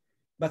lead.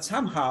 But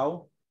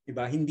somehow, di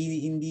ba,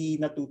 hindi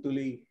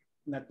natutuloy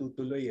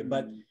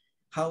but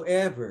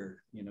however,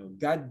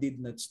 God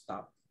did not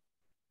stop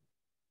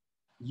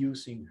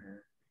using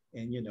her,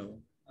 and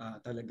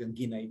talagang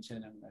ginaid siya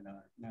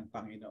ng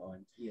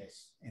Panginoon.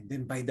 Yes. And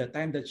then by the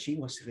time that she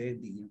was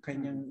ready, yung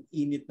kanyang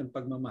init ng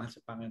pagmamahal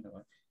sa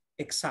Panginoon,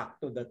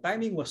 eksakto, the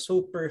timing was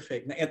so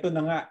perfect na eto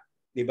na nga,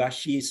 'di ba?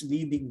 She is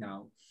leading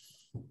now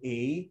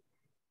a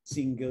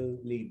single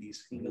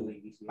ladies.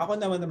 Yes. Ako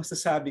naman na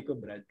masasabi ko,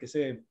 Brad,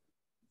 kasi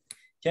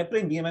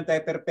syempre hindi naman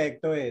tayo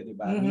perpekto eh, 'di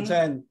ba?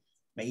 Minsan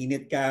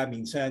mainit ka,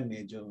 minsan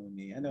medyo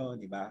may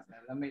di ba?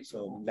 Lalamig.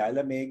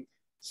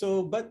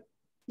 So, but,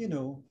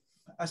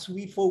 as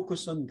we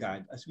focus on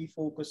God, as we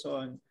focus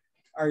on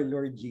our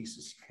Lord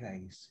Jesus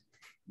Christ,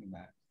 di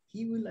ba?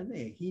 He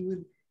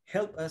will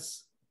help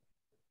us,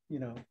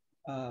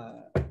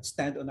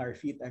 stand on our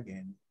feet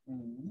again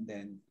and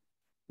then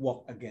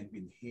walk again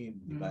with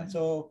Him. Diba?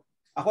 So,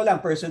 ako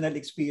lang, personal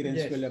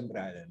experience ko lang,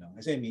 brad. No?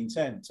 Kasi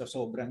minsan, sa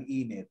sobrang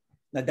init,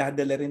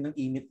 nadadala rin ng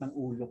init ng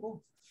ulo ko.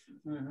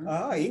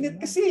 Init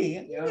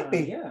kasi. Init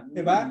eh. Yeah.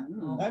 Diba?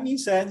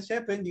 Minsan,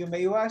 syempre, hindi mo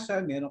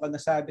maiwasan. Meron ka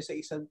nasabi sa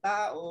isang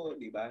tao,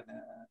 diba? Na,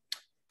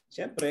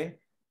 syempre,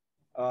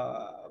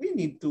 we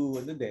need to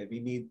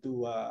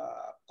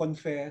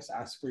confess,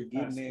 ask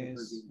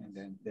forgiveness,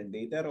 and then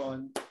later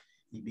on,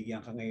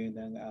 ibigyan ka ngayon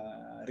ng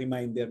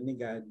reminder ni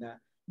God na,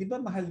 di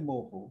ba mahal mo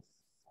ko?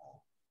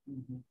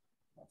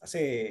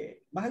 Kasi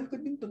mahal ko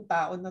din tong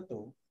tao na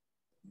to.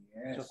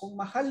 Yes. So kung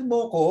mahal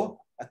mo ko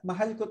at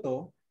mahal ko to,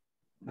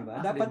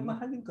 diba? Dapat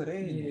mahalin ko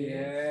rin.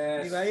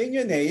 Yes. Diba?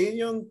 Yun eh. Yun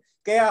yung,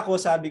 kaya ako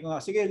sabi ko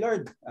nga, sige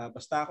Lord,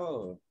 basta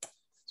ako,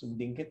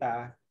 sundin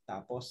kita.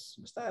 Tapos,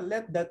 basta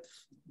let that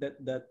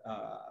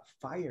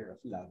fire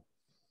of love,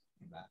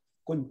 diba,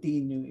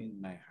 continue in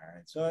my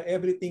heart. So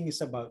everything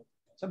is about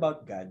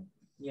God.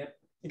 Yep.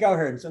 Ikaw,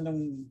 Herms,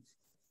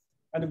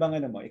 ano bang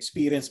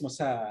experience mo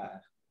sa...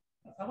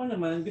 Ako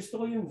naman, gusto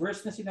ko yung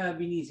verse na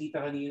sinabi ni Zita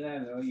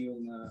kanina, no?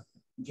 Yung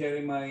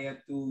Jeremiah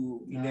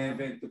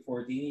 2:11 to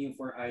 14, yung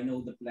for I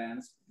know the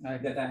plans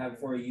that I have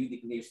for you,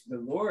 declares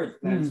the Lord,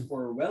 plans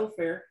for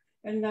welfare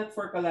and not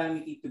for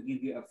calamity, to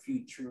give you a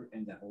future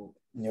and a hope.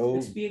 No.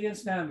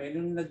 Experience namin,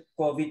 nung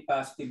nag-COVID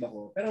positive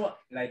ako, pero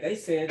like I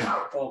said,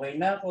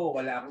 okay na ako,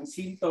 wala akong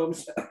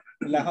symptoms.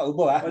 Wala ka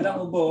ubo, ha?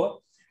 Walang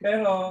ubo.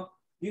 Pero,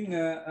 yun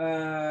nga,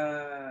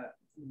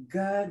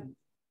 God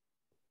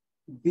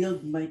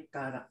build my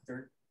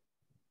character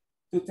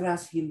to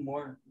trust Him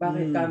more.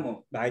 Bakit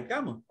kamo? Bakit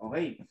kamo?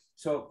 Okay.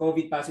 So,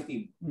 COVID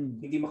positive.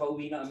 Hindi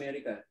makauwi ng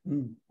Amerika.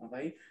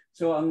 Okay?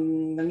 So, ang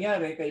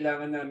nangyari,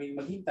 kailangan namin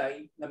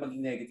maghintay na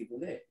maging negative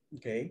ulit.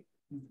 Okay.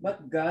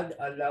 But God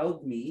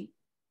allowed me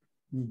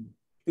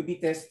to be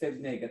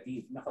tested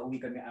negative. Nakauwi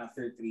kami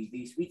after 3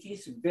 days, which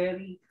is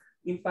very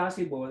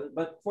impossible.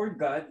 But for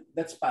God,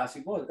 that's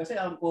possible. Kasi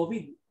ang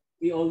COVID,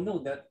 we all know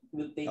that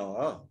will take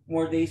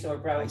more days or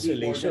probably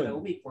more than a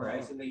week for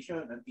isolation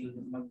until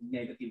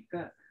mag-negative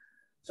ka.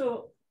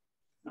 So,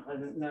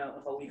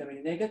 nakauwi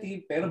kami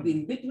negative, pero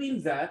in between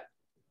that,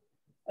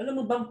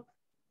 alam mo bang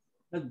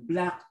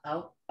nag-black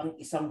out ang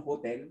isang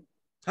hotel?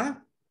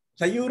 Ha?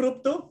 Sa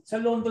Europe to? Sa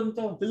London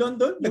to. Sa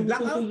London?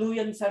 Nag-black out? Yung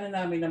tutuluyan sana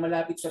namin na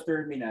malapit sa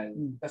terminal,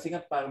 kasi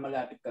nga para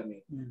malapit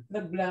kami,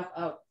 nag-black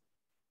out.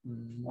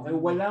 Okay,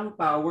 walang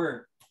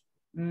power.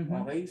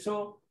 Okay,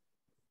 so,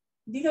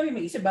 hindi kami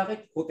maisip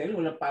bakit hotel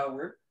walang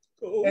power.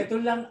 Ito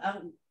lang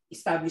ang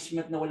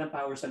establishment na walang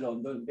power sa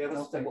London.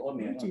 Pero sa buo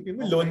meron.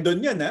 London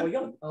yan, ha?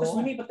 Yun. Tapos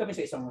lumipat kami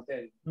sa isang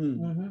hotel.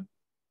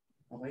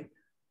 Okay?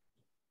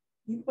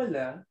 Yun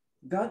pala,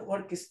 God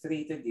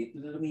orchestrated it.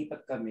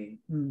 Lumipat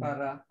kami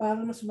para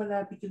mas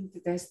malapit yung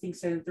testing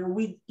center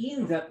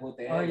within that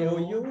hotel.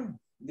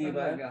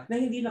 Diba? Na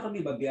hindi na kami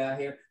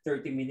babiyahe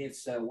 30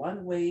 minutes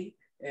one way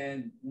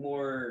and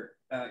more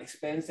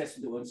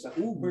expenses doon sa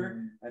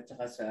Uber at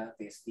saka sa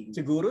testing.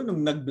 Siguro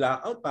nung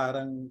nag-blackout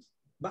parang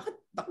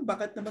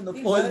bakit naman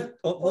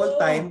all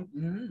time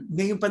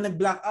ngayon pa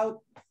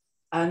nag-blackout?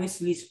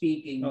 Honestly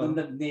speaking, nung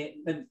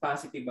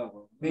nag-positive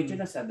ako, medyo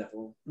nasad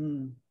ako.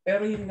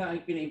 Pero yun nga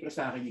ang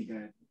pina-impress sa akin ni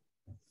God.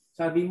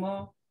 Sabi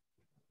mo,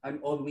 I'm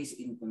always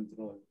in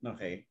control.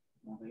 Okay.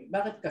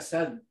 Bakit ka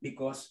sad?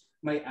 Because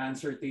my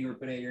answer to your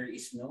prayer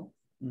is no.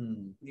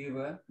 Di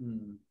ba?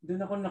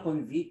 Doon ako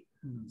na-convict.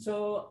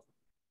 So,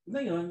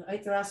 ngayon,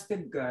 I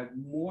trusted God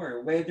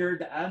more.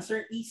 Whether the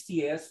answer is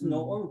yes,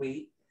 no, or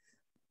wait,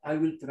 I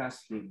will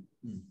trust Him.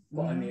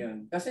 Kung ano yun.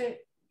 Kasi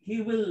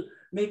He will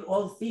make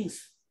all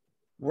things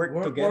work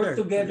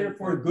together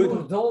for good.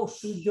 To those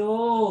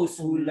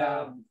who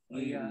love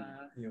Him.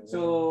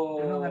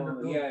 So,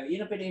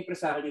 yun ang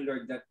pina-impress sa akin ni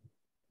Lord, that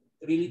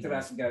really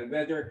trust God.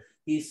 Whether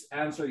His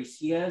answer is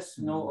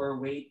yes, no, or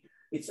wait,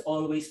 it's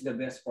always the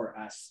best for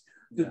us.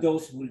 To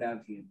those who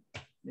love Him.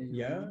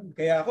 Yeah.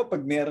 Kaya ako, pag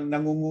meron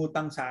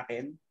nangungutang sa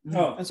akin,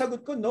 ang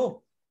sagot ko,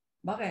 no.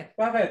 Bakit?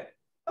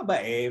 Aba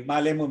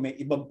malay mo may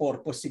ibang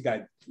purpose si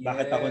God.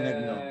 Bakit ako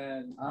nag-no?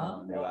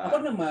 Diba? Ako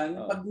naman,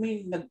 pag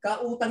may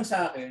nagkautang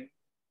sa akin,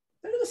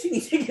 talaga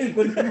sinisigil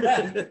ko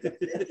naman.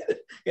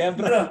 Kaya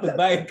bro,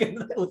 magbayad ka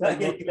na utang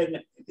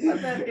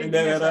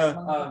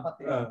mo.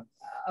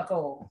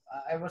 Ako,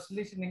 I was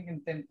listening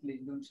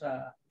intently dun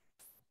sa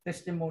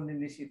testimony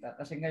ni Sita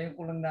kasi ngayon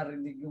ko lang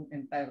narinig yung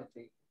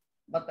entirety.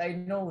 But I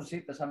know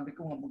Sita, sabi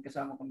ko nga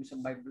magkasama kami sa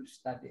Bible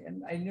study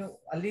and I knew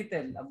a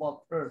little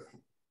about her.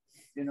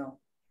 You know,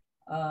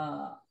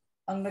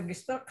 ang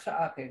nag-struck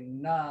sa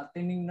akin na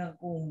tiningnan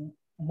kong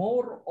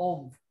more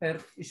of her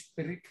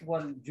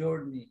spiritual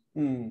journey.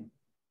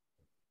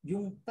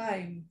 Yung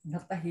time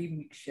na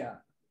tahimik siya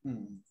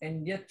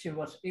and yet she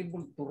was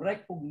able to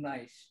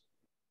recognize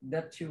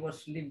that she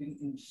was living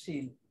in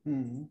sin.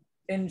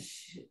 And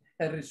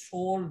her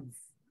resolve,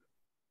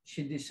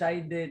 she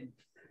decided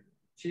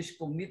she's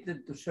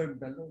committed to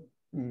serve the Lord.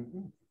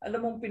 Alam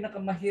mo,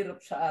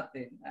 pinakamahirap sa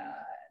atin,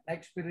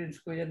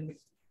 na-experience ko yan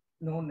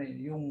noon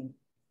yung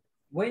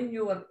when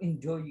you are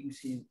enjoying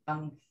sin,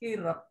 ang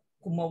hirap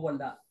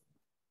kumawala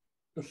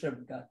to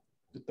serve God.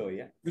 Totoo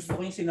yan. Gusto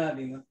ko yung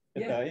sinabi mo.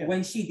 Yeah.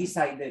 When she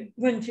decided.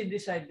 When she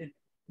decided.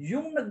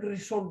 Yung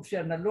nag-resolve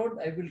siya na, Lord,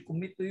 I will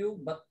commit to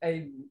you, but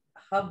I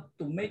have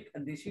to make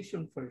a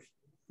decision first.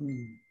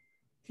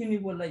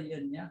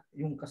 Hiniwalayan niya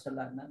yung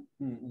kasalanan.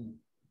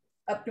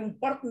 At yung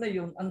part na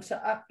yun, ang sa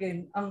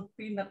akin, ang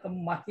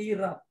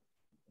pinakamahirap.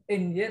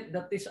 And yet,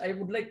 that is, I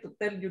would like to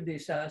tell you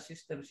this,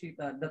 Sister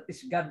Sita, that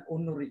is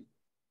God-honoring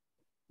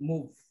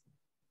move.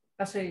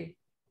 Kasi,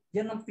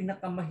 yan ang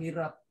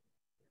pinakamahirap.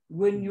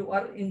 When you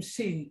are in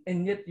sin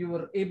and yet you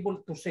are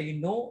able to say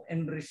no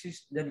and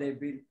resist the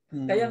devil.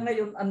 Kaya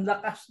ngayon, ang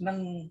lakas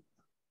ng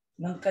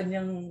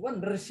kanyang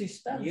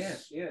resistance.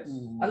 Yes.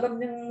 Alam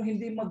niyang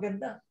hindi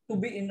maganda to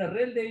be in a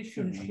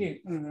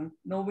relationship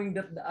knowing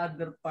that the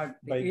other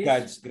party by is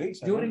God's grace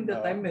during the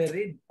time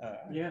married.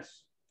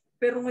 Yes.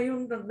 Pero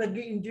ngayon,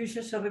 nag-i-enjoy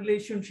siya sa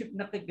relationship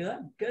na kay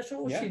God.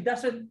 So she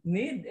doesn't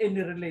need any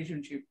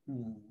relationship.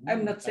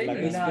 I'm not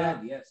saying na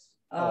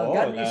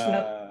God is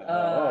not,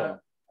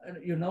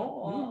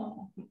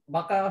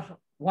 baka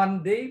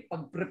one day,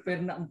 pag-prepare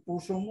na ang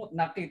puso mo,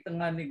 nakita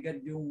nga ni God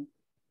yung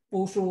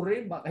puso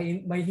rin, baka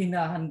may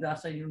hinahanda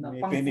sa iyo na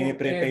pang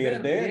pini-prepare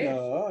din,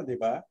 di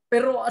ba?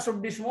 Pero as of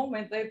this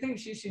moment, I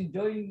think she's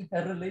enjoying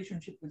her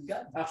relationship with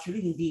God. Actually,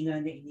 hindi nga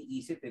niya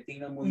iniisip.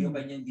 Tingnan mo yung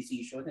kanyang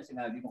decision na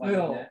sinabi mo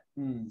kanina.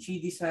 She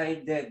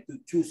decided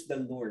to choose the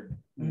Lord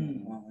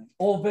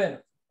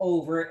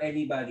over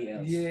anybody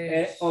else.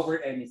 Yes.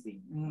 Over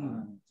anything.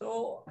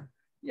 So,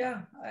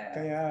 yeah.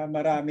 Kaya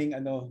maraming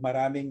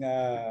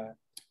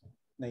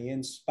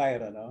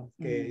na-inspire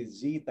kay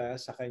Zita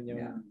sa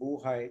kanyang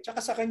buhay,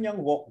 tsaka sa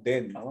kanyang walk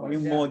din.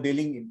 Yung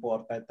modeling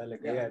important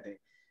talaga yan eh.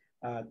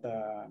 At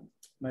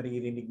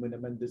maririnig mo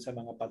naman doon sa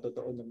mga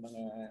patotoo ng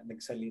mga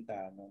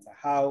nagsalita na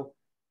how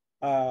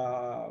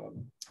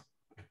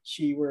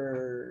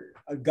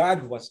God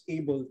was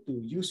able to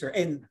use her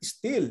and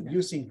still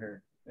using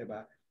her,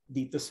 diba?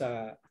 Dito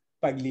sa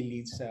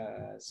pag-lead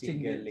sa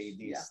single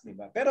ladies, di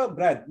ba? Pero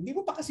Brad, hindi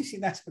mo pa kasi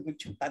sinasagot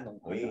yung tanong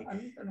ko eh.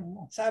 Anong tanong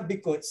mo? Sabi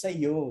ko sa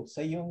iyo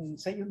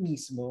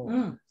mismo.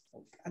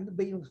 Ano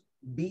ba yung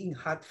being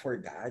hot for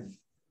God?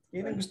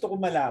 Yan ang gusto ko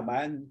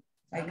malaman.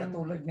 Ay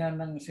katulad nga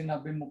ng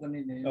sinabi mo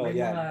kanina,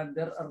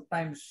 there are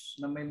times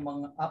na may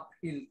mga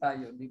uphill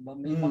tayo, di ba?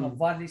 May mga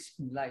valleys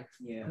in life.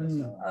 Yes.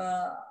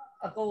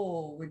 Ako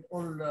with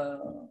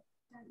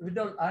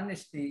all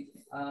honesty,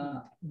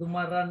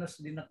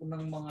 dumaranas din ako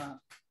ng mga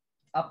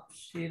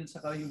uphill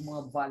saka yung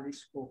mga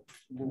valleys ko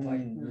sa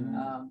buhay.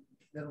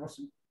 There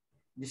was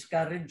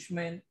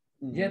discouragement,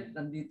 yet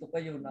nandito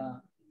kayo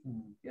na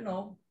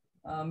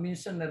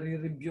minsan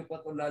nare-review ko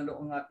to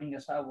lalo ang aking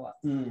asawa.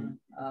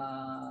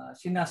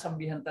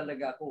 Sinasabihan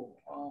talaga ako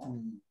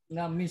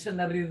na minsan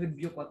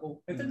nare-review ko ako.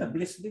 Ito na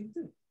bless din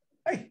to.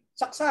 Ay,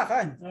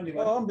 saksakan.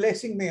 Oo,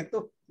 blessing na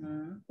ito.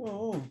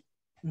 Oo.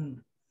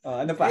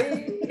 Ano pa?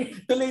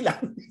 Tuloy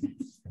lang.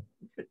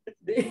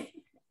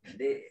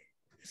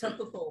 Sa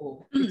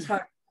totoo, it's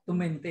hard to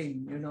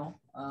maintain,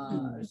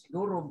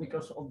 siguro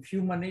because of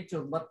human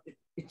nature, but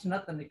it's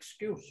not an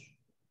excuse.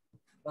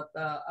 But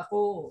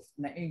ako,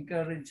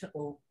 na-encourage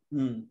ako.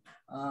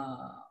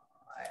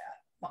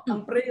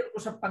 Ang prayer ko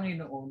sa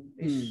Panginoon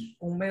is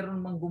kung meron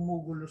mang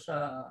gumugulo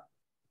sa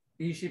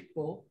isip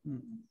ko,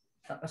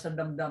 saka sa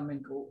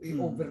damdamin ko,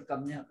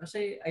 i-overcome niya.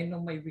 Kasi I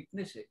know my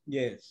weakness eh.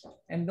 Yes.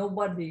 And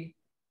nobody,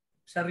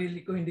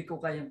 sarili ko hindi ko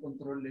kayang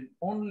kontrolin.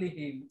 Only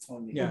Him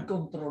could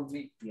control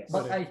me. Yes.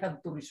 But I have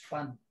to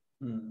respond.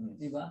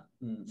 Diba?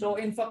 So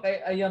in fact,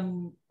 I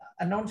am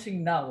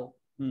announcing now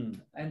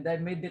and I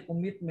made the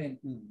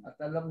commitment at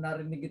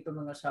narinig ito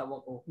ng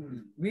asawa ko.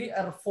 We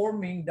are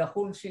forming the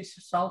whole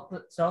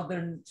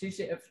Southern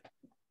CCF,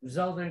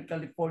 Southern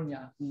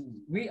California.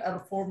 We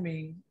are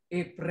forming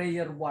a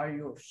prayer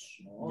warriors.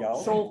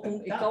 So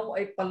kung ikaw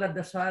ay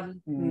paladasal,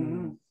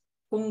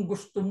 kung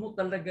gusto mo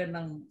talaga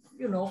ng,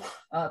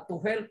 to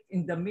help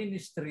in the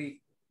ministry,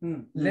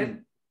 let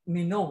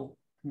me know.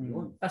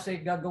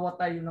 Kasi gagawa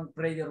tayo ng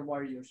prayer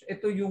warriors.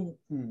 Ito yung,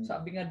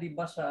 sabi nga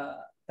diba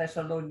sa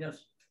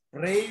Thessalonians,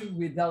 pray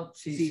without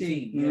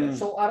ceasing.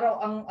 So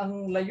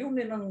ang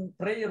layunin ng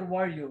prayer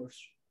warriors,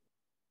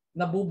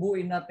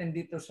 nabubuin natin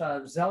dito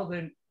sa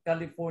Southern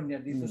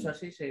California, dito sa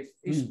CCF,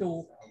 is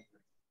to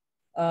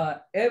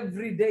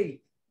every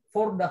day,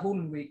 for the whole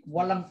week,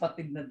 walang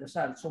patid na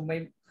dasal. So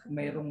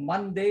mayroong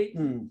Monday,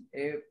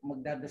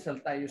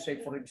 magdadasal tayo,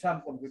 say for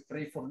example, we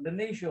pray for the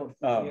nation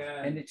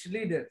and its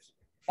leaders.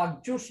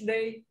 Pag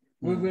Tuesday,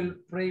 we will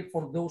pray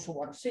for those who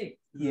are sick.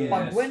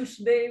 Pag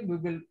Wednesday, we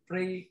will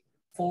pray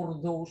for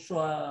those,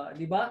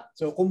 di ba?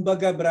 So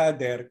kumbaga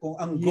brother, kung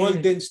ang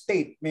Golden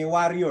State may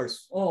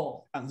warriors,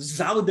 ang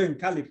Southern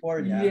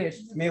California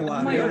may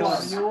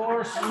warriors.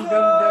 Ang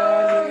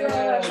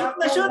ganda.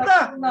 Na-shoot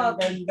na!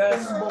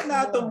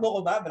 Natumbo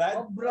ko ba,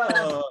 Brad?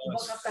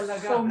 Baka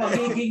talaga. So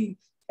magiging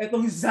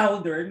etong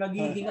Zouder,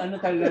 nagiging ano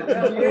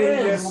talaga.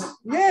 Yes.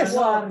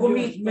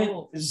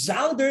 Commitment.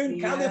 Southern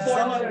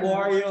California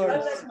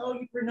Warriors. That's how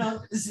you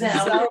pronounce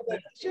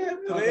Zouder.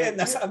 Siyempre,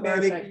 nasa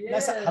Amerika.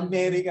 Nasa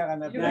Amerika ka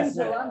na. You went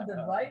to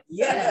London, right?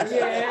 Yes.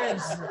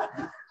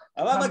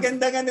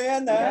 Maganda nga na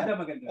yan, ha?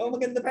 Maganda.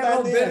 Maganda Pero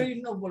plano yan.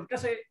 very noble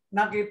kasi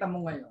nakita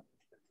mo ngayon.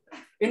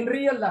 In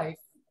real life,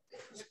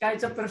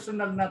 kahit sa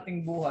personal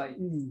nating buhay,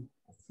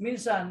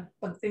 minsan,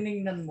 pag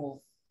tiningnan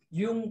mo,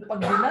 yung pag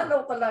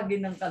dinalaw ka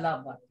lagi ng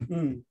kalaban,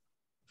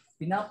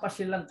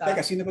 pinapasilang ka.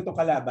 Teka, sino ba itong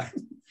kalaban?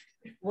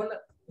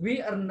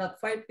 We are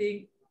not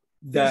fighting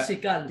The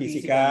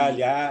physical,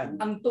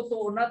 yan. Ang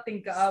totoo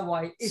nating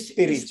kaaway is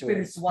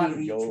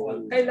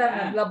Spiritual.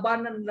 Kailangan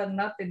labanan lang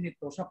natin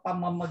ito sa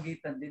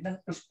pamamagitan din ng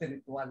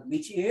spiritual.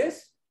 Which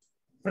is?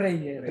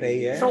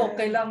 Prayer. So,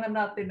 kailangan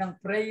natin ng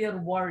prayer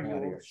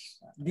warriors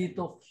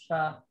dito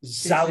sa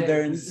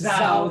Southern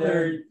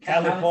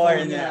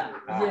California.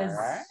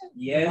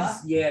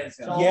 Yes.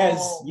 So,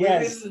 we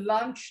will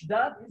launch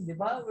that, di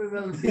ba? We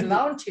will be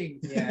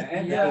launching.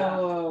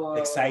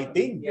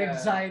 Exciting.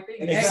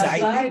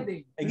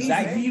 Please,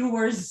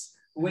 viewers,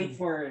 wait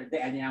for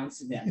the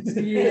announcement.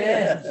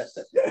 Yes.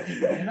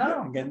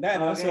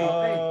 Ganda, no?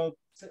 So,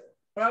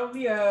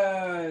 probably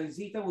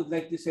Zita would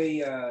like to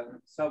say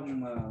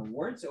some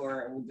words,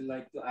 or would you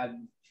like to add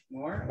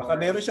more?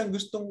 Baka meron siyang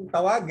gustong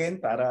tawagin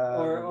para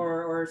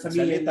or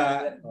sabihin.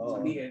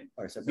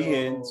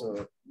 Sabihin. So,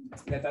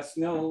 let us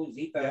know,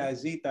 Zita. Yeah,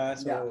 Zita.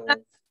 So,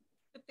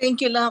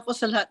 thank you lang ako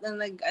sa lahat na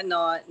nag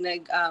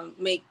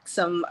make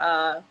some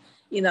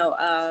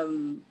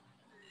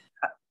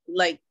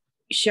like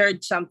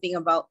shared something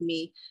about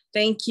me.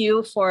 Thank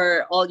you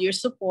for all your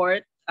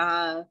support,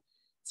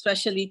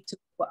 especially to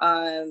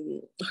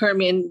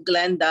Hermie and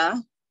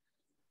Glenda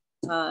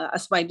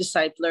as my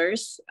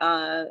disciplers,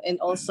 and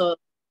also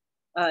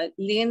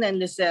Lynn and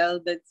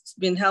Lizelle that's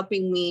been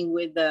helping me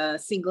with the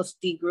Singles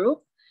D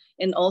group,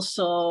 and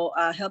also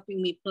helping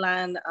me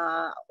plan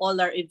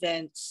all our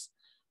events.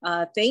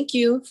 Thank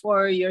you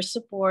for your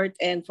support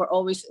and for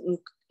always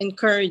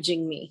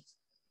encouraging me.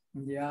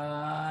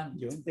 Yan.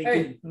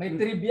 Hey, may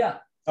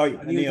trivia.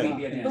 Ano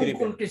yun?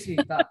 Tungkol kay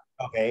Sita.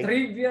 Okay.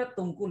 Trivia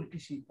tungkol kay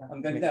Sita.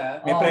 Ang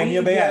ganda. May premyo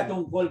ba yan?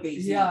 Tungkol kay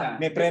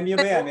Sita. May premyo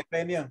ba yan? May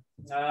premyo.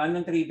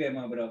 Anong trivia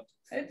mga bro?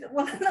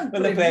 Walang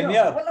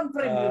premyo. Walang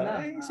premyo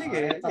na.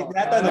 Sige.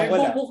 Tinatanong ko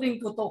lang. Bubuking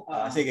ko to.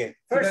 Sige.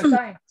 First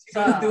time.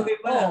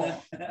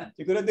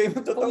 Siguro din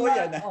mo totoo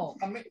yan.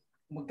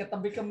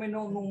 Magkatabi kami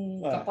nung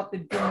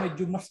kapatid ko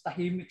medyo mas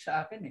tahimik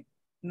sa akin eh.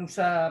 Nung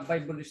sa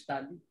Bible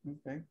study.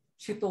 Okay.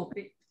 Si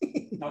Toti.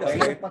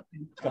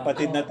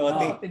 Kapatid na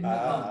Toti.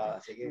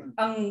 Sige.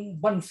 Ang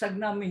bansag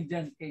namin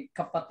dyan kay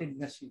kapatid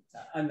na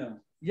Sita.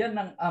 Ano? Yan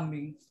ang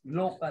aming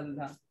local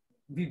na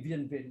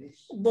Vivian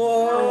Vélez.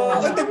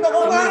 Tignan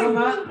ko nga.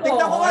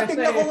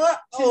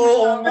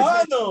 Oo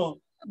nga, no.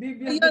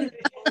 Vivian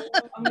Vélez.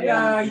 Ang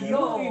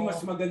layo.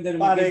 Mas maganda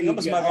naman. Pare ka,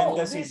 mas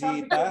maganda si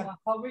Zita.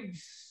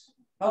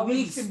 Hawigs siya.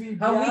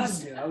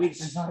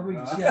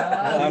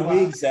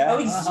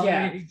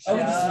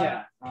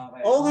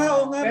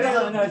 Oo nga.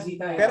 Pero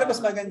mas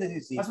maganda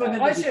si Zita. Mas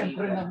maganda si Zita.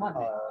 Siyempre naman.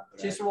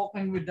 She's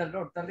walking with the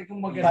Lord. Talagang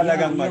maganda.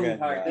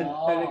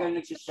 Talagang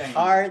nagsishine.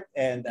 Heart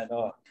and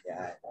ano.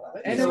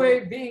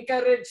 Anyway, be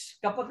encouraged,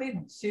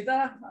 kapatid.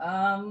 Sita,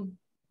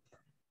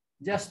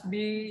 just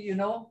be,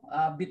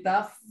 be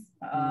tough.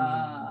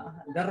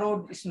 The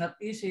road is not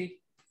easy.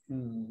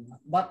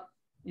 But,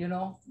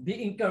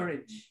 be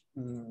encouraged.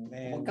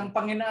 Huwag kang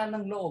panghinaan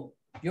ng loob.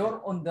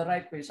 You're on the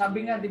right way.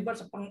 Sabi nga, di ba,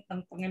 sa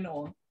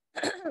Panginoon,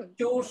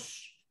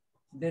 choose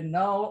the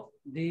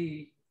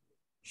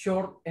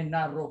short and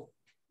narrow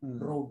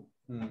road.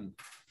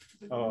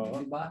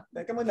 Diba?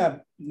 Teka muna,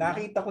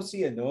 nakita ko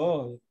si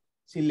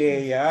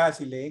Leia,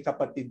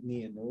 kapatid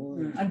ni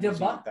Andiyan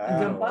ba?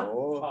 Andiyan pa?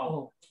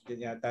 Oo.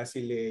 Diyan yata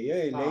si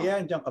Leia. Leia,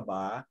 andiyan ka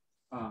ba?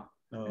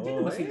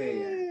 Andiyan ba si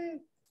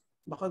Leia?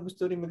 Baka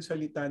gusto rin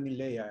magsalita ni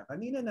Leia.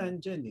 Kanina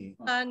nandyan eh.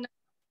 Ana.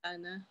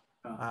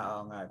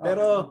 Oo nga.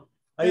 Pero,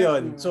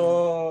 ayun.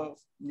 So,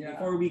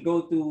 before we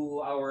go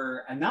to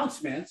our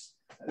announcements,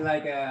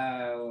 like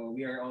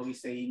we are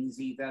always saying,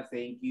 Zita,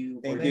 thank you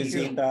for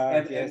giving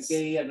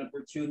MMK an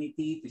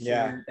opportunity to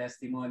share your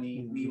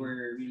testimony. We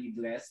were really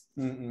blessed.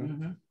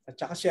 At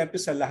saka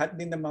syempre sa lahat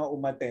din ng mga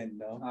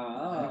umattend, no?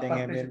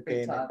 Ating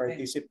MMK na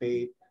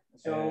participate.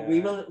 So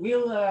we'll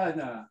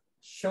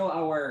show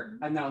our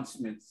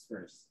announcements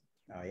first.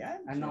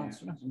 Yan.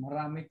 Announcements.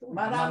 Marami to.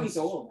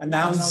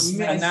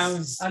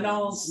 Announcements.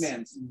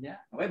 Yeah.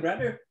 Okay,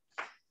 brother.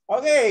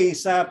 Okay,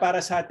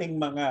 para sa ating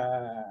mga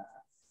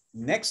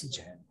next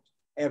gen,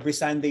 every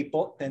Sunday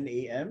po, 10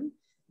 a.m.,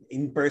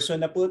 in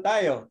person na po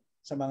tayo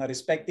sa mga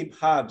respective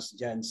hubs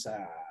dyan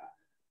sa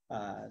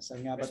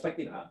saan nga ba?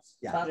 Respective hubs.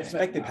 Yeah,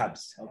 respective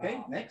hubs. Okay,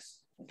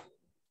 next.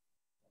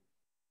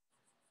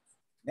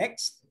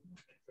 Next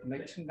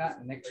pa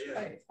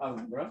eh.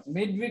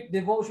 Midweek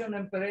devotion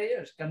and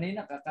prayers.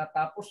 Kanina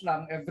kakatapos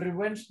lang every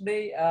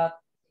Wednesday at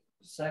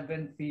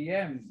 7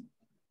 p.m.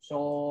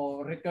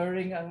 So,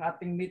 recurring ang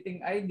ating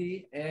meeting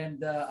ID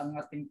and ang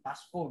ating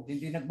passcode.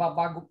 Hindi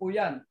nagbabago po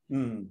yan.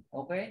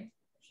 Okay?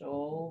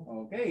 So,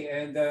 okay.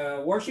 And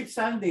Worship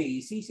Sunday,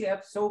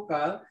 CCF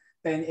SoCal,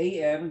 10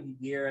 a.m.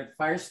 here at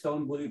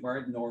Firestone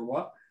Boulevard,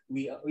 Norwalk.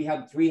 We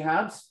have 3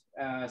 hubs.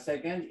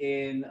 Second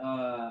in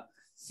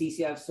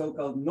CCF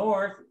SoCal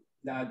North,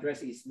 the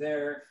address is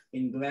there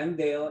in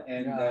Glendale,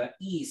 and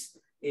East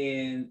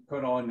in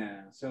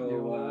Corona.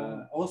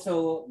 So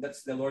also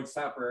that's the Lord's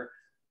Supper,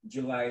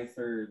 July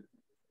 3rd.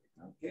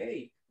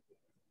 Okay.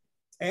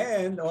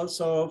 And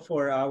also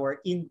for our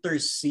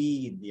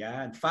intercede,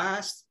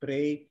 fast,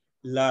 pray,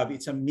 love.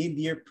 It's a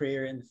mid-year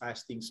prayer and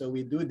fasting. So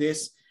we do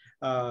this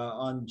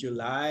on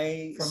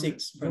July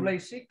 6th.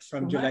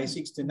 From July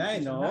 6 to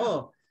 9.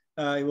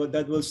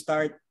 That will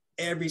start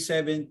every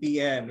 7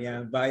 p.m.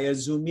 Via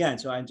Zoom yan.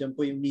 So andyan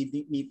po yung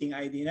meeting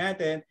ID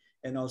natin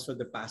and also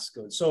the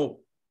passcode. So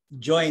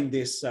join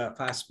this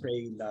fast,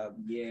 pray, love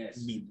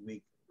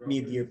midweek,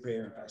 mid-year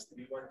prayer and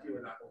fasting.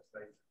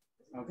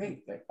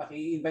 Okay,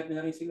 paki-invite mo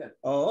na rin sila.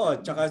 Oo,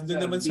 tsaka doon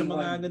naman sa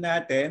mga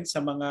natin,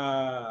 sa mga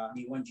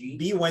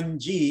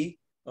B1G,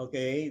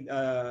 okay,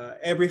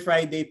 every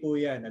Friday po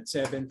yan at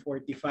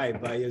 7:45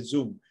 via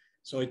Zoom.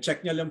 So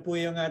check nyo lang po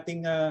yung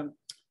ating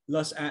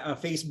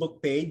Facebook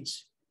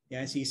page,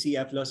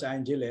 CCF Los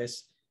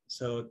Angeles.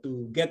 So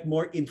to get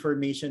more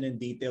information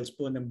and details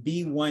po ng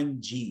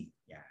B1G.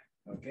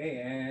 Okay,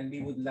 and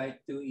we would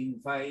like to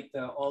invite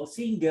all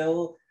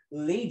single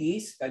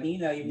ladies,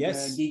 kanina yung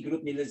D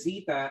group nila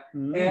Zita,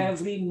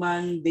 every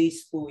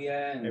Mondays po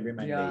yan. Every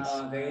Mondays.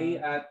 Okay,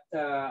 at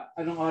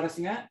anong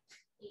oras nga?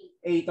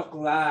 8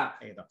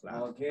 o'clock. 8 o'clock.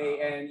 Okay,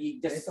 and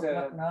you just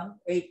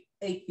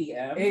 8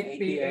 p.m. 8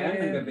 p.m.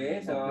 ng gabi.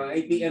 So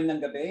 8 p.m. ng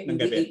gabi,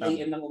 hindi 8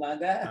 a.m. ng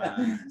umaga.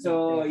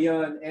 So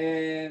yun,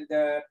 and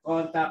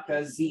contact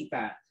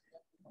Zita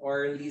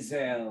or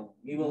Lizelle.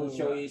 We will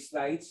show you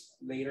slides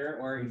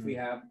later or if we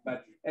have,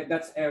 but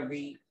that's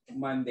every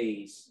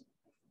Mondays.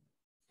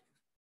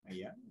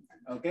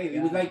 Okay, we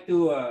would like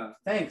to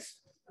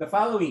thanks the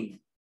following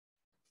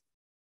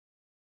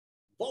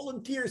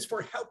volunteers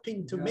for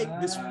helping to make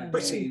this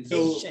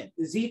presentation.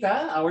 So,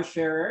 Zita, our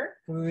sharer.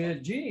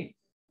 Kuya G.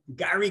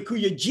 Gary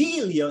Kuya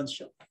G. Leon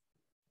Show.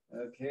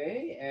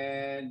 Okay,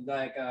 and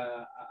like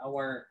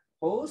our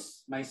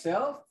hosts,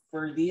 myself,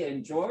 Ferdy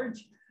and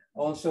George.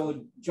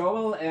 Also,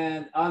 Joel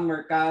and Ann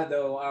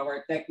Mercado,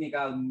 our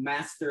technical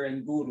master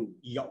and guru.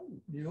 Yo.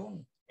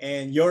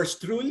 And yours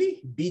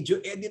truly, video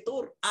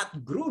editor at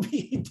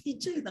Groovy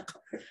DJ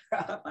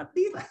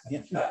nakapatira.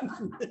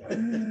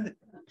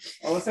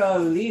 Also,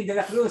 Lee De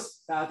La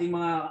Cruz sa ating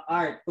mga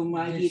art. Kung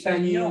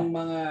makikita niyo yung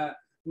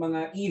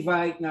mga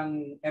e-vite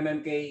ng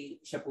MMK,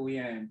 siya po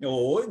yan.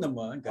 Oo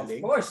naman,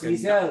 galing. Of course,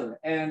 Lizelle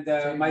and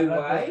my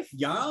wife,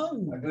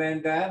 Young.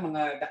 Glenda,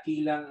 mga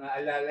dakilang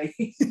alalay.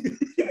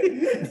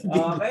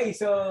 Okay,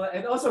 so,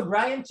 and also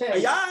Brian Chen,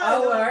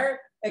 our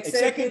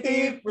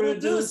executive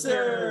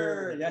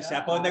producer. Yes,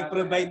 siya po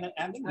nag-provide ng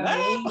aming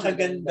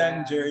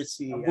napakagandang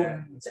jersey.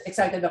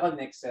 Excited ako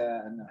next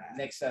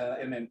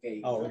MMK.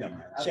 Oo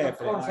naman.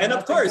 Syempre. And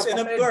of course.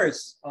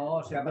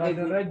 Oh, si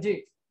Brother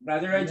Reggie.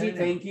 Brother Reggie,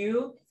 thank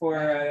you for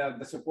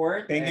the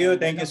support. Thank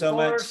you so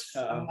much.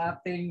 Ang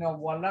ating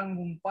walang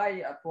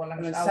humpay at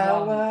walang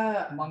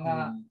sawa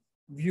mga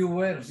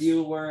viewers.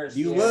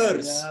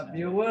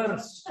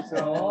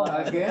 So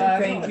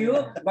again, thank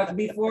you. But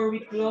before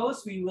we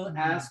close, we will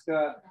ask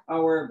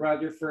our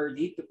brother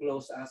Ferdy to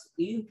close us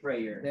in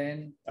prayer.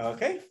 Then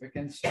okay, we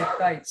can sit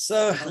tight.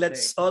 So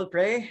let's all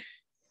pray.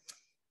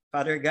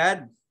 Father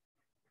God,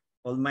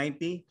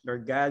 Almighty,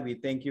 Lord God, we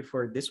thank you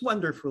for this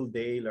wonderful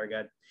day, Lord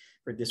God,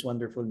 for this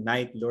wonderful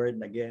night,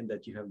 Lord, again,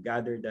 that you have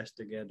gathered us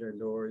together,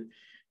 Lord,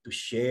 to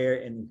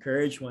share and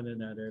encourage one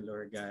another,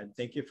 Lord God.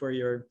 Thank you for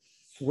your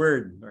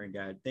word, Lord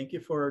God. Thank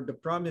you for the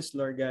promise,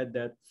 Lord God,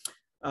 that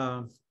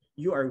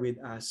you are with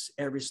us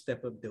every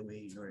step of the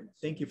way, Lord.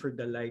 Thank you for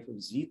the life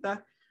of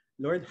Zita,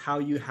 Lord,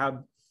 how you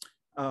have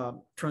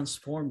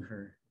transformed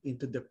her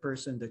into the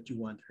person that you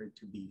want her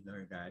to be,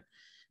 Lord God.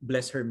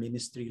 Bless her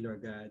ministry,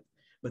 Lord God.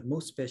 But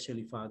most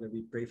especially, Father,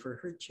 we pray for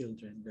her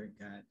children, Lord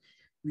God.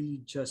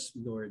 We just,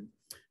 Lord,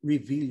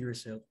 reveal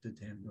yourself to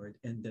them, Lord,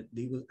 and that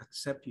they will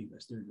accept you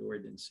as their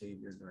Lord and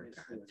Savior, Lord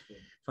God.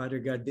 Father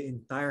God, the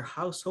entire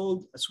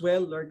household as well,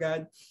 Lord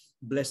God.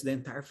 Bless the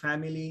entire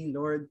family,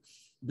 Lord.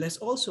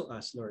 Bless also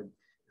us, Lord,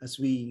 as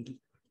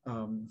we,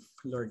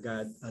 Lord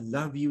God,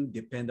 love you,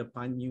 depend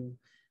upon you,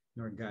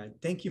 Lord God.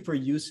 Thank you for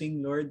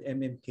using, Lord,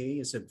 MMK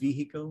as a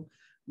vehicle,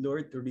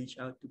 Lord, to reach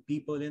out to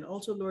people and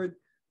also, Lord,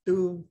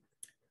 to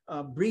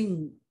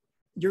bring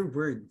your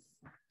word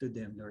to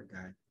them, Lord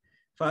God.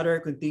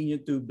 Father,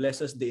 continue to bless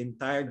us the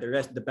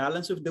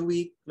balance of the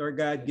week. Lord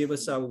God, give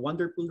us a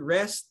wonderful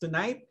rest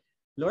tonight.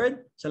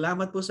 Lord,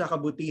 salamat po sa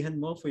kabutihan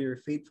mo for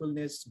your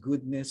faithfulness,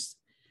 goodness,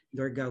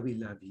 Lord God, we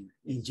love you.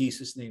 In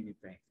Jesus' name we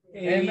pray.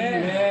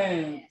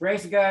 Amen.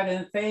 Praise God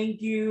and thank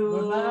you.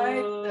 Good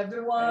night,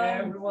 everyone.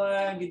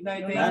 Everyone, good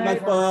night. Good Thank night.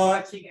 you for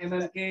watching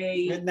MMK.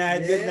 Good night.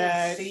 Good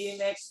night. See you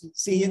next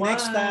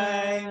next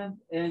time.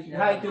 And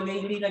hi to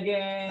Laylene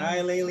again.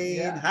 Hi, Laylene.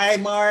 Yeah. Hi,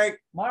 Mark.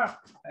 Mark.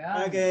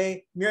 Ayan.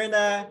 Okay.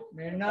 Myrna.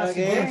 Myrna,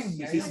 si Okay. Deng.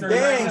 Si Si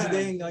Deng. Si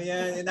Deng. O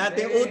yan. And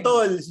ating Deng.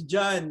 utol, si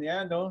John.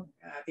 Yan, no?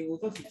 Ating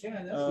utol si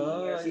Chen.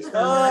 Oh, Si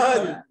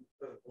utol.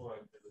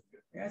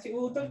 Yan, si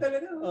utol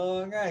talaga.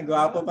 Oo nga.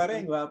 Gwapo pa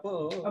rin.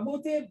 Gwapo. Oh.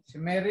 Abuti. Si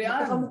Mary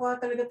Ann. Kamukha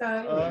talaga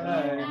tayo. Oo nga.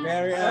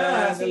 Mary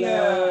Ann. Si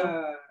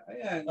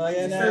ayan. Oh,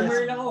 yan Mr. na.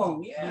 Merla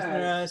ko. Yeah.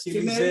 Mr. Si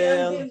Mary Ann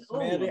Lizelle. din.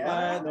 Mary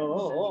Ann.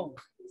 Oo.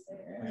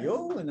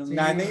 Ayun. Ang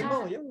nanay mo.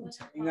 Yun.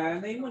 Yung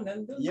nanay mo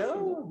nandun.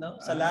 Yun. No?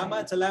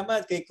 Salamat.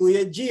 Salamat kay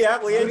Kuya G. Ha?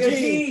 Kuya G.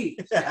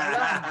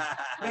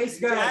 Praise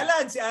Si God.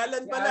 Alan. Si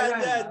Alan pala.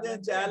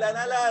 Yan. Si Alan.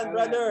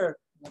 Brother.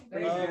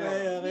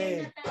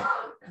 Okay.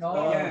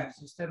 No, Yeah.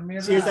 Sister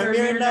Mirna. Sister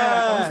Mirna.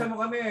 Kamusta mo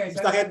kami?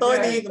 Kamusta kay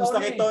Tony? Kamusta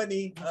kay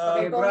Tony?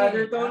 Kay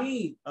Brother Tony.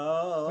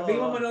 Oo. Sabihin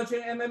mo manood siya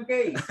ng MMK.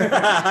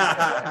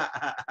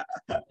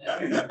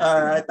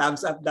 Alright,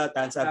 thumbs up daw.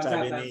 Thumbs up,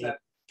 sabi ni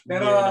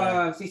Pero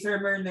Mirna. si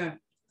Sir Merna,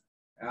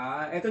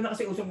 eto na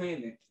kasi usong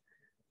ngayon eh.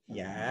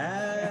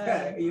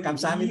 Yeah. Yung-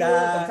 Kamsahamnida.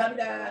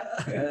 Kamsahamnida.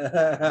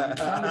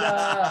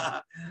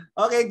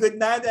 Okay, good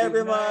night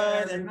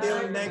everyone.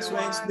 Until next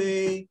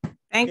Wednesday.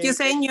 Thank you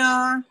sa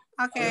inyo.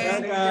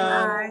 Okay.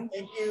 Welcome.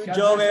 Thank you,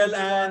 Joel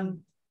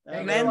and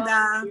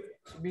Glenda.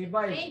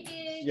 Bye-bye. Thank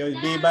you. Yo,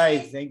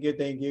 bye-bye. Thank you,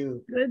 thank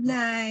you. Good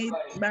night.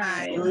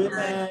 Bye. Good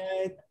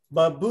night.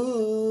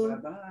 Babu.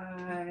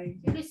 Bye-bye.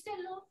 You're still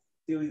low.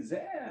 Till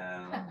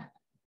then.